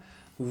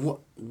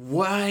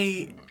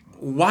 why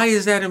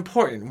is that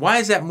important? Why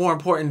is that more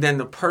important than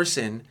the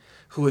person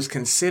who is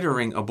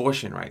considering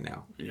abortion right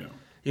now? Yeah.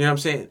 You know what I'm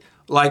saying?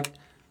 Like,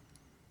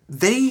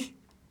 they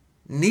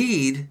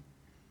need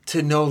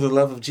to know the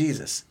love of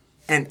Jesus.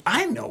 And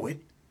I know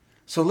it.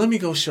 So let me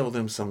go show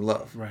them some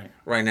love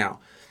right now.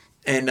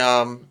 And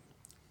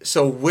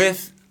so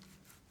with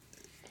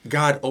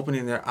God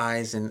opening their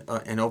eyes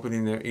and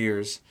opening their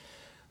ears,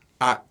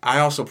 I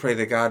also pray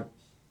that God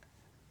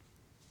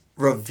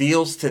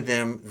reveals to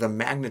them the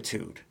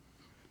magnitude.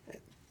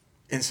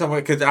 In some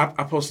way, because I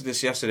posted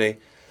this yesterday,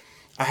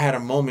 I had a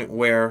moment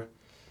where,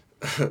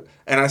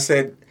 and I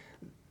said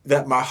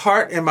that my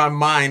heart and my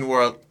mind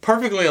were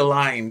perfectly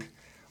aligned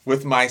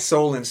with my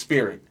soul and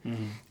spirit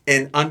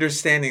in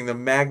understanding the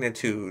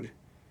magnitude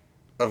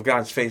of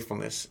God's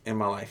faithfulness in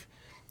my life.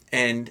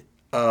 And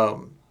I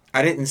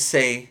didn't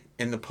say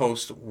in the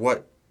post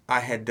what I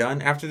had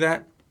done after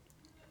that,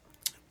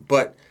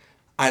 but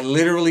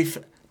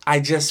I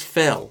just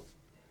fell.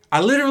 I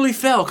literally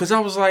fell because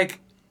I was like,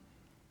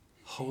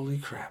 holy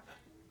crap.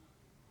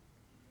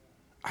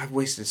 I've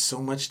wasted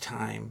so much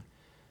time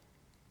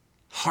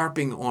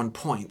harping on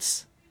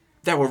points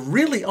that were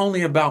really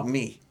only about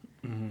me.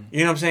 Mm-hmm. You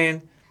know what I'm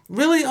saying?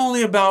 Really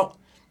only about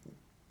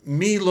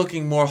me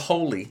looking more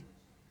holy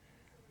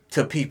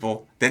to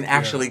people than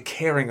actually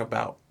caring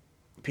about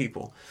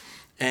people.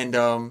 And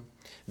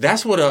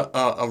that's what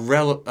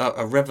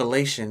a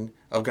revelation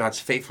of God's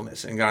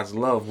faithfulness and God's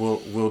love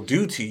will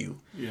do to you.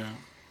 Yeah.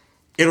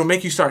 It'll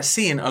make you start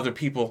seeing other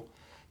people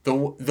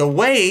the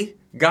way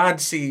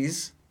God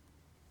sees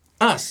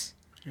us.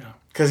 Yeah.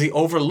 Because he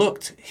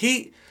overlooked.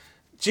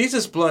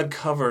 Jesus' blood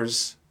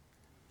covers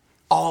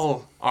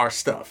all our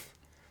stuff.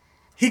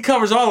 He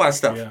covers all our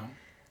stuff. Yeah.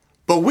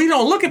 But we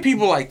don't look at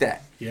people like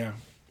that. Yeah.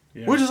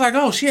 Yeah. We're just like,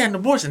 oh, she had an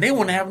abortion. They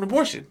want to have an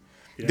abortion.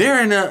 Yeah.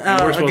 They're in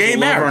we're supposed gay to love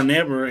marriage. Our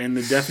neighbor, and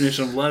the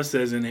definition of love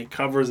says, and it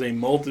covers a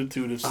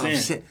multitude of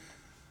sin.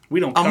 We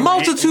don't A cover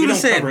multitude of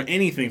sin. cover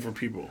anything for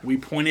people. We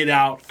point it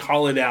out,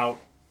 call it out,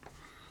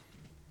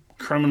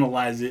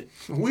 criminalize it.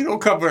 We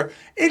don't cover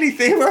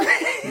anything.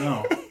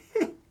 No,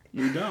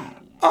 we don't.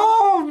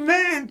 Oh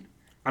man.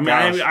 I mean,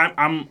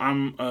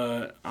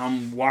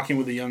 I'm walking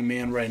with a young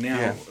man right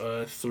now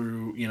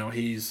through,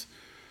 he's,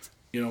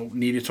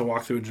 needed to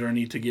walk through a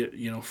journey to get,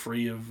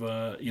 free of,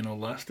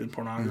 lust and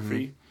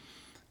pornography.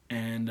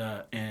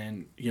 Mm-hmm.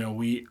 And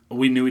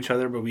we knew each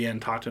other, but we hadn't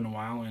talked in a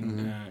while.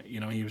 And,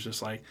 he was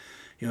just like,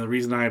 the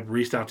reason I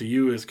reached out to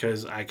you is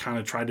because I kind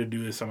of tried to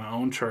do this in my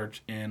own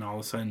church. And all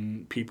of a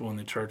sudden people in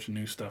the church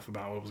knew stuff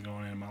about what was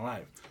going on in my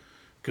life.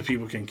 Because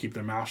people can keep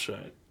their mouth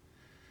shut.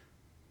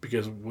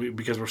 Because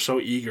we're so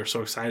eager,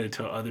 so excited to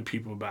tell other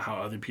people about how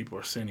other people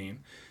are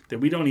sinning that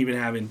we don't even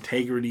have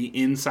integrity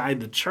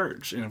inside the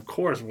church. And of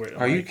course,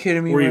 you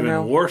kidding me? We're right even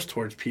now? worse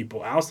towards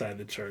people outside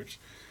the church,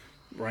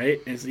 right?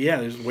 And so,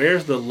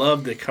 where's the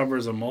love that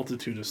covers a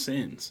multitude of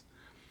sins?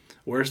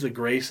 Where's the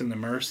grace and the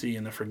mercy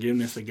and the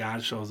forgiveness that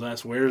God shows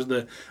us? Where's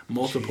the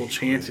multiple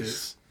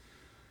chances,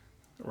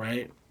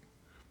 right?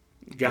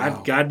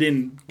 God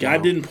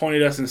didn't point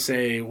at us and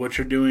say, what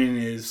you're doing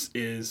is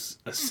a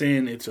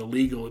sin, it's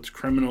illegal, it's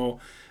criminal,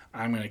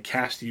 I'm going to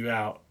cast you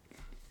out.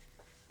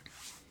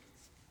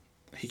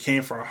 He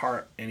came for our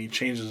heart, and he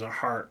changes our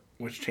heart,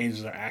 which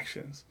changes our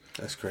actions.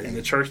 That's crazy. And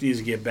the church needs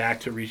to get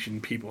back to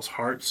reaching people's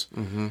hearts,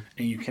 and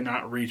you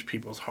cannot reach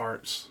people's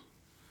hearts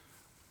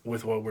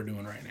with what we're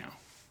doing right now.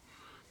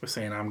 We're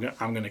saying, I'm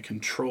going to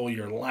control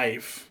your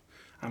life,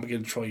 I'm going to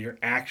control your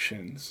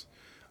actions.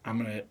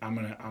 I'm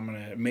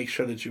gonna make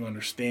sure that you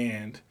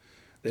understand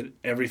that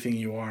everything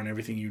you are and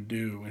everything you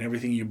do and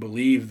everything you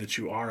believe that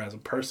you are as a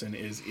person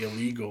is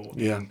illegal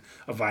and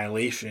a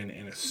violation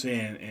and a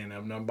sin and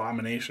an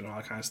abomination, all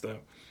that kind of stuff.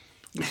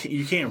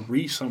 You can't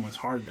reach someone's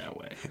heart that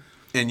way.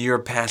 And you're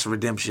past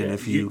redemption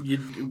if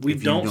we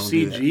don't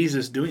see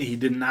Jesus doing it. He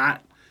did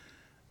not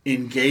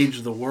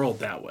engage the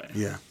world that way.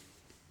 Yeah.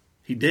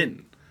 He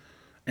didn't.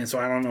 And so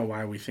I don't know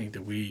why we think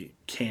that we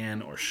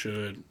can or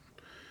should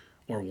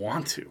or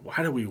want to.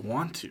 Why do we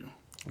want to?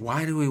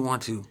 Why do we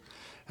want to?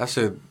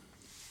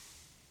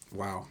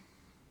 Wow.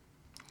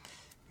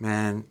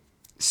 Man.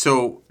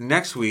 So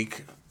next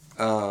week,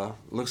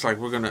 looks like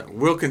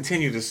we'll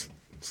continue this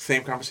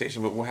same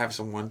conversation, but we'll have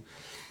someone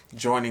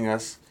joining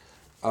us.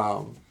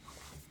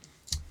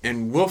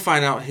 And we'll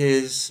find out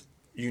his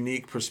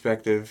unique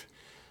perspective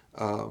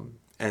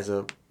as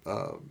a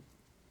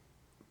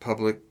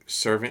public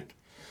servant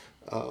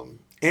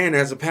and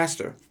as a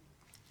pastor.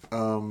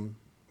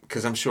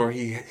 Because I'm sure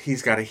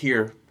he's got to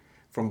hear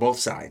from both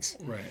sides.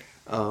 Right.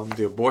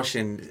 The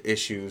abortion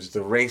issues,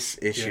 the race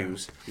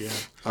issues. Yeah.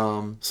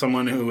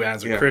 Someone who,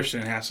 as a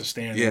Christian, has to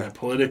stand in a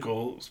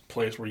political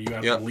place where you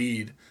have to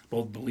lead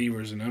both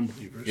believers and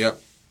unbelievers.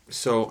 Yep.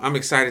 So I'm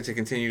excited to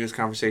continue this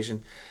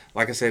conversation.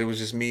 Like I said, it was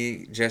just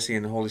me, Jesse,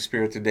 and the Holy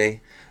Spirit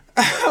today.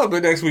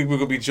 But next week we're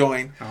going to be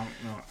joined.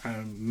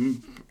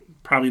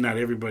 Probably not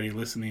everybody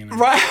listening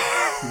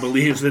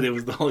believes that it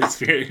was the Holy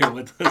Spirit here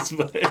with us,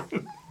 but...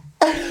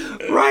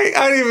 Right,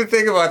 I didn't even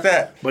think about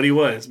that. But he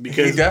was.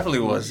 Because he definitely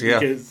was, yeah.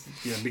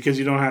 Because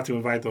you don't have to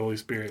invite the Holy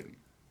Spirit.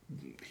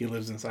 He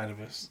lives inside of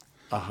us.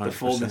 100%. The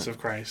fullness of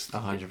Christ.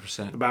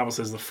 100%. The Bible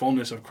says the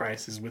fullness of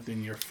Christ is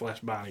within your flesh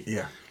body.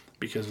 Yeah.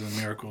 Because of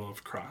the miracle of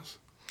the cross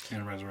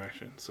and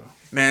resurrection. So,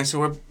 man,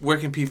 so where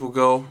can people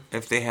go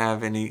if they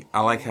have any?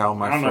 I like how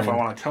my friend... I don't know if I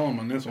want to tell them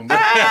on this one. But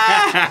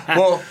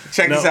well,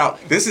 check this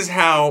out. This is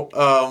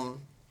how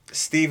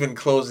Stephen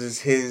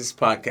closes his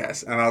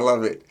podcast, and I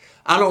love it.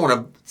 I don't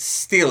want to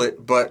steal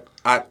it, but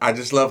I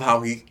just love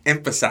how he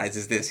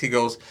emphasizes this. He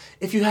goes,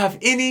 if you have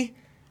any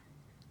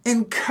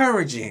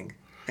encouraging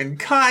and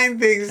kind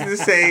things to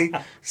say,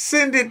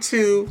 send it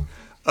to...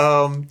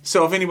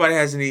 so if anybody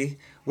has any...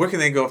 Where can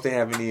they go if they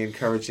have any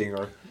encouraging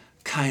or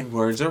kind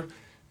words or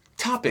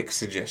topic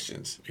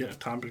suggestions? Yeah,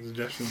 topic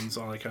suggestions,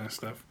 all that kind of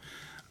stuff.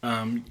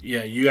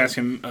 You guys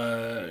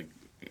can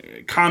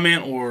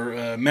comment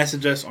or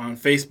message us on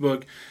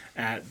Facebook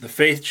at The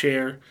Faith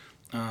Chair,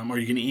 or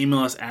you can email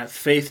us at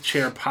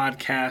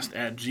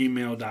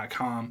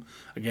faithchairpodcast@gmail.com.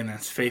 Again,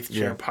 that's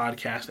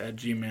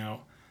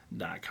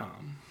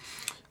faithchairpodcast@gmail.com.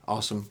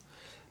 Awesome.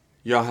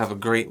 Y'all have a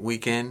great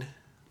weekend.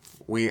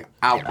 We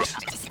out.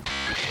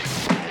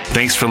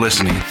 Thanks for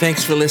listening.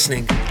 Thanks for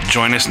listening.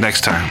 Join us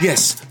next time.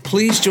 Yes,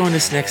 please join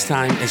us next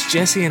time as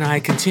Jesse and I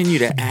continue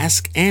to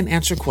ask and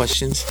answer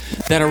questions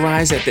that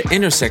arise at the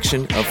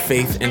intersection of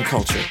faith and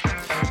culture.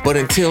 But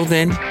until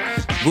then,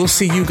 we'll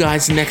see you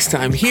guys next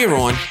time here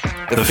on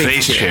The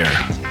Faith Chair.